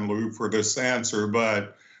of time, Lou, for this answer,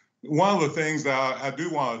 but one of the things that I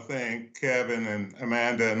do want to thank Kevin and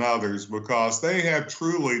Amanda and others, because they have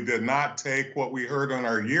truly did not take what we heard on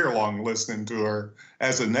our year-long listening tour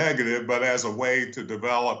as a negative, but as a way to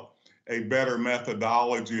develop a better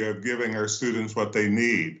methodology of giving our students what they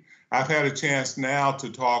need. I've had a chance now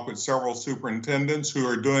to talk with several superintendents who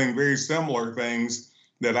are doing very similar things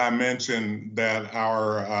that I mentioned that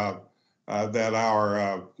our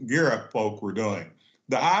Gear Up folk were doing.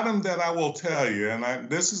 The item that I will tell you, and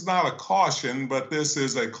this is not a caution, but this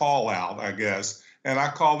is a call out, I guess, and I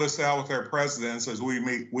call this out with our presidents as we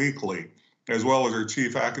meet weekly, as well as our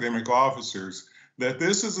chief academic officers, that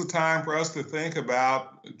this is a time for us to think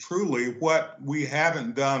about truly what we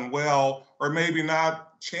haven't done well or maybe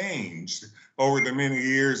not changed over the many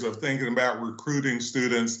years of thinking about recruiting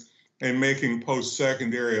students and making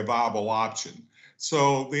post-secondary a viable option.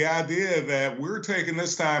 So the idea that we're taking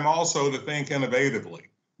this time also to think innovatively,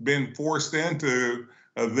 been forced into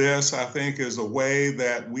this, I think, is a way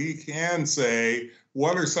that we can say,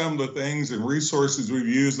 what are some of the things and resources we've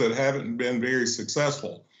used that haven't been very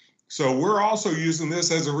successful? So we're also using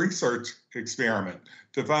this as a research experiment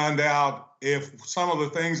to find out if some of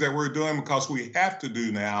the things that we're doing because we have to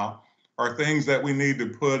do now are things that we need to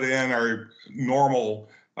put in our normal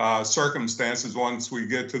circumstances once we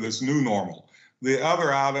get to this new normal. The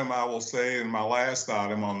other item I will say, and my last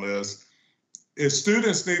item on this, is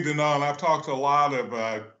students need to know, and I've talked to a lot of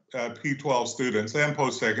P12 students and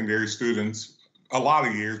post-secondary students a lot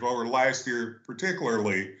of years, but over last year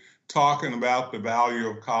particularly, talking about the value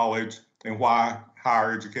of college and why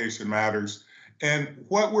higher education matters. And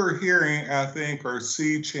what we're hearing, I think, are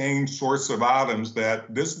sea change sorts of items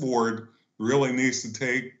that this board really needs to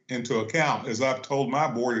take into account, as I've told my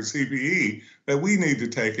board at CPE, that we need to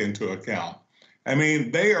take into account. I mean,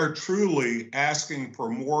 they are truly asking for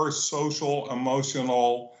more social,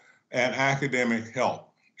 emotional, and academic help.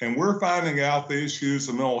 And we're finding out the issues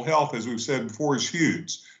of mental health, as we've said before, is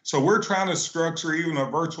huge. So we're trying to structure even a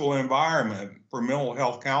virtual environment for mental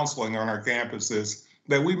health counseling on our campuses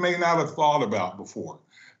that we may not have thought about before.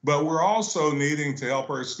 But we're also needing to help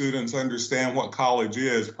our students understand what college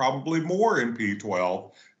is, probably more in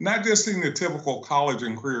P12, not just in the typical college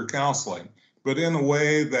and career counseling, but in a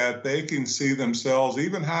way that they can see themselves.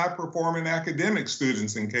 Even high-performing academic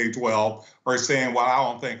students in K-12 are saying, well,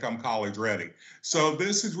 I don't think I'm college ready. So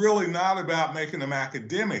this is really not about making them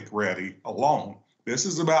academic ready alone. This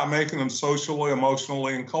is about making them socially,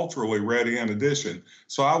 emotionally, and culturally ready in addition.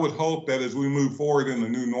 So I would hope that as we move forward in the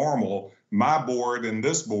new normal, my board and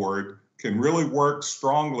this board can really work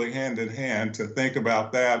strongly hand in hand to think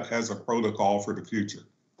about that as a protocol for the future.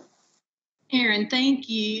 Aaron, thank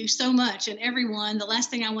you so much. And everyone, the last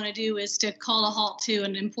thing I want to do is to call a halt to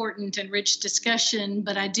an important and rich discussion,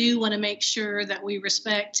 but I do want to make sure that we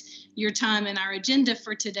respect your time and our agenda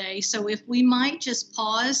for today. So if we might just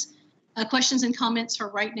pause questions and comments for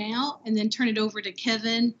right now, and then turn it over to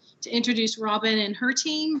Kevin to introduce Robin and her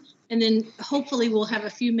team. And then hopefully we'll have a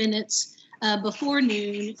few minutes before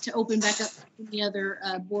noon to open back up any other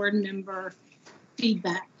board member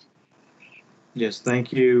feedback. Yes,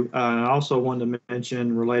 thank you. I also wanted to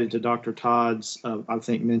mention, related to Dr. Todd's, I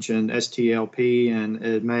think mentioned STLP, and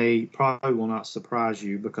it probably will not surprise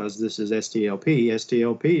you because this is STLP.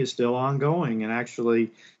 STLP is still ongoing, and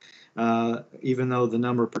actually, even though the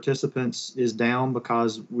number of participants is down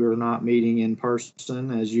because we're not meeting in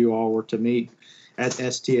person, as you all were to meet at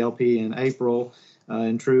STLP in April,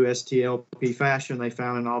 in true STLP fashion, they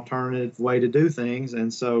found an alternative way to do things,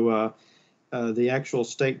 and so the actual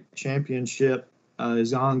state championship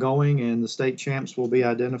is ongoing, and the state champs will be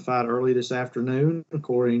identified early this afternoon,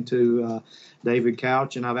 according to David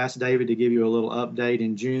Couch. And I've asked David to give you a little update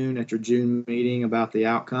in June at your June meeting about the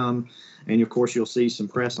outcome. And of course, you'll see some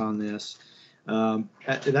press on this.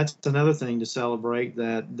 That's another thing to celebrate,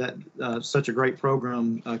 that such a great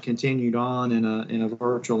program continued on in a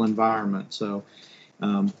virtual environment. So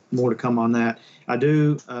more to come on that.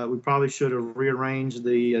 We probably should have rearranged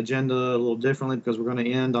the agenda a little differently because we're going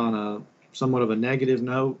to end on somewhat of a negative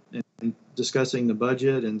note in discussing the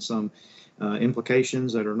budget and some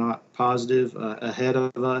implications that are not positive ahead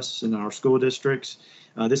of us in our school districts.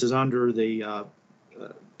 This is under the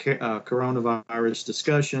coronavirus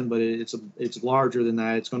discussion, but it's larger than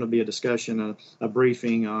that. It's going to be a discussion, a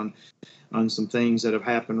briefing on some things that have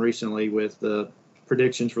happened recently with the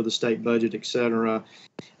predictions for the state budget, et cetera,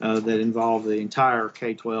 that involve the entire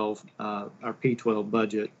K-12, our P-12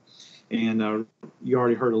 budget. And you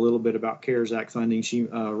already heard a little bit about CARES Act funding.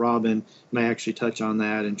 Robin may actually touch on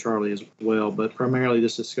that, and Charlie as well. But primarily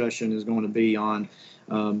this discussion is going to be on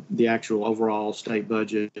the actual overall state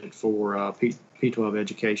budget for P-12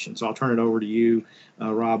 education. So I'll turn it over to you,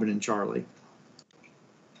 Robin and Charlie.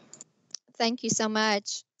 Thank you so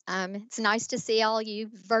much. It's nice to see all of you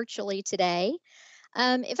virtually today.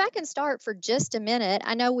 If I can start for just a minute,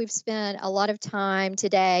 I know we've spent a lot of time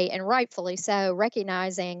today, and rightfully so,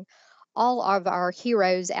 recognizing all of our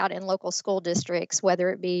heroes out in local school districts, whether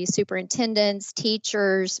it be superintendents,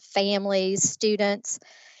 teachers, families, students.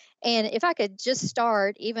 And if I could just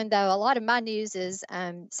start, even though a lot of my news is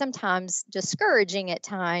sometimes discouraging at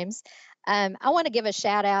times, I want to give a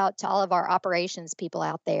shout out to all of our operations people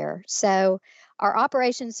out there. So our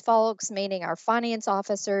operations folks, meaning our finance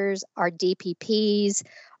officers, our DPPs,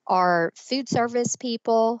 our food service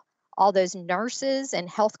people, all those nurses and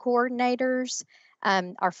health coordinators,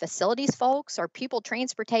 our facilities folks, our pupil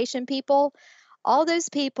transportation people, all those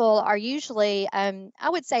people are usually, I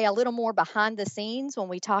would say, a little more behind the scenes when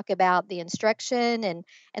we talk about the instruction and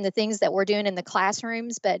the things that we're doing in the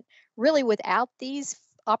classrooms. But really, without these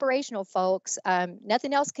operational folks,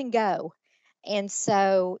 nothing else can go. And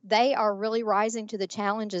so they are really rising to the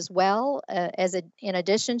challenge as well, in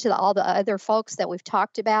addition to all the other folks that we've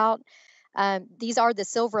talked about. These are the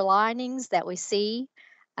silver linings that we see.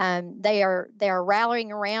 They are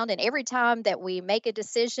rallying around, and every time that we make a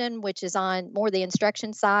decision, which is on more the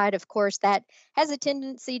instruction side, of course, that has a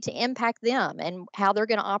tendency to impact them and how they're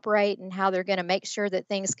going to operate and how they're going to make sure that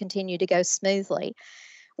things continue to go smoothly.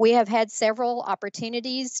 We have had several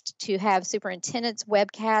opportunities to have superintendents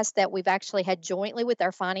webcasts that we've actually had jointly with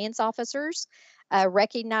our finance officers,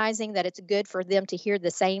 recognizing that it's good for them to hear the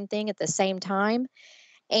same thing at the same time.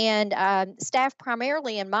 And staff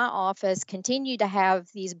primarily in my office continue to have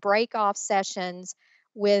these break-off sessions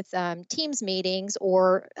with Teams meetings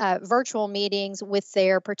or virtual meetings with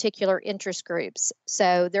their particular interest groups.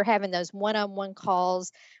 So they're having those one-on-one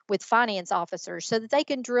calls with finance officers so that they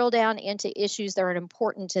can drill down into issues that are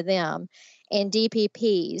important to them. And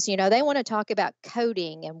DPPs, you know, they want to talk about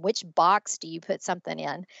coding and which box do you put something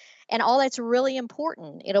in. And all that's really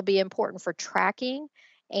important. It'll be important for tracking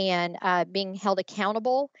and being held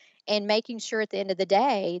accountable and making sure at the end of the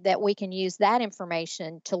day that we can use that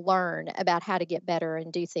information to learn about how to get better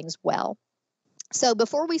and do things well. So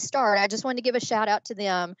before we start, I just wanted to give a shout out to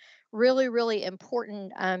them. Really, really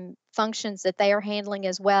important functions that they are handling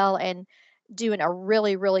as well and doing a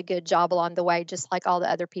really, really good job along the way, just like all the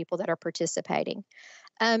other people that are participating.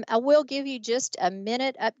 I will give you just a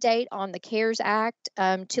minute update on the CARES Act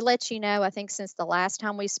to let you know, I think since the last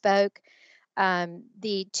time we spoke,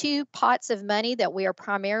 the two pots of money that we are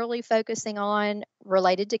primarily focusing on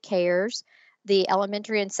related to CARES, the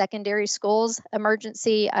Elementary and Secondary Schools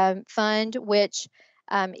Emergency Fund, which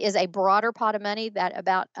is a broader pot of money that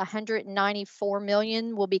about $194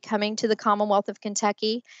 million will be coming to the Commonwealth of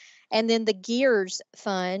Kentucky. And then the GEERS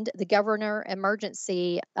Fund, the Governor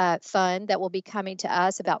Emergency Fund, that will be coming to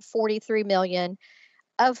us, about $43 million,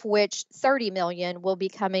 of which $30 million will be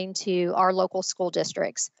coming to our local school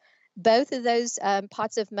districts. Both of those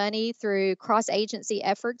pots of money, through cross-agency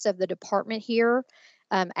efforts of the department here,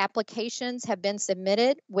 applications have been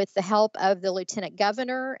submitted with the help of the Lieutenant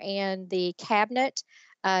Governor and the Cabinet.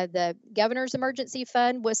 The Governor's Emergency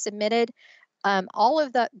Fund was submitted.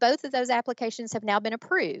 Both of those applications have now been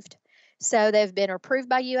approved. So they've been approved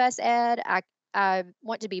by USAID. I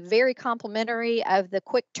want to be very complimentary of the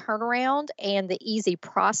quick turnaround and the easy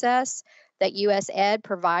process that USAID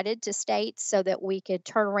provided to states so that we could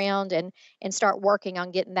turn around and start working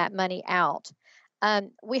on getting that money out.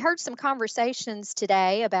 We heard some conversations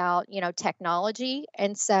today about, you know, technology.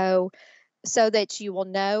 And so that you will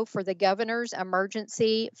know, for the Governor's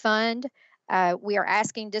Emergency Fund, we are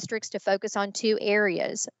asking districts to focus on two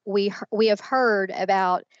areas. We have heard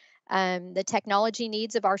about the technology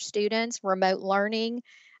needs of our students, remote learning.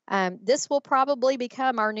 This will probably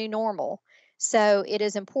become our new normal. So it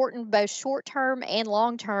is important both short-term and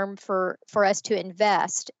long-term for us to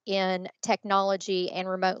invest in technology and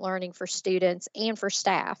remote learning for students and for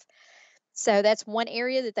staff. So that's one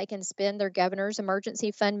area that they can spend their Governor's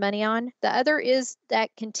Emergency Fund money on. The other is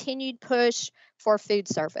that continued push for food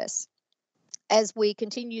service. As we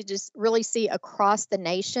continue to really see across the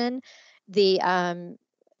nation, the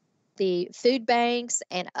food banks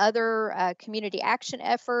and other community action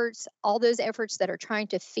efforts, all those efforts that are trying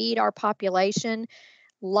to feed our population,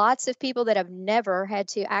 lots of people that have never had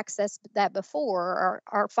to access that before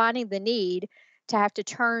are finding the need to have to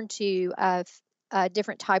turn to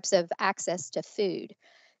different types of access to food.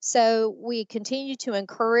 So we continue to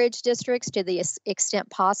encourage districts to the extent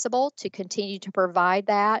possible to continue to provide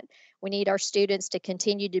that. We need our students to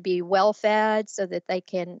continue to be well fed so that they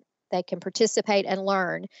can participate and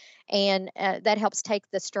learn. And that helps take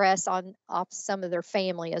the stress off some of their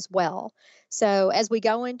family as well. So as we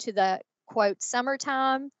go into the, quote,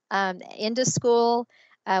 summertime, into school,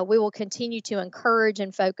 we will continue to encourage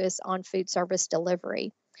and focus on food service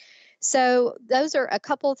delivery. So those are a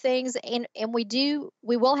couple of things, and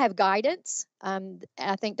we will have guidance.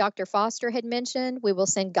 I think Dr. Foster had mentioned we will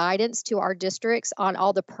send guidance to our districts on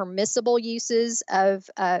all the permissible uses of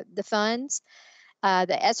the funds.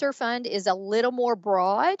 The ESSER fund is a little more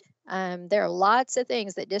broad. There are lots of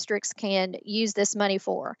things that districts can use this money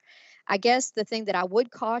for. I guess the thing that I would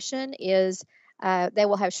caution is they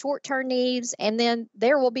will have short-term needs, and then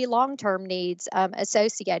there will be long-term needs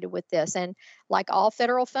associated with this. And like all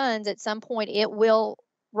federal funds, at some point it will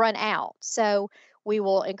run out. So we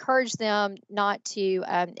will encourage them not to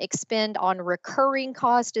expend on recurring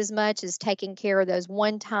cost as much as taking care of those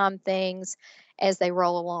one-time things as they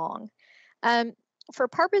roll along. For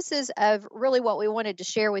purposes of really what we wanted to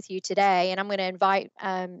share with you today, and I'm going to invite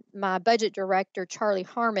my budget director, Charlie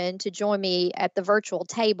Harmon, to join me at the virtual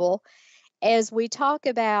table as we talk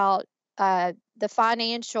about the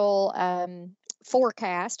financial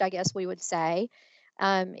forecast, I guess we would say.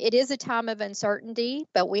 It is a time of uncertainty,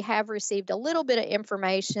 but we have received a little bit of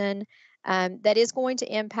information that is going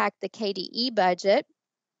to impact the KDE budget.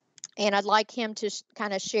 And I'd like him to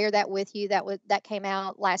kind of share that with you. That came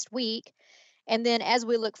out last week. And then as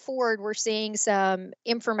we look forward, we're seeing some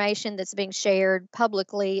information that's being shared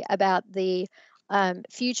publicly about the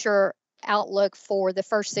future outlook for the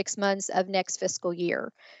first 6 months of next fiscal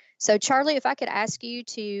year. So Charlie, if I could ask you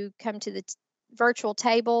to come to the virtual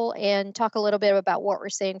table and talk a little bit about what we're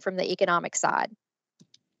seeing from the economic side.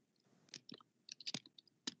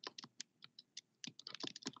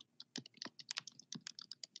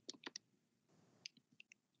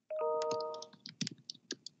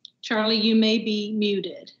 Charlie, you may be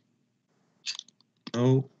muted.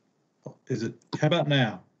 Oh, is it? How about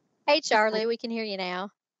now? Hey, Charlie, we can hear you now.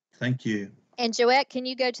 Thank you. And Joette, can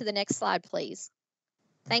you go to the next slide, please?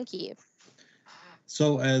 Thank you.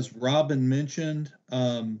 So as Robin mentioned,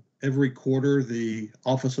 every quarter, the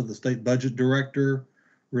Office of the State Budget Director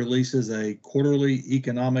releases a quarterly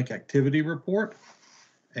economic activity report.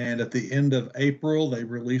 And at the end of April, they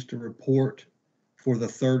released a report for the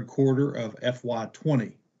third quarter of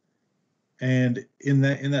FY20. And in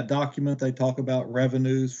that document, they talk about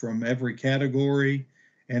revenues from every category.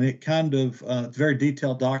 And it kind of, it's a very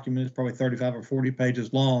detailed document. It's probably 35 or 40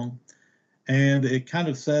 pages long. And it kind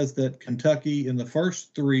of says that Kentucky in the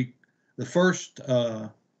first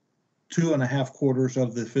 2.5 quarters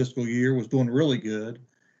of the fiscal year was doing really good.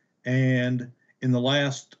 And in the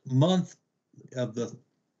last month of the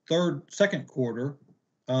second quarter,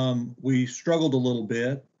 we struggled a little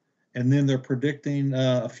bit. And then they're predicting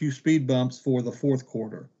a few speed bumps for the fourth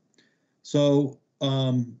quarter. So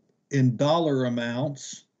in dollar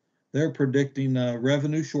amounts, they're predicting a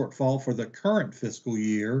revenue shortfall for the current fiscal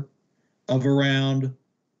year of around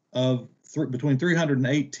between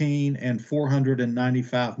 318 and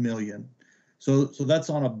 495 million. So that's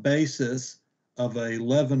on a basis of a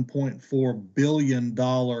 $11.4 billion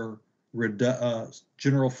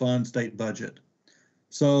general fund state budget.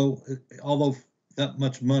 So although that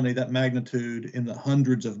much money, that magnitude in the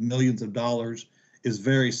hundreds of millions of dollars is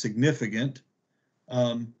very significant,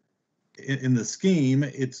 in the scheme,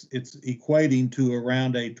 it's equating to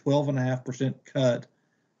around a 12.5% cut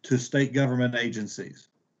to state government agencies.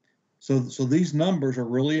 So these numbers are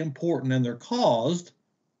really important, and they're caused,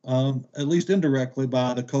 at least indirectly,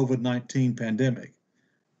 by the COVID-19 pandemic.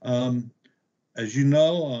 As you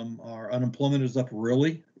know, our unemployment is up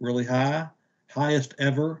really, really high, highest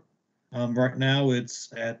ever. Right now,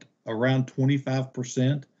 it's at around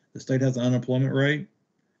 25%. The state has an unemployment rate.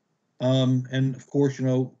 And of course, you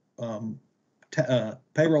know,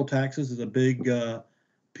 payroll taxes is a big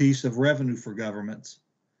piece of revenue for governments.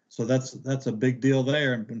 So that's a big deal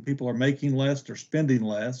there. And when people are making less, they're spending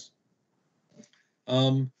less,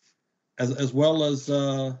 as well as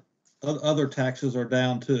other taxes are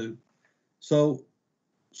down too. So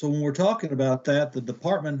when we're talking about that, the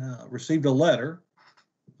department received a letter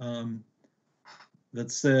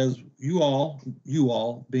that says you all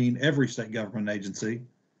being every state government agency,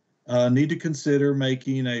 need to consider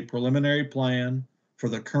making a preliminary plan for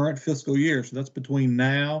the current fiscal year. So that's between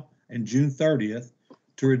now and June 30th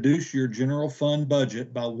to reduce your general fund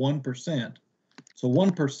budget by 1%. So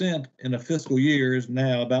 1% in a fiscal year is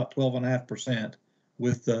now about 12.5%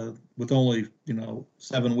 with only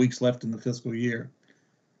 7 weeks left in the fiscal year.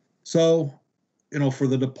 So for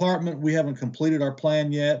the department, we haven't completed our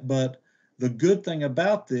plan yet, but the good thing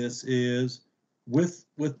about this is with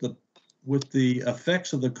the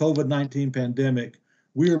effects of the COVID-19 pandemic,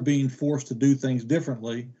 we are being forced to do things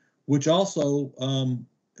differently, which also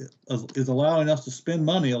is allowing us to spend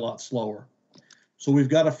money a lot slower. So we've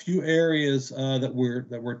got a few areas that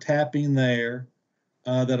we're tapping there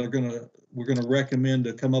that we're gonna recommend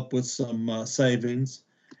to come up with some savings,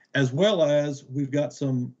 as well as we've got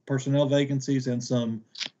some personnel vacancies and some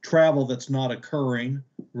travel that's not occurring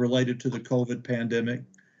related to the COVID pandemic,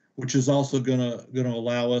 which is also gonna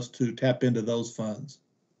allow us to tap into those funds.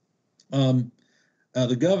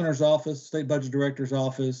 The governor's office, state budget director's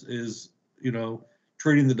office is,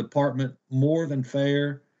 treating the department more than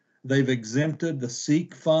fair. They've exempted the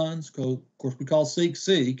SEEK funds. Of course, we call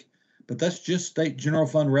SEEK, but that's just state general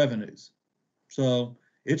fund revenues. So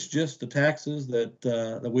it's just the taxes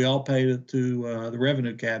that we all pay to the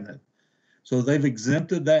revenue cabinet. So they've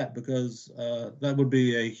exempted that because that would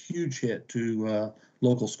be a huge hit to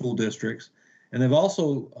local school districts. And they've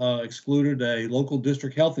also excluded a local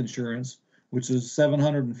district health insurance, which is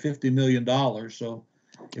 $750 million. So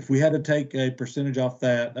if we had to take a percentage off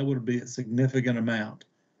that, that would be a significant amount.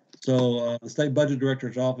 So the state budget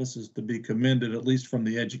director's office is to be commended, at least from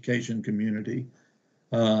the education community.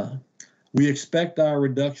 We expect our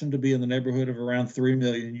reduction to be in the neighborhood of around 3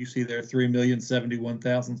 million. You see there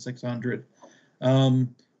 3,071,600.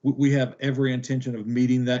 We have every intention of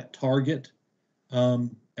meeting that target.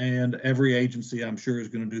 And every agency, I'm sure, is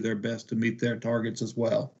going to do their best to meet their targets as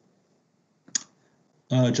well.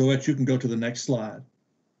 Joette, you can go to the next slide.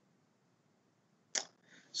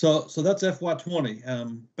 So that's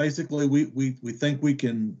FY20. Basically, we think we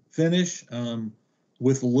can finish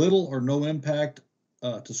with little or no impact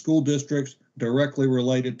to school districts directly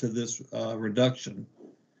related to this reduction.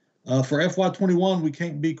 For FY21, we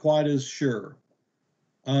can't be quite as sure.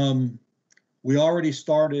 We already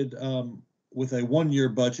started with a one-year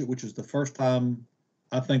budget, which is the first time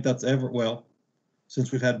I think that's ever, well,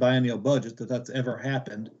 since we've had biennial budgets, that's ever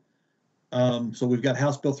happened. So we've got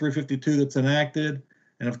House Bill 352 that's enacted.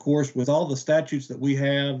 And of course, with all the statutes that we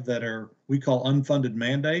have that are, we call unfunded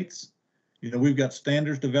mandates, you know, we've got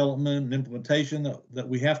standards development and implementation that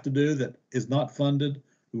we have to do that is not funded.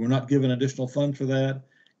 We were not given additional funds for that.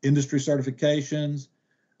 Industry certifications,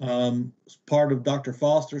 part of Dr.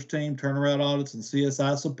 Foster's team, turnaround audits and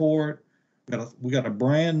CSI support. We got a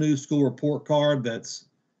brand new school report card that's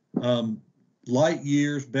light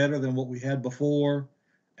years better than what we had before.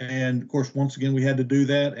 And of course, once again, we had to do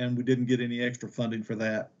that and we didn't get any extra funding for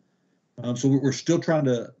that. So we're still trying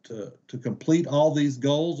to complete all these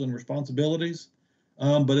goals and responsibilities,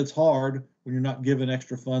 but it's hard when you're not given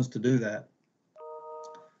extra funds to do that.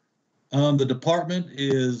 The department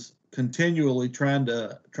is continually trying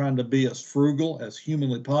to be as frugal as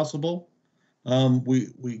humanly possible.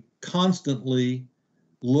 We constantly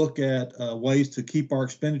look at ways to keep our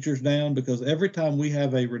expenditures down, because every time we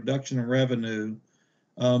have a reduction in revenue,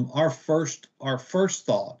 our first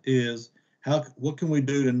thought is what can we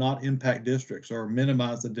do to not impact districts or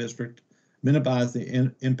minimize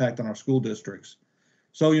the impact on our school districts.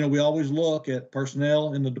 So, you know, we always look at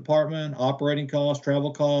personnel in the department, operating costs,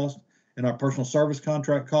 travel costs, and our personal service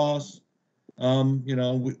contract costs. You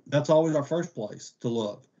know, that's always our first place to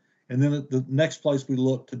look. And then the next place we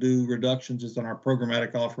look to do reductions is on our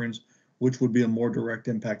programmatic offerings, which would be a more direct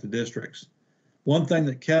impact to districts. One thing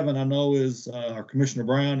that Kevin, I know is, our Commissioner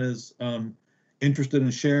Brown is interested in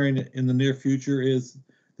sharing in the near future is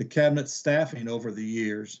the cabinet staffing over the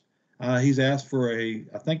years. He's asked for I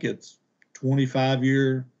think it's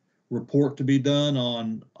 25-year report to be done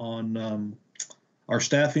on our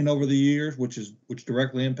staffing over the years, which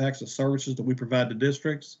directly impacts the services that we provide to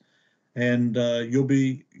districts. And you'll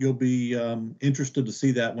be interested to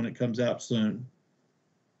see that when it comes out soon.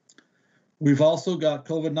 We've also got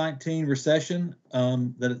COVID-19 recession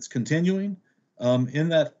that it's continuing. In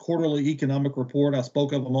that quarterly economic report I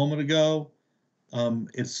spoke of a moment ago,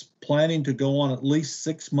 it's planning to go on at least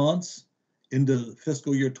 6 months into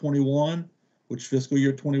fiscal year 21, which fiscal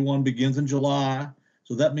year 21 begins in July.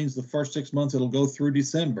 So that means the first 6 months it'll go through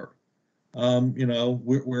December. You know,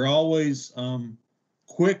 we're always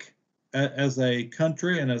quick as a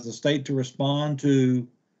country and as a state to respond to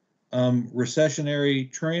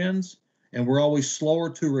recessionary trends, and we're always slower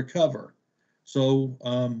to recover. So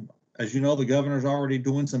as you know, the governor's already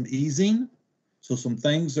doing some easing. So some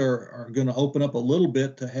things are going to open up a little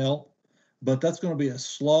bit to help, but that's going to be a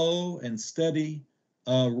slow and steady,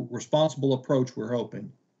 responsible approach, we're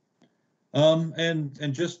hoping.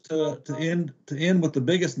 And just to end with the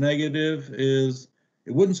biggest negative is,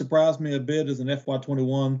 it wouldn't surprise me a bit as an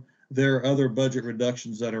FY21, there are other budget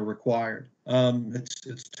reductions that are required.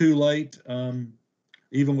 It's too late,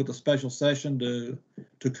 even with the special session,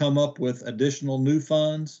 to come up with additional new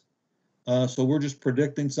funds. So we're just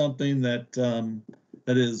predicting something that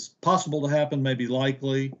is possible to happen, maybe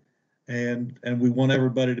likely, and we want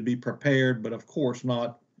everybody to be prepared, but of course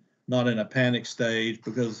not in a panic stage,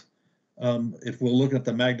 because if we're looking at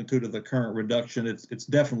the magnitude of the current reduction, it's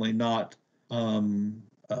definitely not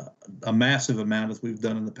a massive amount as we've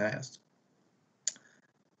done in the past.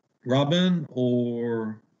 Robin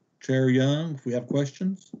or Chair Young, if we have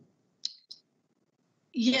questions.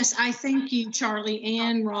 Yes, I thank you, Charlie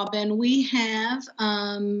and Robin. We have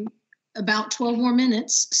about 12 more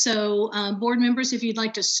minutes. So board members, if you'd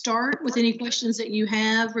like to start with any questions that you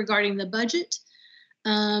have regarding the budget,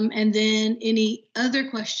 and then any other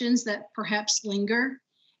questions that perhaps linger.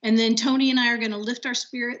 And then Tony and I are going to lift our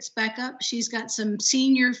spirits back up. She's got some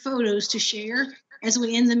senior photos to share as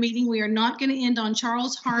we end the meeting. We are not going to end on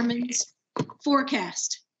Charles Harmon's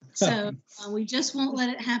forecast. So we just won't let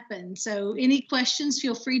it happen. So any questions,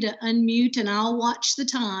 feel free to unmute and I'll watch the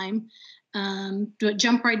time.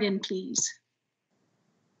 Jump right in, please.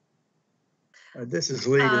 This is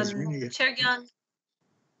Lee. Chair Young,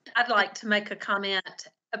 I'd like to make a comment,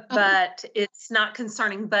 but it's not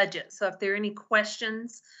concerning budget. So if there are any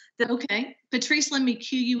questions. Okay. Patrice, let me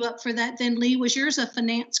cue you up for that then. Lee, was yours a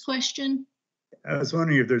finance question? I was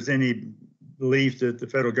wondering if there's any belief that the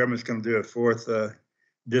federal government's going to do a fourth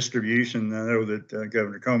distribution. I know that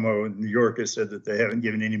Governor Cuomo in New York has said that they haven't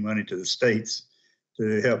given any money to the states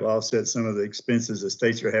to help offset some of the expenses the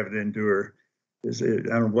states are having to endure. I don't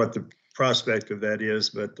know what the prospect of that is,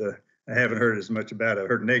 but I haven't heard as much about it. I've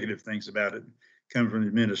heard negative things about it coming from the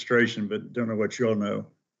administration, but don't know what you all know.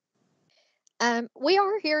 We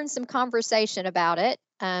are hearing some conversation about it.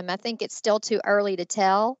 I think it's still too early to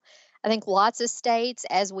tell. I think lots of states,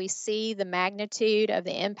 as we see the magnitude of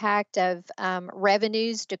the impact of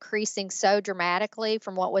revenues decreasing so dramatically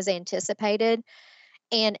from what was anticipated,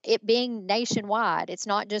 and it being nationwide, it's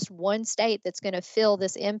not just one state that's going to feel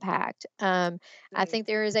this impact. I think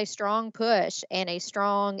there is a strong push and a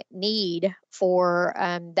strong need for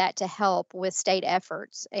that to help with state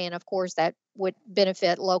efforts. And of course, that would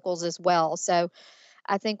benefit locals as well. So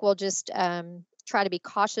I think we'll just try to be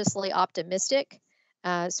cautiously optimistic,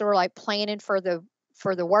 sort of like planning for the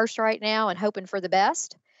worst right now and hoping for the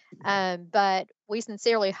best. But we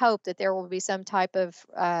sincerely hope that there will be some type of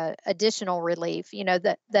additional relief. You know,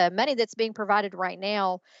 the money that's being provided right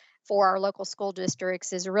now for our local school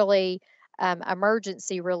districts is really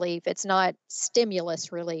emergency relief. It's not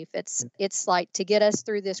stimulus relief. It's like to get us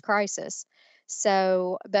through this crisis.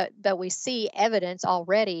 So, but we see evidence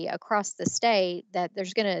already across the state that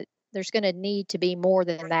there's gonna need to be more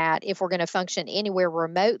than that if we're going to function anywhere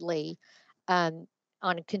remotely on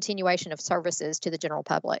a continuation of services to the general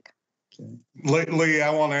public. Lee, I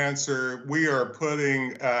want to answer. We are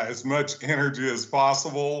putting as much energy as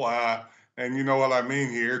possible, and you know what I mean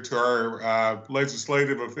here, to our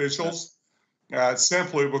legislative officials,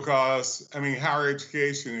 simply because, I mean, higher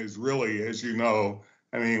education is really, as you know,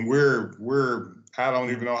 I mean, I don't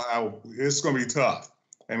even know how, it's going to be tough,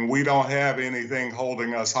 and we don't have anything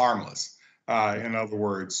holding us harmless, in other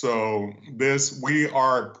words. So we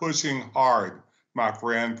are pushing hard, my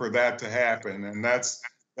friend, for that to happen. And that's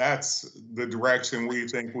the direction we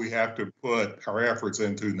think we have to put our efforts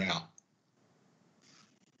into now.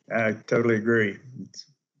 I totally agree.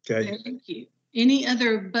 Okay. Thank you. Any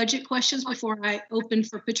other budget questions before I open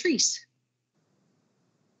for Patrice?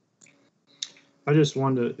 I just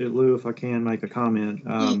wanted to, Lou, if I can make a comment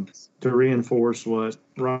to reinforce what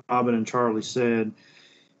Robin and Charlie said.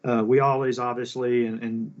 We always, obviously,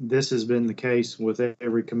 and this has been the case with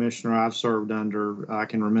every commissioner I've served under. I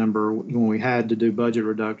can remember when we had to do budget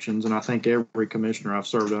reductions, and I think every commissioner I've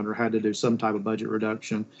served under had to do some type of budget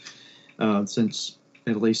reduction since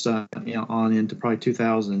at least on into probably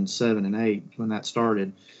 2007 and 8 when that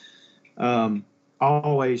started.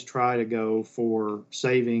 Always try to go for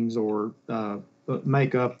savings or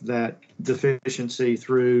make up that deficiency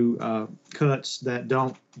through cuts that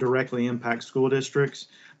don't directly impact school districts.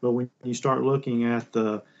 But when you start looking at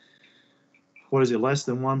less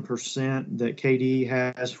than 1% that KDE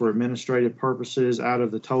has for administrative purposes out of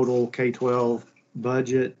the total K-12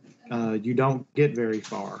 budget, you don't get very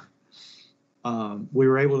far. We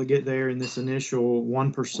were able to get there in this initial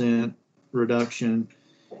 1% reduction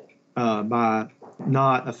by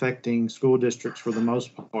not affecting school districts for the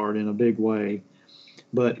most part in a big way.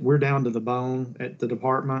 But we're down to the bone at the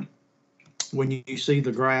department. When you see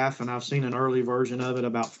the graph, and I've seen an early version of it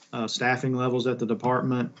about staffing levels at the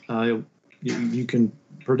department, you can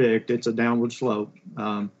predict it's a downward slope.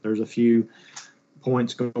 There's a few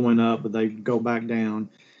points going up, but they go back down.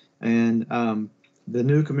 And the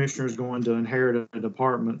new commissioner is going to inherit a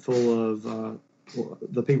department full of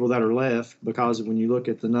the people that are left, because when you look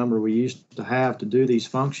at the number we used to have to do these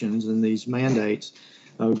functions and these mandates,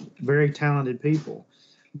 very talented people.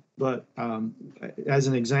 But as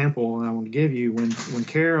an example, and I want to give you, when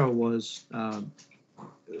CARA was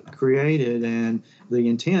created, and the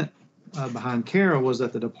intent behind CARA was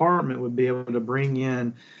that the department would be able to bring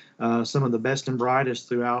in some of the best and brightest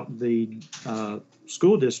throughout the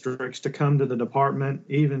school districts to come to the department,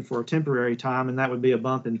 even for a temporary time, and that would be a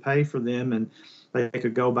bump in pay for them, and they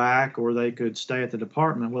could go back or they could stay at the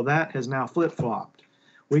department. Well, that has now flip-flopped.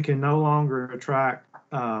 We can no longer attract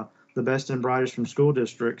the best and brightest from school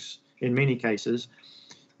districts in many cases,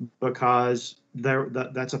 because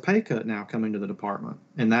that's a pay cut now coming to the department.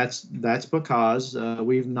 And that's because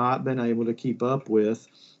we've not been able to keep up with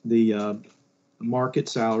the market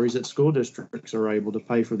salaries that school districts are able to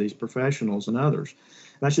pay for these professionals and others.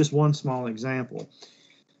 That's just one small example.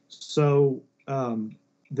 So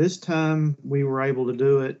this time we were able to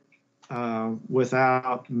do it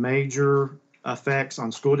without major effects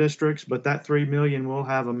on school districts, but that $3 million will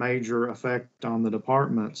have a major effect on the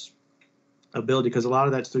department's ability, because a lot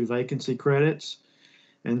of that's through vacancy credits.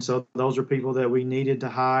 And so those are people that we needed to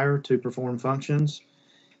hire to perform functions.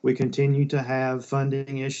 We continue to have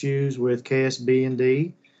funding issues with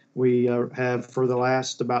KSB&D. We have, for the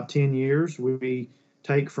last about 10 years, we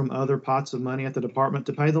take from other pots of money at the department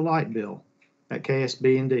to pay the light bill at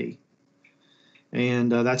KSB&D.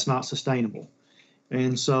 And that's not sustainable.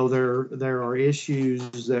 And so there are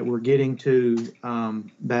issues that we're getting to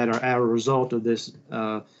that are a result of this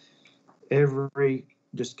every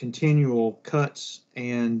just continual cuts,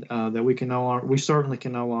 and that we certainly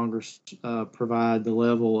can no longer provide the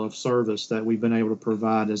level of service that we've been able to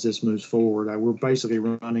provide as this moves forward. We're basically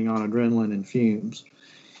running on adrenaline and fumes.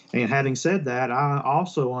 And having said that, I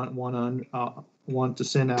also want to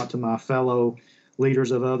send out to my fellow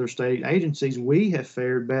leaders of other state agencies. We have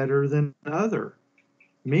fared better than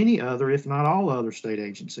many other, if not all other state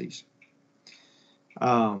agencies.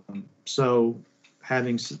 So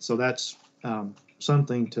that's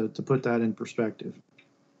something to put that in perspective.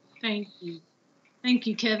 Thank you. Thank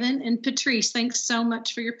you, Kevin. And Patrice, thanks so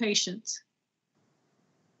much for your patience.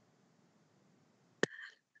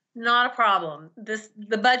 Not a problem.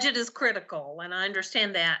 The budget is critical, and I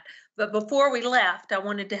understand that. But before we left, I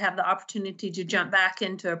wanted to have the opportunity to jump back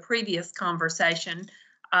into a previous conversation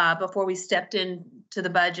before we stepped into the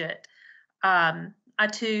budget. I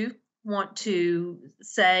too want to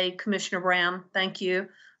say, Commissioner Brown, thank you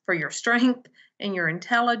for your strength and your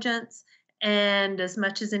intelligence, and as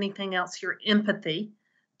much as anything else, your empathy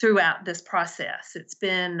throughout this process. It's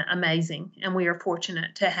been amazing, and we are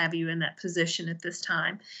fortunate to have you in that position at this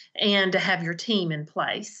time and to have your team in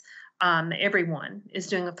place. Everyone is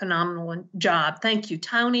doing a phenomenal job. Thank you,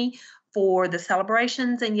 Tony, for the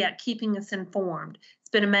celebrations and yet keeping us informed. It's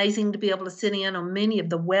been amazing to be able to sit in on many of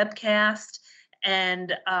the webcasts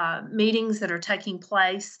and meetings that are taking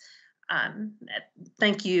place.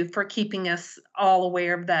 Thank you for keeping us all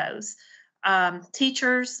aware of those.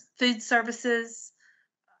 Teachers, food services,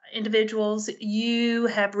 individuals, you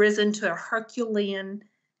have risen to a Herculean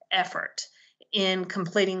effort in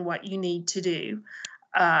completing what you need to do.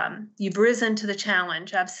 You've risen to the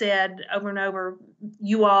challenge. I've said over and over,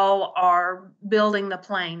 you all are building the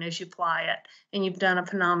plane as you fly it, and you've done a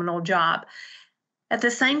phenomenal job. At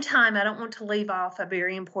the same time, I don't want to leave off a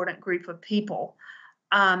very important group of people,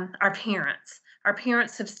 our parents. Our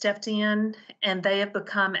parents have stepped in, and they have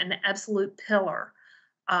become an absolute pillar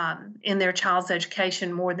in their child's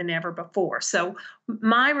education more than ever before. So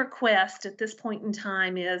my request at this point in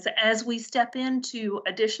time is, as we step into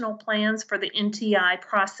additional plans for the NTI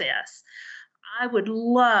process, I would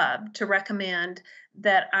love to recommend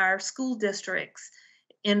that our school districts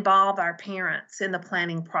involve our parents in the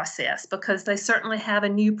planning process, because they certainly have a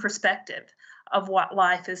new perspective of what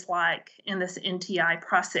life is like in this NTI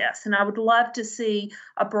process. And I would love to see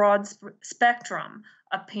a broad spectrum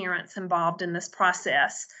of parents involved in this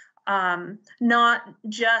process, not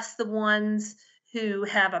just the ones who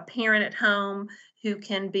have a parent at home who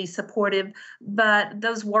can be supportive, but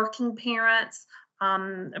those working parents,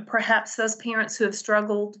 perhaps those parents who have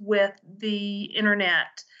struggled with the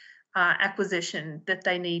internet acquisition that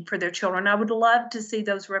they need for their children. I would love to see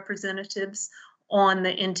those representatives on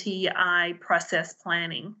the NTI process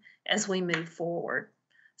planning as we move forward.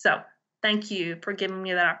 So thank you for giving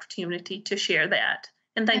me that opportunity to share that.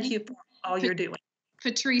 And thank you for all you're doing.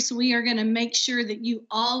 Patrice, we are going to make sure that you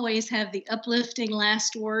always have the uplifting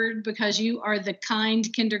last word, because you are the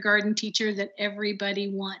kind kindergarten teacher that everybody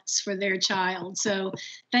wants for their child. So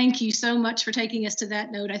thank you so much for taking us to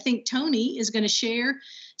that note. I think Tony is going to share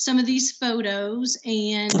some of these photos,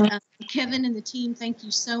 and Kevin and the team, thank you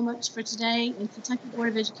so much for today. And Kentucky Board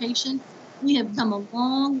of Education, we have come a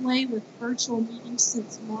long way with virtual meetings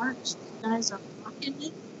since March. You guys are rocking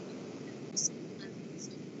it.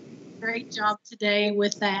 Great job today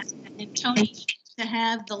with that. And Tony, to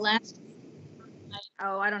have the last.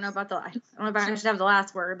 Oh, I don't know about I don't know if I should have the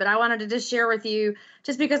last word, but I wanted to just share with you,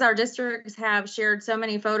 just because our districts have shared so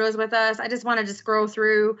many photos with us, I just wanted to scroll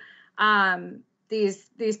through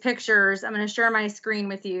these pictures. I'm going to share my screen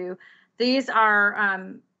with you. These are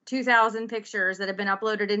 2,000 pictures that have been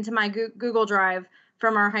uploaded into my Google Drive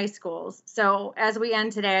from our high schools. So as we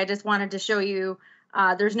end today, I just wanted to show you,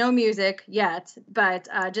 there's no music yet, but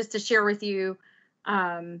just to share with you,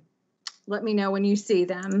 let me know when you see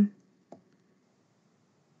them.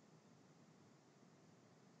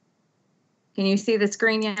 Can you see the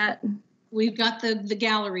screen yet? We've got the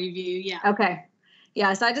gallery view, yeah. Okay.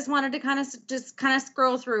 Yeah, so I just wanted to kind of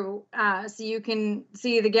scroll through so you can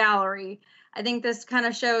see the gallery. I think this kind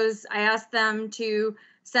of shows, I asked them to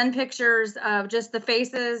send pictures of just the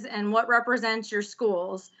faces and what represents your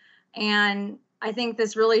schools. And I think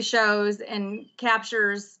this really shows and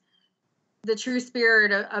captures the true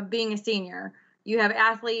spirit of being a senior. You have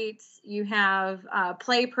athletes, you have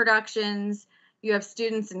play productions, you have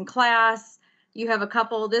students in class, you have a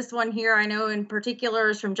couple, this one here I know in particular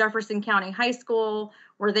is from Jefferson County High School,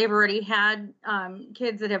 where they've already had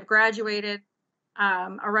kids that have graduated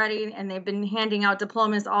already, and they've been handing out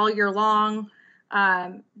diplomas all year long.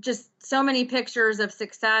 just so many pictures of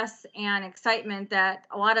success and excitement that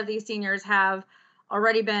a lot of these seniors have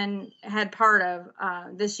already had part of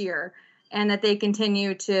this year, and that they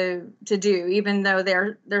continue to do, even though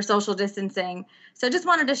they're social distancing. So just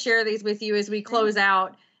wanted to share these with you as we close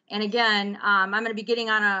out. And again, I'm going to be getting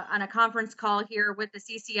on a conference call here with the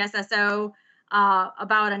CCSSO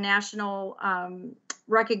about a national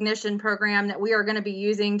recognition program that we are going to be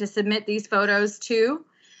using to submit these photos to,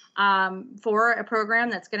 for a program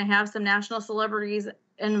that's going to have some national celebrities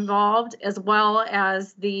involved, as well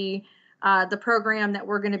as the program that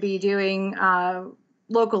we're going to be doing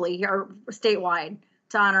locally or statewide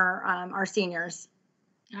to honor our seniors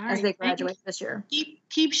as they graduate this year.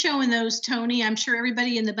 Keep showing those, Tony. I'm sure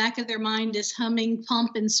everybody in the back of their mind is humming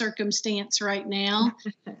Pomp and Circumstance right now.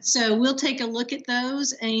 So we'll take a look at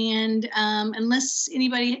those, and unless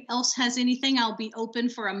anybody else has anything, I'll be open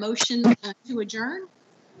for a motion to adjourn.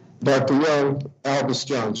 Dr. Young, Alvis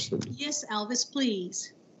Johnson. Yes, Alvis,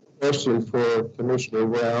 please. Question for Commissioner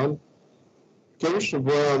Brown. Commissioner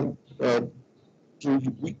Brown, can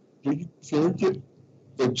you get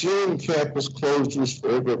the June campus closures for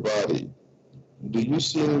everybody? Do you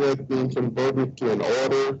see that being converted to an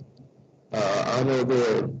order? I know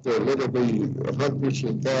there are literally hundreds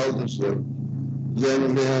and thousands of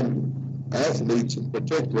young men, athletes in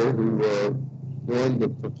particular, who are going to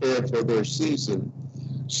prepare for their season.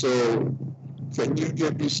 So can you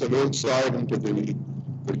give me some insight into the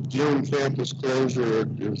June campus closure?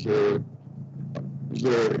 Is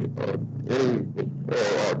there any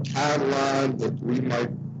timeline that we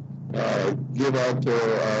might give out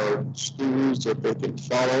to our students that they can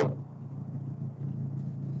follow?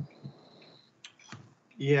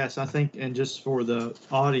 Yes, I think, and just for the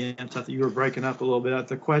audience, I think you were breaking up a little bit.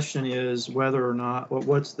 The question is whether or not,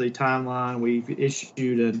 what's the timeline? We've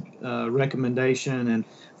issued a recommendation, and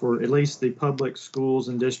for at least the public schools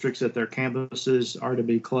and districts that their campuses are to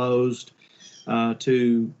be closed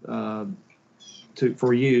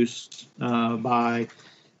for use by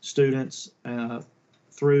students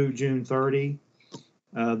through June 30.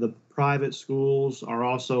 The private schools are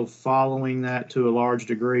also following that to a large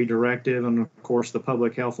degree directive, and of course the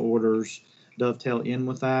public health orders dovetail in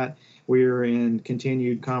with that. We're in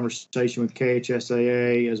continued conversation with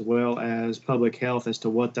KHSAA as well as public health as to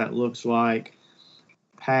what that looks like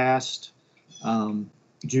past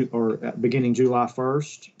beginning July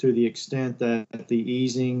 1st, to the extent that the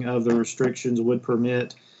easing of the restrictions would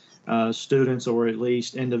permit students or at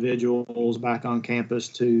least individuals back on campus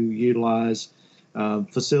to utilize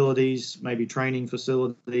facilities, maybe training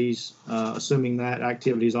facilities, assuming that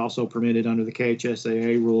activity is also permitted under the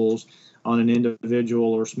KHSAA rules on an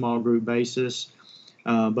individual or small group basis.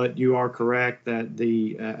 But you are correct that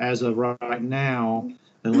as of right now,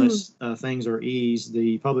 unless things are eased,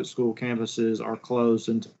 the public school campuses are closed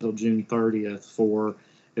until June 30th for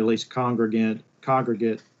at least congregate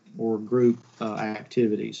or group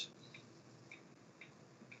activities.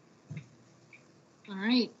 All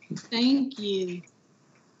right, thank you.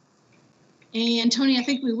 And Tony, I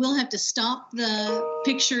think we will have to stop the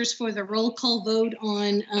pictures for the roll call vote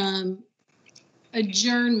on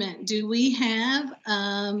adjournment. Do we have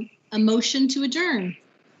a motion to adjourn?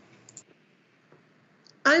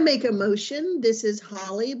 I make a motion. This is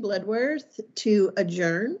Holly Bloodworth to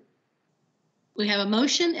adjourn. We have a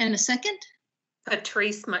motion and a second.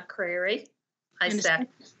 Patrice McCrary. I second.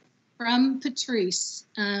 From Patrice.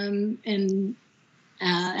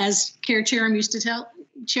 As Chair Karam used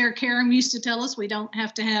to tell us, we don't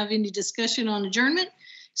have to have any discussion on adjournment.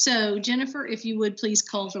 So Jennifer, if you would please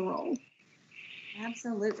call the roll.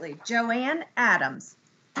 Absolutely. Joanne Adams.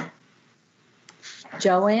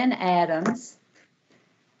 Joanne Adams.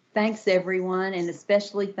 Thanks, everyone, and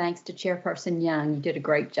especially thanks to Chairperson Young. You did a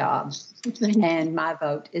great job. And my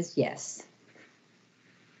vote is yes.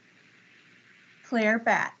 Claire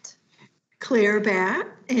Batt. Claire Batt,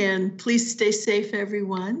 and please stay safe,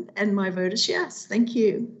 everyone. And my vote is yes. Thank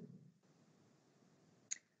you.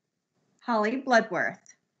 Holly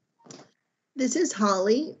Bloodworth. This is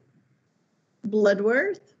Holly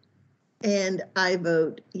Bloodworth, and I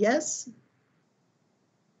vote yes.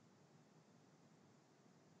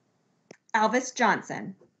 Alvis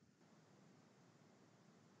Johnson.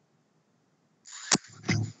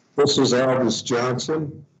 This is Alvis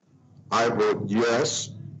Johnson. I vote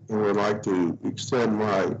yes, and would like to extend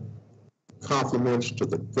my compliments to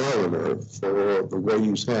the governor for the way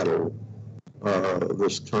he's handled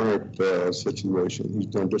this current situation. He's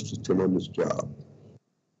done just a tremendous job.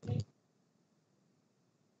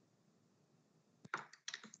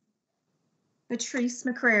 Patrice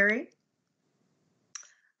McCrary.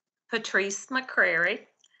 Patrice McCrary.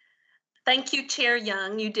 Thank you, Chair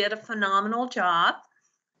Young. You did a phenomenal job.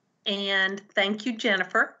 And thank you,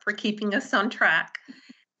 Jennifer, for keeping us on track.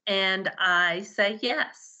 And I say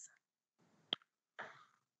yes.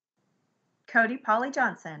 Cody Polly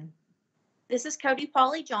Johnson. This is Cody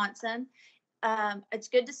Polly Johnson. It's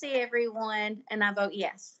good to see everyone, and I vote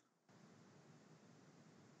yes.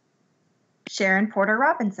 Sharon Porter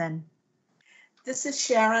Robinson. This is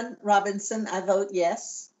Sharon Robinson. I vote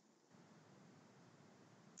yes.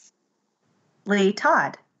 Lee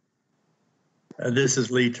Todd. This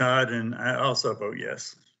is Lee Todd, and I also vote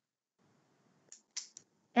yes.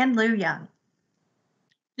 And Lou Young.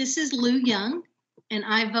 This is Lou Young, and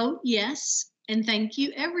I vote yes. And thank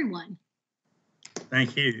you, everyone.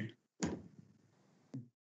 Thank you.